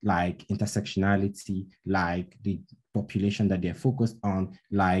considerations like intersectionality, like the population that they're focused on,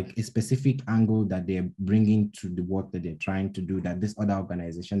 like a specific angle that they're bringing to the work that they're trying to do that this other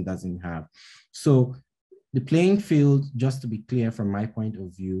organization doesn't have. So the playing field, just to be clear from my point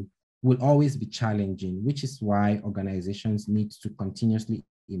of view, will always be challenging, which is why organizations need to continuously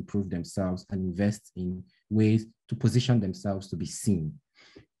improve themselves and invest in ways to position themselves to be seen.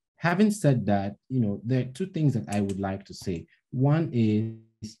 Having said that, there are two things that I would like to say. One is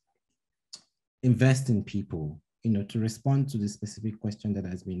invest in people. To respond to the specific question that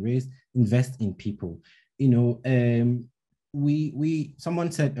has been raised, invest in people.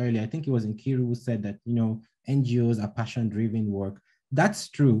 Someone said earlier, I think it was Nkiru who said that, NGOs are passion-driven work. That's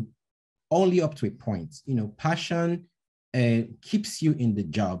true, only up to a point. Passion keeps you in the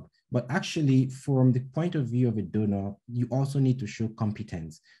job, but actually from the point of view of a donor, you also need to show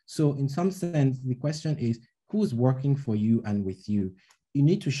competence. So in some sense, the question is, who's working for you and with you? You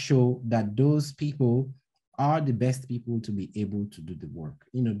need to show that those people are the best people to be able to do the work.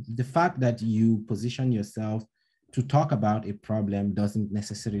 The fact that you position yourself to talk about a problem doesn't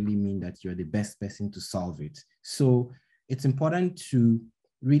necessarily mean that you're the best person to solve it. So it's important to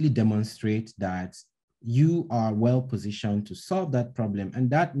really demonstrate that you are well positioned to solve that problem. And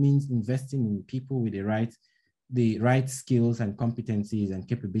that means investing in people with the right skills and competencies and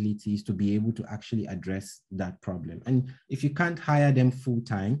capabilities to be able to actually address that problem. And if you can't hire them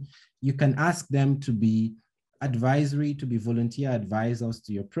full-time, you can ask them to be advisory, to be volunteer advisors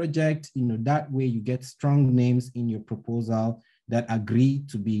to your project. That way you get strong names in your proposal that agree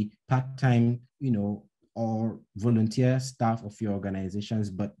to be part-time, or volunteer staff of your organizations,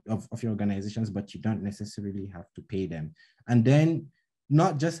 but you don't necessarily have to pay them. And then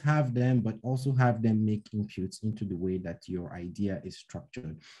not just have them, but also have them make inputs into the way that your idea is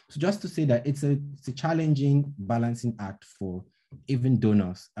structured. So just to say that it's a challenging balancing act for even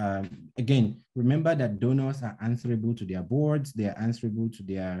donors. Again, remember that donors are answerable to their boards, they're answerable to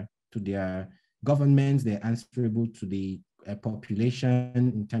their governments, they're answerable to the population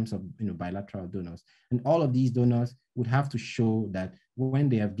in terms of bilateral donors. And all of these donors would have to show that when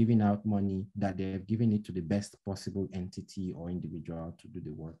they have given out money, that they have given it to the best possible entity or individual to do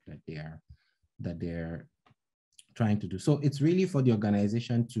the work that they're trying to do. So it's really for the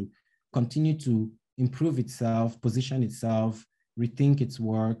organization to continue to improve itself, position itself, rethink its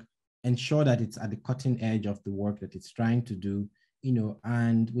work, ensure that it's at the cutting edge of the work that it's trying to do,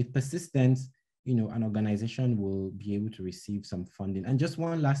 and with persistence, an organization will be able to receive some funding. And just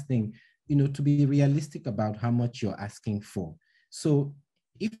one last thing, to be realistic about how much you're asking for. So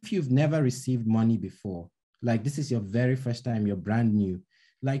if you've never received money before, like this is your very first time, you're brand new,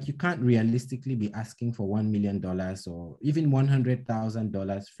 like you can't realistically be asking for $1 million or even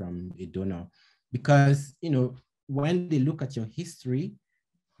 $100,000 from a donor, because, when they look at your history,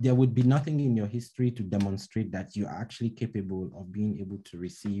 there would be nothing in your history to demonstrate that you are actually capable of being able to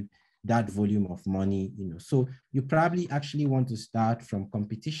receive that volume of money, So you probably actually want to start from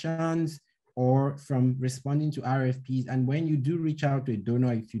competitions or from responding to RFPs. And when you do reach out to a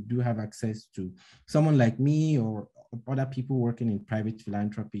donor, if you do have access to someone like me or other people working in private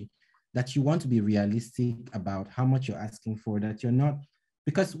philanthropy, that you want to be realistic about how much you're asking for, that you're not,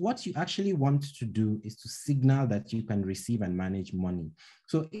 because what you actually want to do is to signal that you can receive and manage money.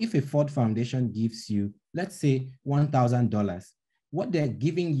 So if a Ford Foundation gives you, let's say $1,000, what they're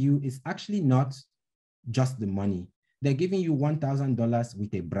giving you is actually not just the money. They're giving you $1,000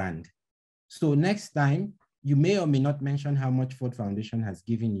 with a brand. So next time, you may or may not mention how much Ford Foundation has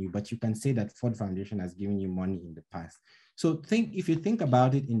given you, but you can say that Ford Foundation has given you money in the past. So if you think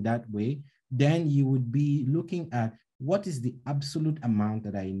about it in that way, then you would be looking at what is the absolute amount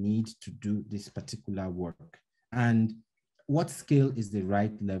that I need to do this particular work, and what scale is the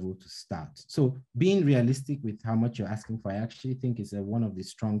right level to start. So being realistic with how much you're asking for, I actually think is one of the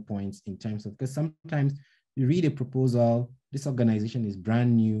strong points in terms of, because sometimes you read a proposal, this organization is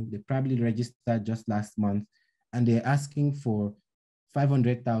brand new, they probably registered just last month, and they're asking for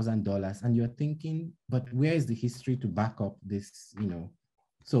 $500,000, and you're thinking, but where is the history to back up this,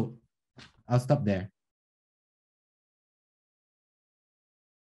 So I'll stop there.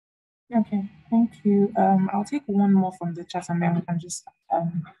 Okay, thank you. I'll take one more from the chat and then we can just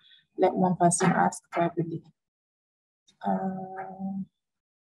let one person ask verbally. I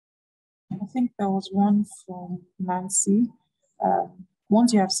think there was one from Nancy.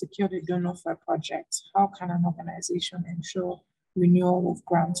 Once you have secured a donor for a project, how can an organization ensure renewal of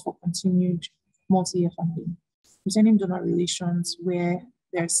grants for continued multi-year funding? Retaining donor relations where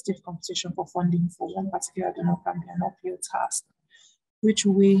there's stiff competition for funding for one particular donor can be an uphill task. Which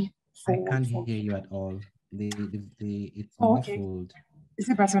way forward? I can't hear you at all. It's Okay. muffled. Is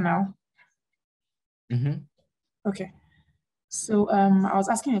it better now? Mm-hmm. Okay. So I was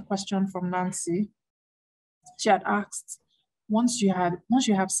asking a question from Nancy. She had asked, once you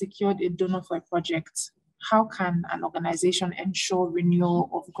have secured a donor for a project, how can an organization ensure renewal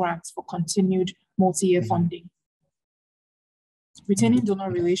of grants for continued multi-year funding? Retaining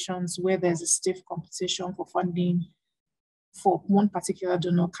donor relations where there's a stiff competition for funding for one particular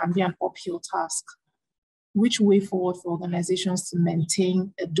donor can be an uphill task. Which way forward for organizations to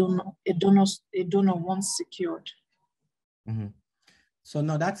maintain a donor once secured? Mm-hmm. So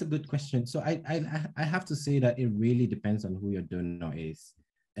no, that's a good question. So I have to say that it really depends on who your donor is.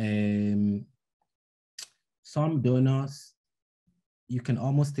 Some donors, you can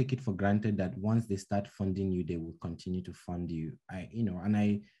almost take it for granted that once they start funding you, they will continue to fund you.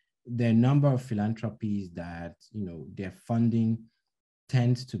 There are a number of philanthropies that, their funding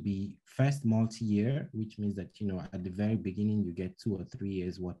tends to be first multi-year, which means that, at the very beginning, you get 2 or 3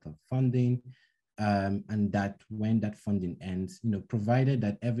 years worth of funding. And that when that funding ends, provided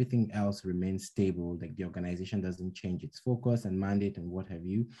that everything else remains stable, like the organization doesn't change its focus and mandate and what have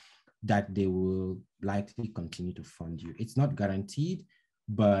you, that they will likely continue to fund you. It's not guaranteed,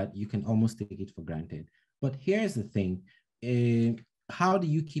 but you can almost take it for granted. But here's the thing, how do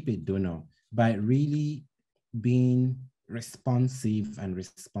you keep a donor? By really being responsive and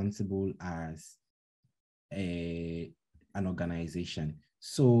responsible as an organization.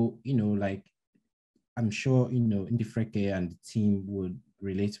 So, like, I'm sure, Ndifreke and the team would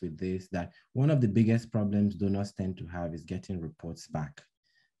relate with this, that one of the biggest problems donors tend to have is getting reports back.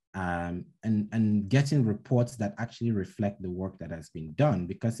 And getting reports that actually reflect the work that has been done,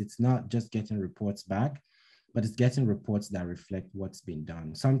 because it's not just getting reports back, but it's getting reports that reflect what's been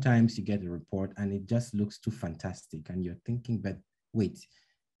done. Sometimes you get a report and it just looks too fantastic and you're thinking, but wait,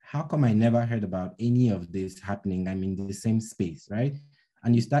 how come I never heard about any of this happening? I'm in the same space, right?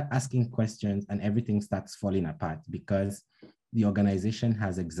 And you start asking questions and everything starts falling apart because the organization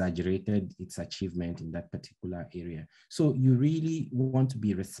has exaggerated its achievement in that particular area. So you really want to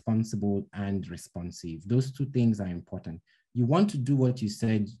be responsible and responsive. Those two things are important. You want to do what you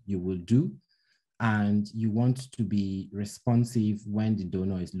said you will do, and you want to be responsive when the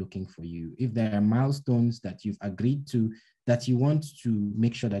donor is looking for you. If there are milestones that you've agreed to, that you want to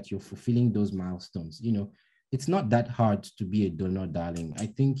make sure that you're fulfilling those milestones, it's not that hard to be a donor, darling. I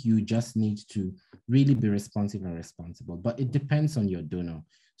think you just need to really be responsive and responsible, but it depends on your donor.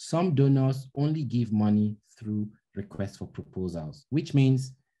 Some donors only give money through requests for proposals, which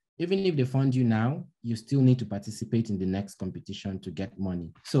means even if they fund you now, you still need to participate in the next competition to get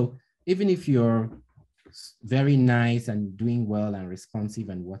money. So even if you're very nice and doing well and responsive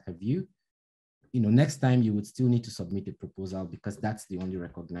and what have you, next time you would still need to submit a proposal because that's the only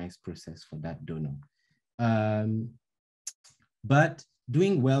recognized process for that donor. But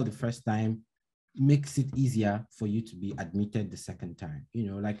doing well the first time makes it easier for you to be admitted the second time.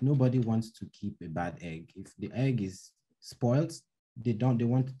 Like nobody wants to keep a bad egg. If the egg is spoiled, they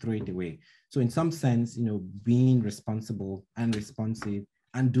want to throw it away. So in some sense, being responsible and responsive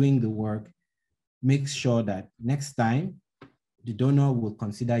and doing the work makes sure that next time the donor will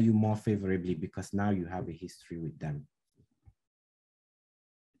consider you more favorably because now you have a history with them.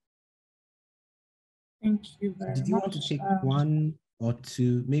 Thank you very much. Did you want to take one or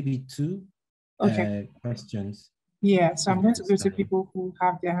two, maybe two questions? Yeah, so I'm going to go to people who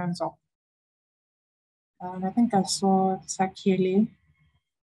have their hands up. I think I saw Takele.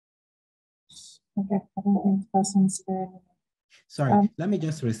 Okay, I don't think the person's there. Sorry, let me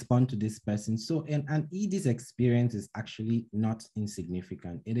just respond to this person. So an ED's experience is actually not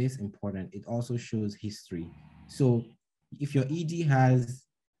insignificant. It is important. It also shows history. So if your ED has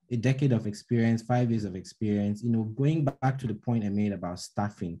a decade of experience, 5 years of experience, going back to the point I made about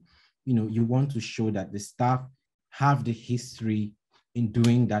staffing, you want to show that the staff have the history in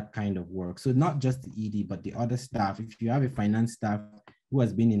doing that kind of work. So not just the ED, but the other staff. If you have a finance staff who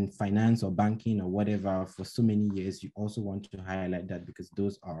has been in finance or banking or whatever for so many years, you also want to highlight that because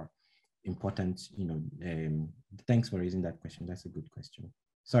those are important, thanks for raising that question. That's a good question.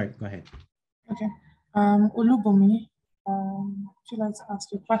 Sorry, go ahead. Okay. Olubumi, would you like to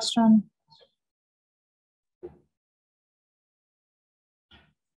ask your question?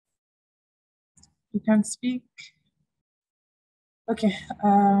 You can speak. Okay.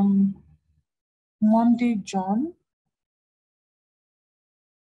 Monday, John.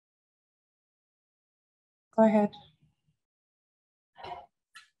 Go ahead.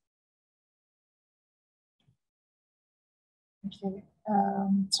 Okay.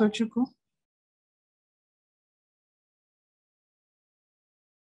 Sochuku.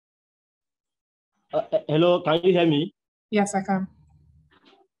 Hello, can you hear me? Yes, I can.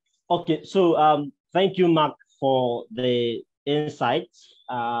 Okay, so thank you, Mark, for the insights.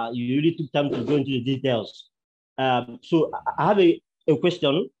 You really took time to go into the details. So I have a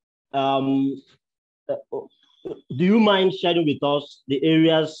question. Do you mind sharing with us the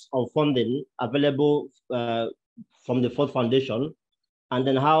areas of funding available from the Ford Foundation, and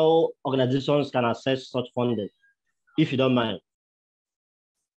then how organizations can access such funding, if you don't mind?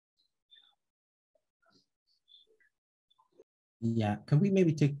 Yeah, can we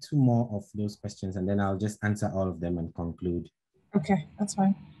maybe take 2 more of those questions and then I'll just answer all of them and conclude. Okay, that's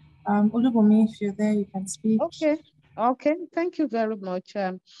fine. Olubumi, if you're there, you can speak. Okay, thank you very much.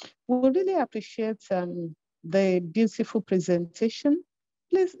 We really appreciate the beautiful presentation.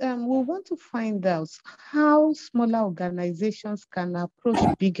 Please, we want to find out how smaller organizations can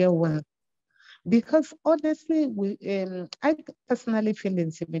approach bigger ones. Because honestly, I personally feel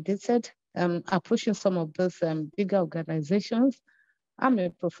intimidated approaching some of those bigger organizations. I'm a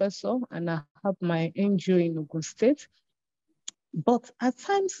professor and I have my NGO in Ogun State. But at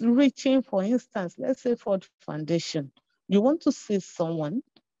times reaching, for instance, let's say Ford Foundation, you want to see someone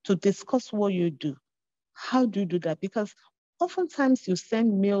to discuss what you do. How do you do that? Because oftentimes you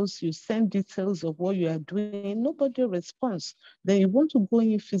send mails, you send details of what you are doing, nobody responds. Then you want to go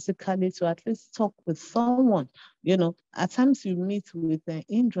in physically to at least talk with someone. You know, at times you meet with an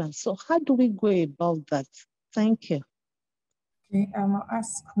hindrance. So how do we go about that? Thank you. Okay, I'll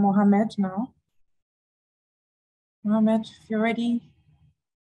ask Mohammed now. Mohammed, if you're ready.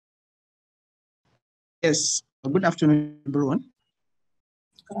 Yes, good afternoon, everyone.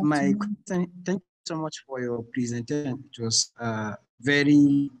 Good afternoon. Thank you so much for your presentation. It was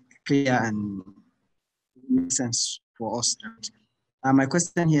very clear and makes sense for us. My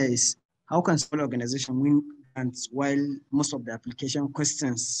question here is, how can small organization win grants while most of the application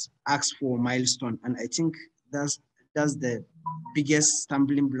questions ask for milestone? And I think that's the biggest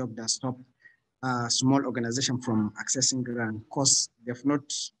stumbling block that stops small organization from accessing grant, because they've not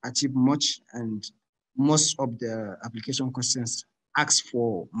achieved much and most of the application questions ask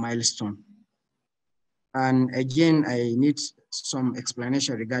for milestone. And again, I need some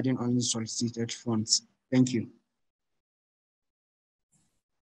explanation regarding unsolicited funds. Thank you.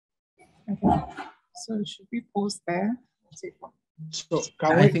 Okay, so should we pause there? So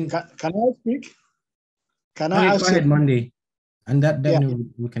can I speak? Can I go ahead, Monday. And then yeah.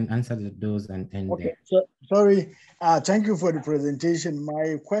 we can answer those and end okay. there. So, sorry, thank you for the presentation.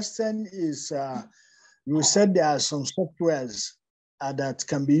 My question is, you said there are some softwares that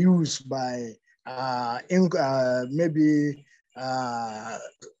can be used by maybe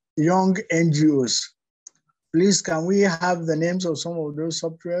young NGOs. Please, can we have the names of some of those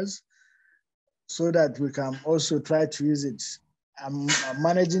softwares so that we can also try to use it? I'm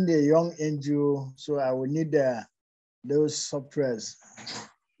managing the young NGO, so I will need those softwares.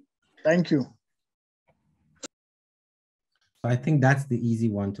 Thank you. I think that's the easy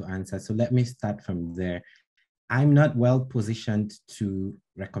one to answer. So let me start from there. I'm not well positioned to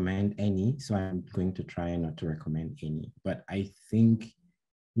recommend any, so I'm going to try not to recommend any. But I think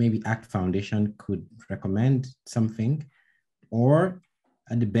maybe ACT Foundation could recommend something, or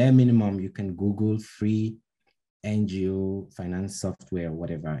at the bare minimum, you can Google free NGO finance software or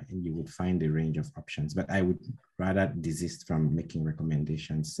whatever, and you would find a range of options. But I would rather desist from making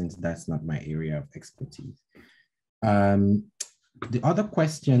recommendations since that's not my area of expertise. The other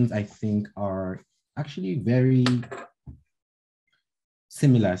questions I think are actually very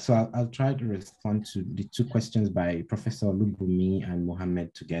similar. So I'll try to respond to the 2 questions by Professor Olubumi and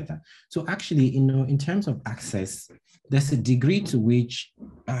Mohammed together. So actually, in terms of access, there's a degree to which,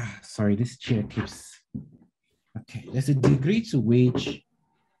 sorry, this chair keeps, okay. There's a degree to which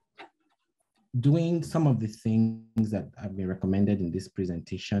doing some of the things that have been recommended in this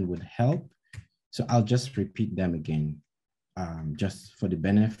presentation would help. So I'll just repeat them again, just for the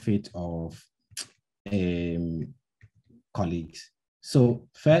benefit of colleagues. So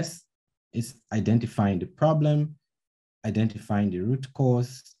first is identifying the problem, identifying the root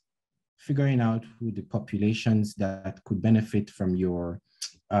cause, figuring out who the populations that could benefit from your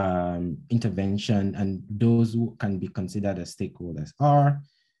intervention, and those who can be considered as stakeholders are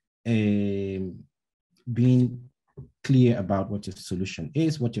being clear about what your solution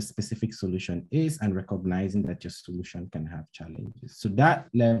is, what your specific solution is, and recognizing that your solution can have challenges. So that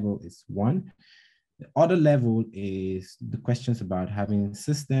level is one. The other level is the questions about having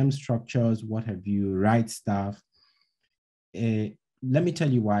systems, structures, what have you, right staff. Let me tell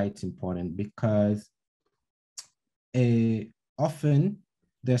you why it's important, because often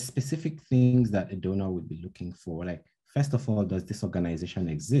there are specific things that a donor would be looking for. Like, first of all, does this organization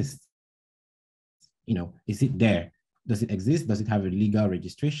exist? You know, is it there? Does it exist? Does it have a legal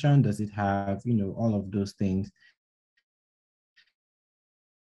registration? Does it have, you know, all of those things?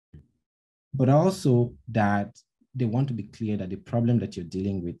 But also that they want to be clear that the problem that you're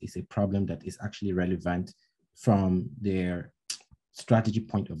dealing with is a problem that is actually relevant from their strategy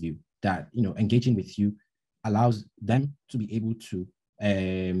point of view, that, you know, engaging with you allows them to be able to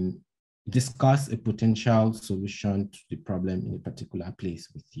discuss a potential solution to the problem in a particular place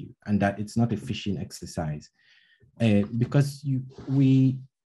with you, and that it's not a fishing exercise. Because we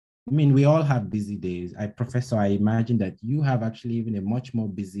all have busy days. Professor, I imagine that you have actually even a much more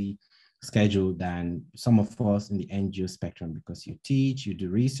busy schedule than some of us in the NGO spectrum, because you teach, you do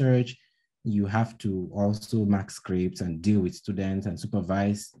research, you have to also mark scripts and deal with students and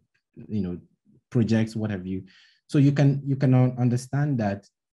supervise, you know, projects, what have you. So you can understand that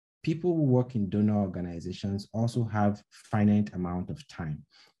people who work in donor organizations also have finite amount of time,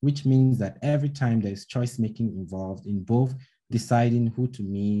 which means that every time there's choice making involved in both deciding who to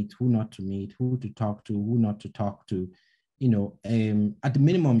meet, who not to meet, who to talk to, who not to talk to, you know, at the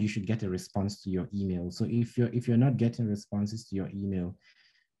minimum, you should get a response to your email. So if you're not getting responses to your email,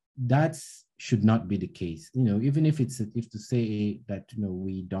 that should not be the case. You know, even if to say that, you know,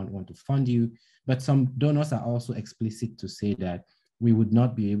 we don't want to fund you, but some donors are also explicit to say that we would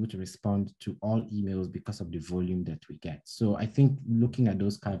not be able to respond to all emails because of the volume that we get. So I think looking at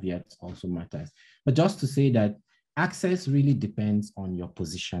those caveats also matters. But just to say that access really depends on your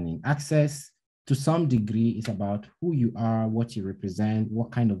positioning. Access to some degree is about who you are, what you represent,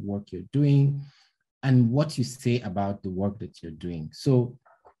 what kind of work you're doing, and what you say about the work that you're doing. So,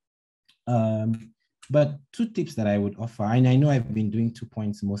 but two tips that I would offer, and I know I've been doing 2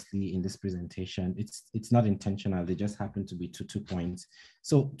 points mostly in this presentation. It's not intentional, they just happen to be two points.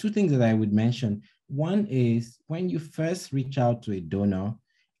 So 2 things that I would mention. One is, when you first reach out to a donor,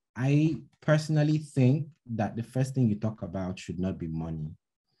 I personally think that the first thing you talk about should not be money,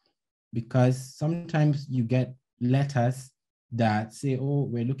 because sometimes you get letters that say, oh,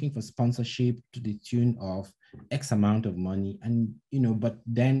 we're looking for sponsorship to the tune of X amount of money. And, you know, but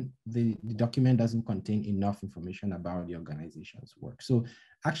then the document doesn't contain enough information about the organization's work. So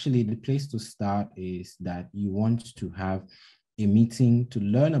actually the place to start is that you want to have a meeting to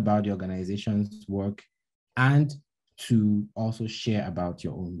learn about the organization's work and to also share about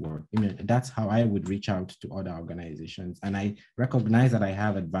your own work. You know, that's how I would reach out to other organizations. And I recognize that I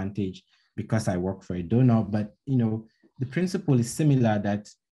have advantage because I work for a donor, but, you know, the principle is similar, that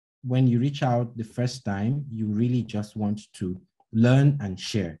when you reach out the first time, you really just want to learn and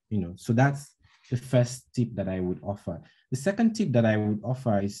share, you know. So that's the first tip that I would offer. The second tip that I would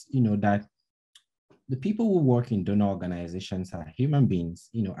offer is, you know, that the people who work in donor organizations are human beings,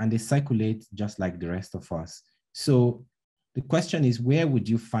 you know, and they circulate just like the rest of us. So the question is, where would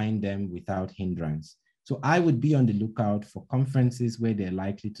you find them without hindrance? So I would be on the lookout for conferences where they're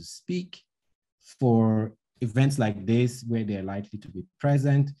likely to speak, for events like this where they're likely to be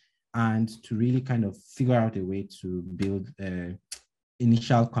present, and to really kind of figure out a way to build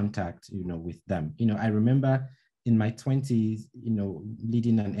initial contact, you know, with them. You know, I remember in my 20s, you know,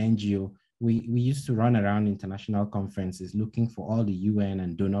 leading an NGO, we used to run around international conferences looking for all the UN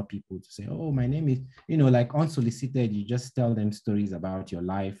and donor people to say, oh, my name is, you know, like unsolicited, you just tell them stories about your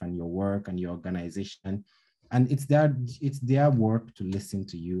life and your work and your organization. And it's their work to listen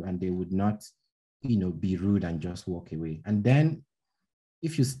to you, and they would not, you know, be rude and just walk away. And then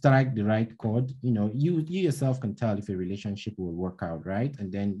if you strike the right chord, you know, you yourself can tell if a relationship will work out, right?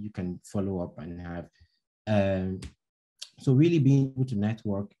 And then you can follow up and have, so really being able to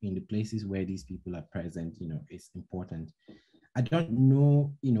network in the places where these people are present, you know, is important. I don't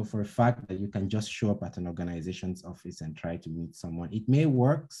know, you know, for a fact that you can just show up at an organization's office and try to meet someone. It may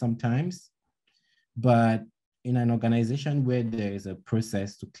work sometimes, but in an organization where there is a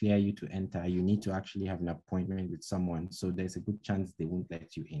process to clear you to enter, you need to actually have an appointment with someone. So there's a good chance they won't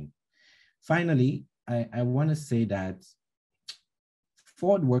let you in. Finally, I want to say that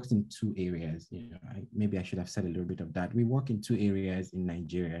Ford works in 2 areas. You know, maybe I should have said a little bit of that. We work in 2 areas in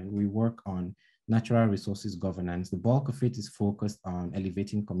Nigeria. We work on natural resources governance. The bulk of it is focused on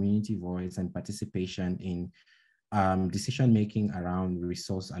elevating community voice and participation in decision-making around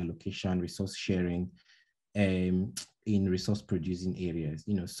resource allocation, resource sharing, in resource producing areas.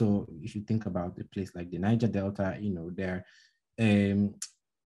 So if you think about a place like the Niger Delta, there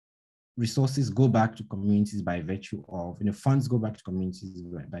resources go back to communities by virtue of, funds go back to communities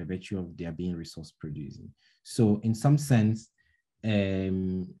by virtue of their being resource producing. So in some sense,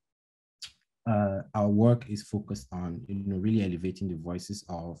 our work is focused on, really elevating the voices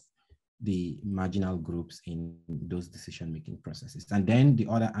of the marginal groups in those decision-making processes. And then the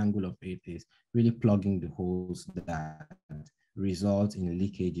other angle of it is really plugging the holes that result in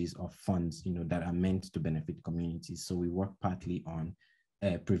leakages of funds, that are meant to benefit communities. So we work partly on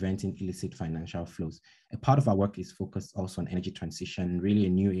preventing illicit financial flows. A part of our work is focused also on energy transition, really a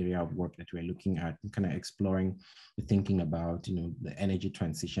new area of work that we're looking at, kind of exploring the thinking about, the energy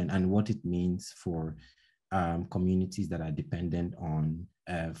transition and what it means for communities that are dependent on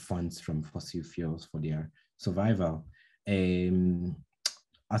funds from fossil fuels for their survival.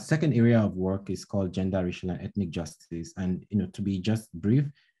 Our second area of work is called gender, racial, and ethnic justice. And to be just brief,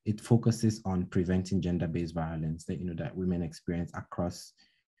 it focuses on preventing gender-based violence that that women experience across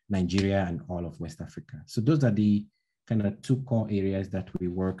Nigeria and all of West Africa. So those are the kind of two core areas that we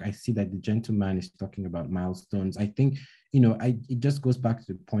work. I see that the gentleman is talking about milestones. I think it just goes back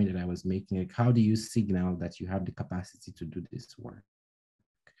to the point that I was making. Like, how do you signal that you have the capacity to do this work?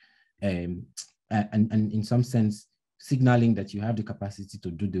 And in some sense, signaling that you have the capacity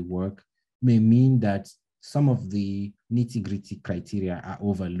to do the work may mean that some of the nitty-gritty criteria are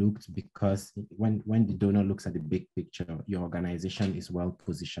overlooked, because when the donor looks at the big picture, your organization is well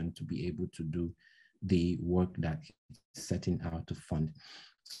positioned to be able to do the work that it's setting out to fund.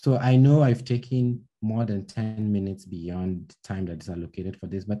 So I know I've taken more than 10 minutes beyond the time that is allocated for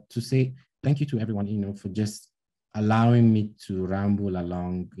this, but to say thank you to everyone, for just allowing me to ramble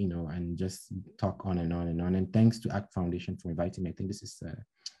along, and just talk on and on and on. And thanks to ACT Foundation for inviting me. I think this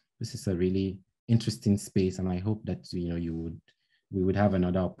is a really interesting space, and I hope that we would have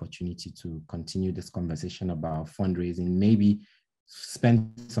another opportunity to continue this conversation about fundraising. Maybe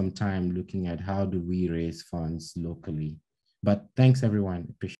spend some time looking at how do we raise funds locally. But thanks everyone.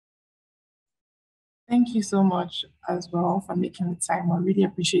 Appreciate it. Thank you so much as well for making the time. We're really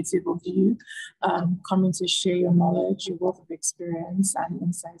appreciative of you coming to share your knowledge, your wealth of experience and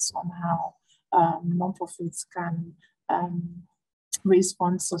insights on how nonprofits can raise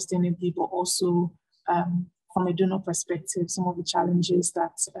funds sustainably, but also from a donor perspective, some of the challenges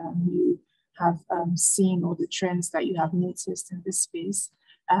that you have seen or the trends that you have noticed in this space.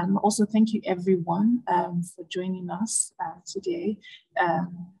 Also, thank you everyone for joining us today.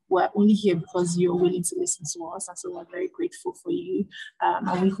 We're only here because you're willing to listen to us, and so we're very grateful for you.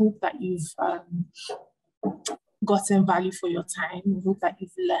 And we hope that you've gotten value for your time. We hope that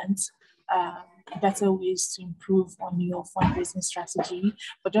you've learned better ways to improve on your fundraising strategy.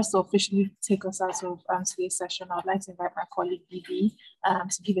 But just to officially take us out of today's session, I'd like to invite my colleague Bibi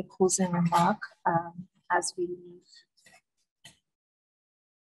to give a closing remark as we leave.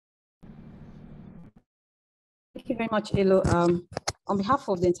 Thank you very much, Elo. On behalf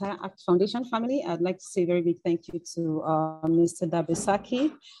of the entire ACT Foundation family, I'd like to say a very big thank you to Mr.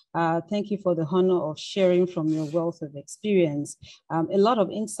 Dabesaki. Thank you for the honor of sharing from your wealth of experience. A lot of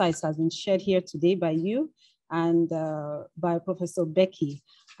insights has been shared here today by you and by Professor Becky.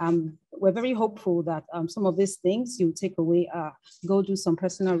 We're very hopeful that some of these things you take away, go do some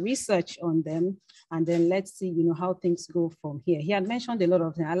personal research on them, and then let's see, how things go from here. He had mentioned a lot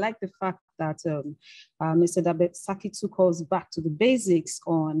of things. I like the fact that Mr. Dabesaki took us back to the basics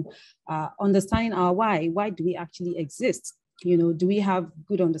on understanding our why. Why do we actually exist? Do we have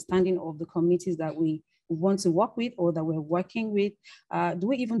good understanding of the communities that we want to work with or that we're working with? Do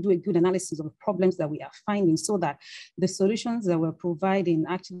we even do a good analysis of the problems that we are finding so that the solutions that we're providing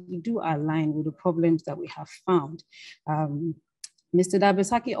actually do align with the problems that we have found? Mr.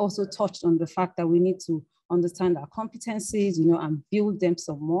 Dabesaki also touched on the fact that we need to understand our competencies, and build them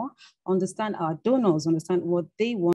some more, understand our donors, understand what they want